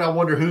one point, I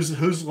wonder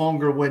who's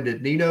longer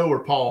winded, Nino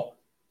or Paul.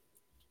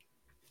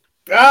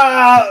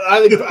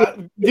 I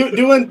think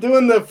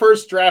doing the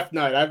first draft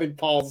night. I think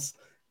Paul's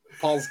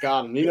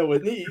got him. Nino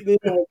was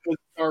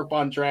sharp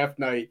on draft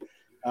night.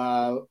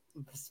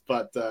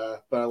 But I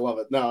love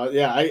it. No,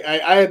 yeah,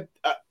 I had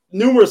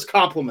numerous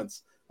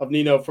compliments of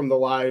Nino from the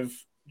live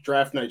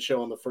draft night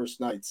show on the first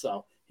night.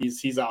 So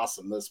he's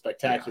awesome. The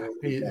spectacular.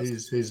 Yeah,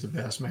 he's the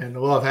best, man.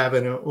 Love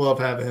having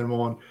him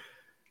on.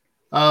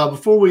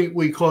 Before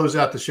we close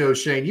out the show,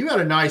 Shane, you had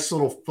a nice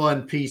little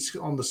fun piece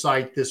on the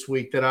site this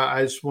week that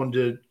I just wanted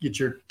to get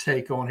your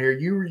take on here.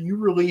 You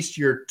released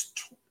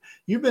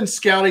you've been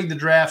scouting the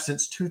draft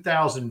since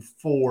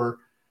 2004.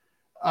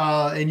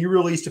 And you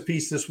released a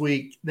piece this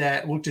week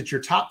that looked at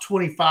your top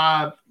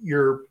 25,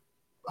 your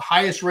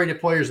highest rated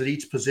players at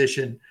each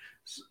position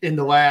in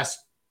the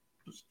last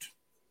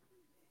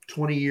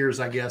 20 years,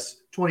 I guess,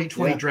 20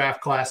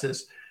 draft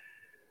classes.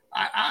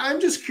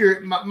 I'm just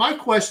curious. My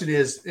question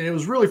is, and it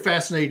was really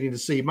fascinating to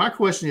see. My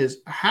question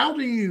is, how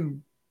do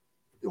you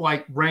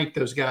rank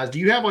those guys? Do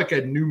you have like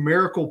a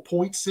numerical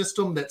point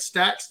system that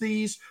stacks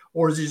these,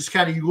 or is it just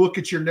kind of you look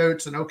at your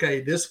notes and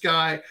okay, this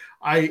guy,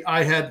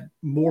 I had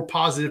more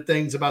positive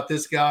things about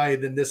this guy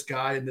than this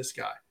guy and this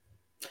guy?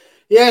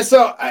 Yeah,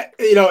 so I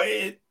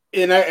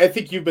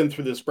think you've been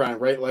through this, Brian,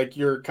 right? Like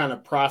your kind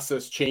of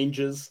process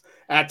changes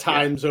at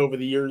times over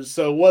the years.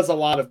 So it was a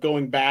lot of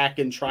going back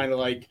and trying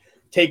to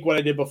take what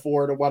I did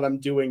before to what I'm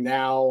doing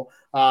now,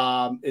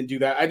 and do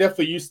that. I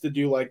definitely used to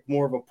do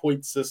more of a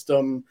point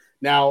system.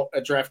 Now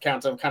at draft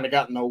counts, I've kind of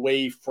gotten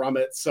away from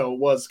it. So it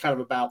was kind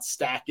of about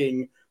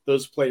stacking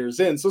those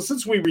players in. So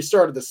since we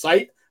restarted the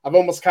site, I've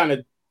almost kind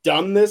of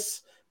done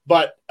this,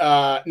 but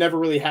never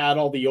really had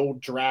all the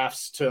old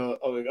drafts to,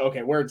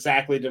 okay, where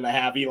exactly did I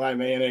have Eli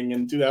Manning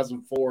in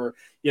 2004?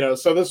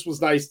 So this was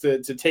nice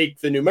to take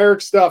the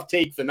numeric stuff,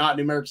 take the not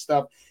numeric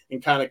stuff,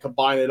 and kind of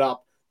combine it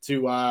up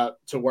to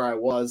where I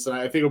was. And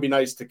I think it'll be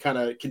nice to kind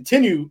of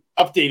continue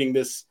updating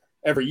this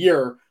every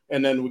year.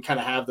 And then we kind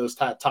of have those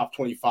top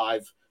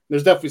 25.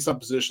 There's definitely some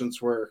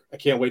positions where I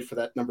can't wait for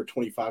that number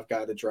 25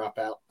 guy to drop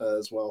out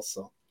as well.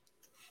 So.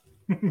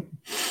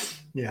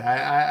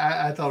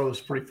 Yeah, I thought it was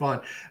pretty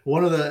fun.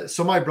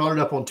 Somebody brought it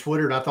up on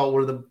Twitter, and I thought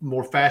one of the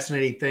more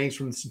fascinating things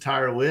from this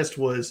entire list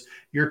was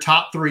your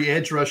top 3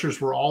 edge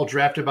rushers were all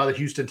drafted by the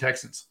Houston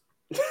Texans.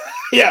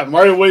 Yeah,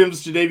 Mario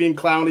Williams, Jadeveon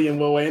Clowney, and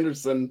Will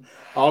Anderson,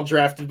 all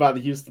drafted by the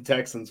Houston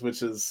Texans,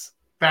 which is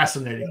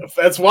fascinating.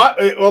 That's what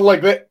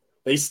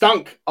they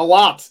stunk a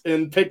lot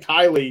and picked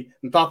highly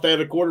and thought they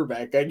had a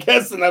quarterback, I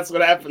guess, and that's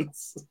what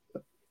happens.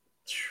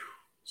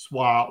 It's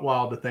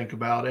wild to think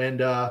about,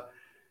 and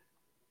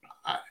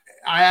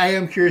I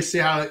am curious to see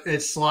how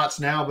it slots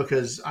now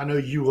because I know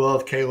you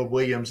love Caleb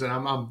Williams, and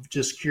I'm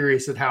just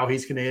curious at how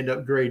he's going to end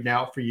up grading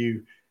out for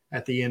you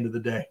at the end of the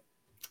day.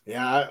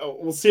 Yeah,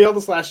 we'll see how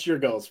this last year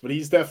goes, but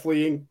he's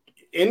definitely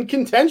in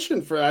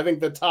contention for, I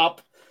think, the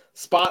top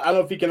spot. I don't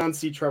know if he can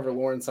unseat Trevor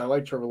Lawrence. I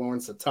like Trevor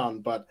Lawrence a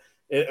ton, but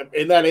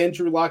in that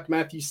Andrew Luck,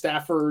 Matthew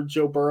Stafford,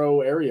 Joe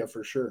Burrow area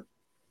for sure.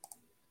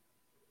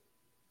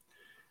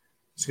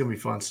 It's going to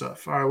be fun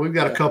stuff. All right, we've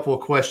got a couple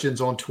of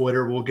questions on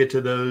Twitter. We'll get to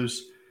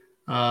those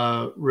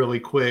really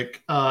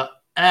quick.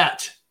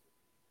 At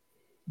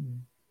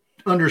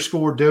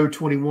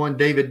 _Doe21,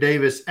 David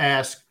Davis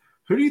asks,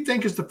 who do you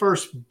think is the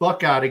first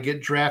Buckeye to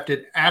get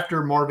drafted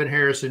after Marvin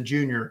Harrison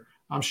Jr.?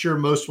 I'm sure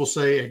most will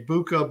say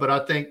Egbuka, but I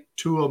think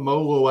Tua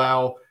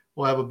Moloau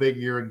will have a big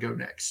year and go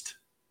next.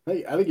 I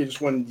think I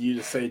just wanted you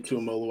to say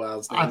Tua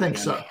Moloau's name. I think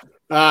again.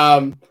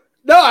 so.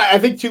 No, I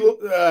think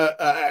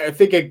I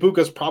think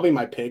Egbuka's probably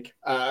my pick.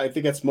 I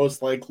think it's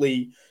most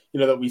likely,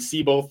 that we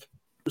see both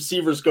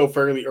receivers go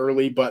fairly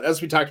early. But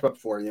as we talked about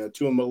before,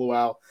 Tua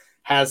Moloau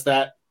has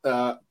that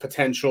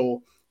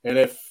potential, and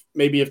if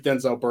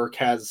Denzel Burke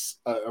has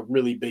a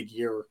really big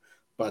year,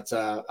 but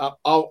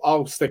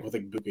I'll stick with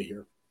Egbuka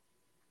here.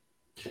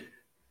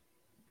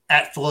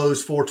 At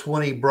Flows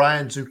 420,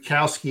 Brian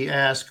Zukowski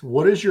asks,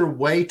 what is your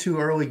way too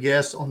early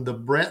guess on the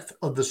breadth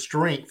of the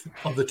strength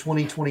of the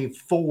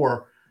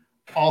 2024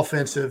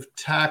 offensive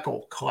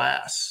tackle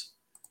class?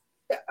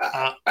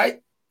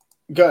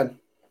 Good.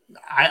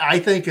 I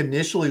think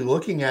initially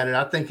looking at it,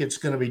 I think it's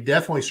going to be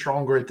definitely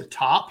stronger at the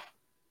top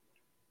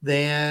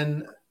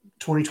than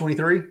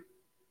 2023.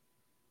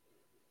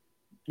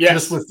 Yes.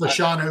 Just with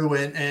Fashanu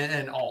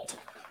and Alt.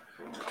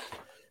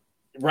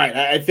 Right.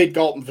 I think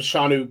Alt and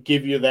Fashanu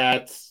give you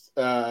that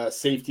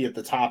safety at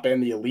the top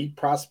and the elite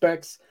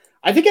prospects.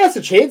 I think it has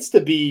a chance to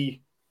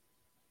be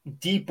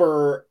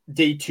deeper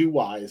day 2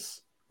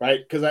 wise, right?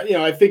 Because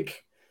I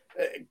think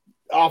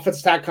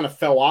offensive tackle kind of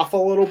fell off a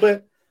little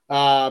bit.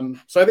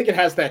 So I think it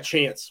has that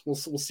chance. We'll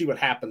see what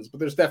happens. But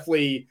there's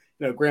definitely,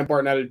 Grant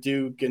Barton out of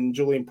Duke and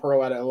Julian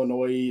Pearl out of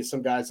Illinois,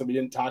 some guys that we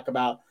didn't talk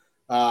about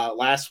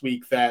last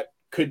week that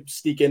could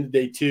sneak into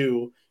day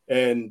 2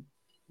 and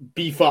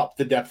beef up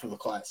the depth of the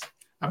class.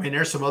 I mean,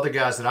 there's some other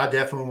guys that I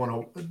definitely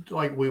want to,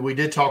 like we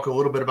did talk a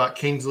little bit about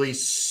Kingsley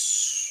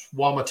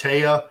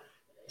Swamatea,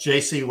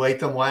 J.C.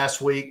 Latham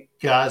last week.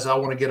 Guys, I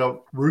want to get a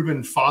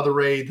Ruben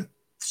Fatherade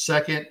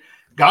second.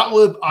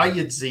 Gottlieb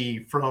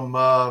Ayadze from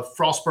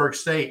Frostburg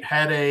State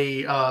had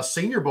a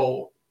Senior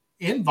Bowl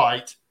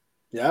invite.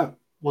 Yeah.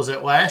 Was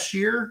it last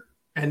year?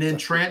 And then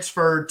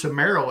transferred to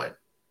Maryland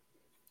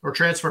or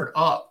transferred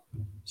up.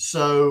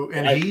 So,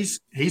 and he's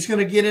going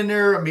to get in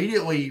there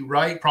immediately,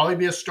 right? Probably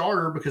be a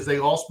starter because they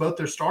lost both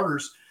their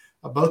starters.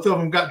 Both of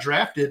them got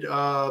drafted,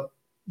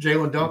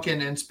 Jalen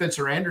Duncan and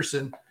Spencer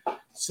Anderson.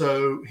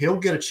 So he'll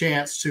get a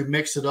chance to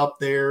mix it up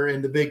there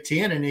in the Big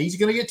Ten, and he's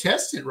going to get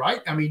tested, right?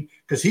 I mean,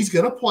 because he's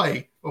going to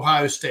play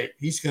Ohio State.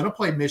 He's going to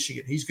play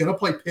Michigan. He's going to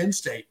play Penn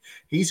State.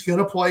 He's going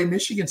to play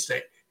Michigan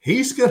State.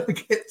 He's going to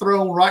get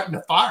thrown right in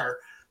the fire.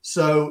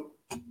 So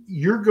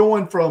you're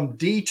going from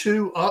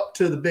D2 up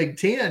to the Big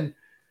Ten.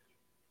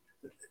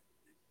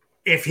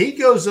 If he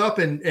goes up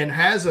and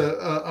has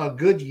a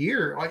good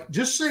year, like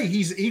just say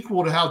he's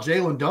equal to how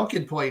Jalen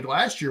Duncan played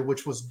last year,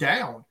 which was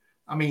down.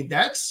 I mean,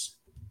 that's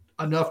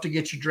enough to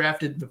get you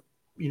drafted,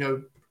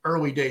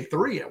 early day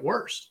 3 at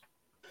worst.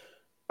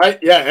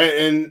 Yeah,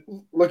 and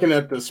looking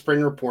at the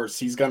spring reports,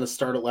 he's going to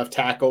start at left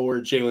tackle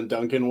where Jalen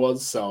Duncan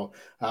was. So,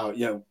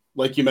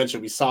 like you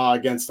mentioned, we saw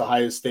against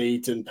Ohio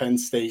State and Penn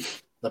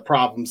State the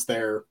problems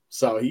there.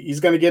 So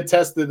he's going to get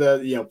tested.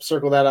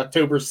 Circle that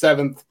October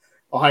 7th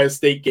Ohio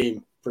State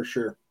game. For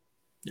sure.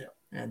 Yeah.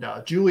 And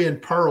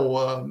Julian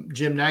Pearl,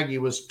 Jim Nagy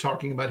was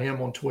talking about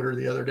him on Twitter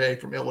the other day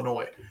from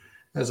Illinois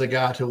as a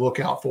guy to look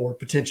out for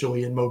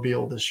potentially in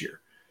Mobile this year.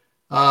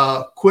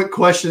 Quick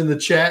question in the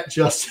chat.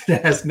 Justin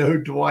has no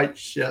Dwight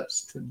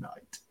Sheps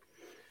tonight.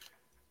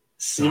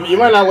 You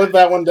might not live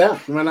that one down.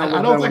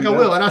 I don't think I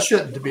will, and I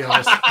shouldn't, to be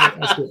honest.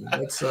 I shouldn't.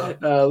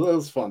 That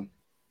was fun.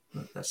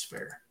 That's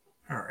fair.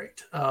 All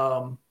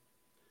right.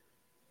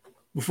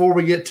 Before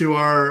we get to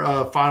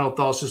our final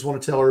thoughts, just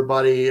want to tell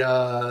everybody,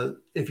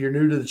 if you're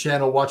new to the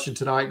channel watching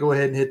tonight, go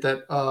ahead and hit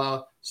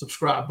that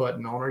subscribe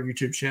button on our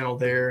YouTube channel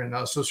there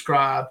and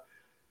subscribe.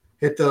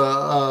 Hit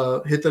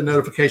the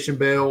notification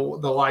bell,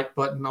 the like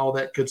button, all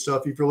that good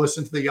stuff. If you're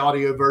listening to the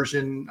audio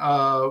version,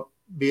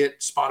 be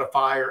it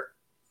Spotify or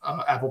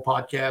Apple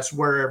Podcasts,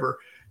 wherever,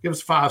 give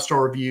us a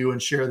 5-star review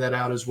and share that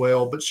out as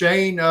well. But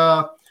Shane,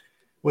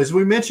 as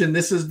we mentioned,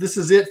 this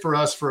is it for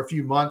us for a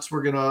few months.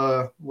 We're going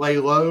to lay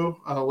low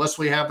unless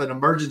we have an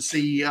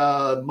emergency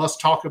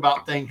must talk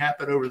about thing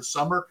happen over the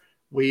summer.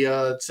 We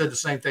said the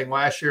same thing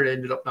last year. It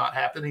ended up not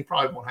happening.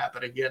 Probably won't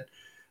happen again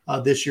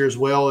this year as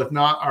well. If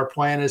not, our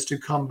plan is to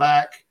come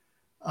back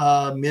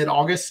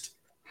mid-August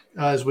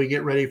as we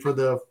get ready for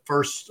the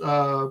first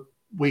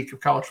week of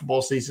college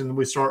football season.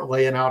 We start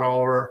laying out all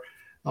our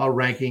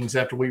rankings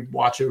after we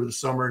watch over the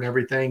summer and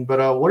everything.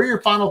 But what are your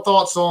final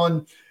thoughts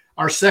on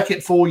our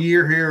second full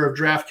year here of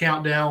Draft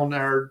Countdown,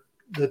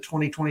 the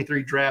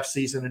 2023 draft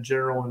season in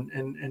general,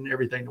 and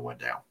everything that went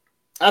down?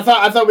 I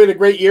thought we had a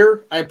great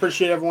year. I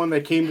appreciate everyone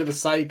that came to the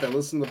site, that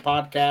listened to the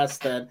podcast,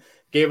 that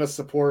gave us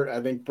support. I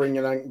think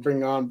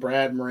bringing on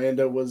Brad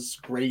Miranda was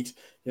great,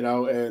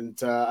 and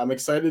I'm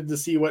excited to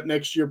see what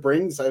next year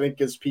brings. I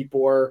think as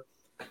people are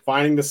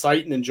finding the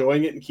site and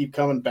enjoying it and keep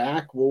coming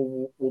back,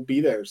 we'll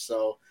be there.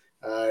 So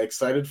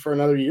excited for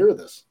another year of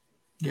this.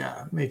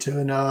 Yeah, me too.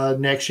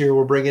 And next year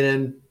we're bringing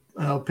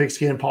in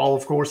Pigskin Paul,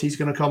 of course. He's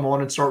going to come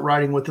on and start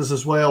writing with us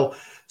as well.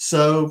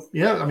 So,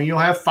 yeah, I mean, you'll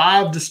have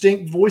 5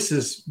 distinct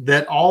voices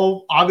that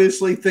all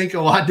obviously think a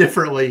lot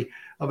differently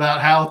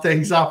about how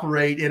things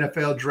operate,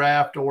 NFL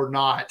draft or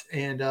not.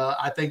 And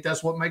I think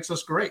that's what makes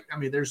us great. I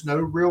mean, there's no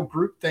real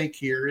groupthink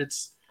here.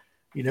 It's,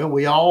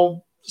 we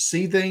all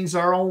see things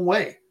our own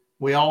way.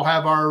 We all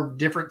have our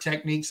different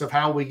techniques of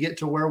how we get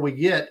to where we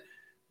get.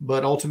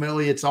 But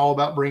ultimately, it's all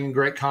about bringing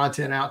great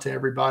content out to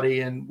everybody.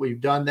 And we've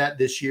done that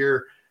this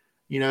year,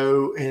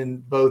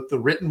 in both the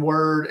written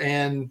word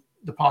and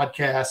the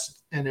podcast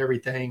and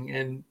everything.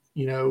 And,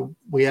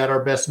 we had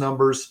our best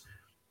numbers.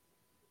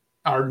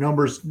 Our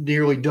numbers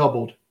nearly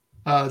doubled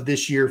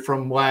this year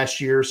from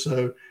last year.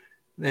 So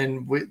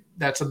then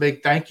that's a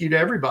big thank you to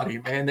everybody,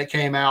 man, that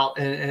came out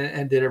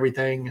and did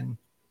everything. And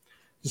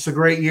it's a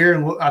great year.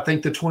 And I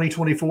think the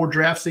 2024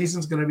 draft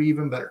season is going to be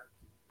even better.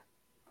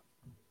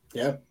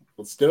 Yeah.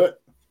 Let's do it.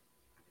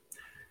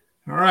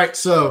 All right.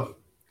 So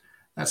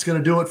that's going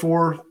to do it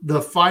for the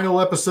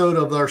final episode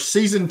of our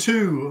season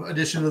 2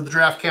 edition of the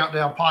Draft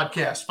Countdown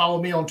podcast.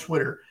 Follow me on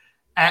Twitter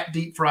at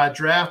Deep Fried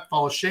Draft.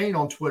 Follow Shane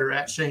on Twitter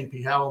at Shane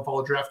P. Hallam.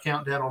 Follow Draft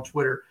Countdown on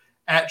Twitter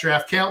at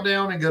Draft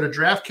Countdown, and go to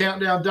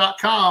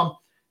draftcountdown.com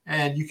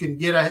and you can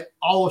get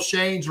all of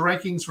Shane's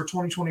rankings for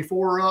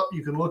 2024 up.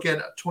 You can look at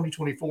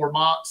 2024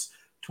 mocks,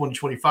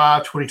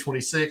 2025,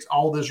 2026,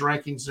 all those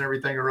rankings and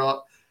everything are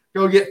up.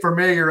 Go get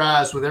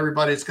familiarized with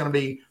everybody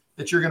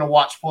that you're going to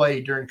watch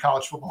play during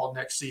college football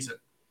next season.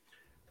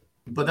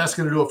 But that's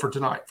going to do it for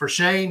tonight. For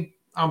Shane,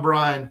 I'm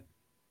Brian.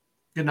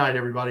 Good night,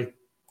 everybody.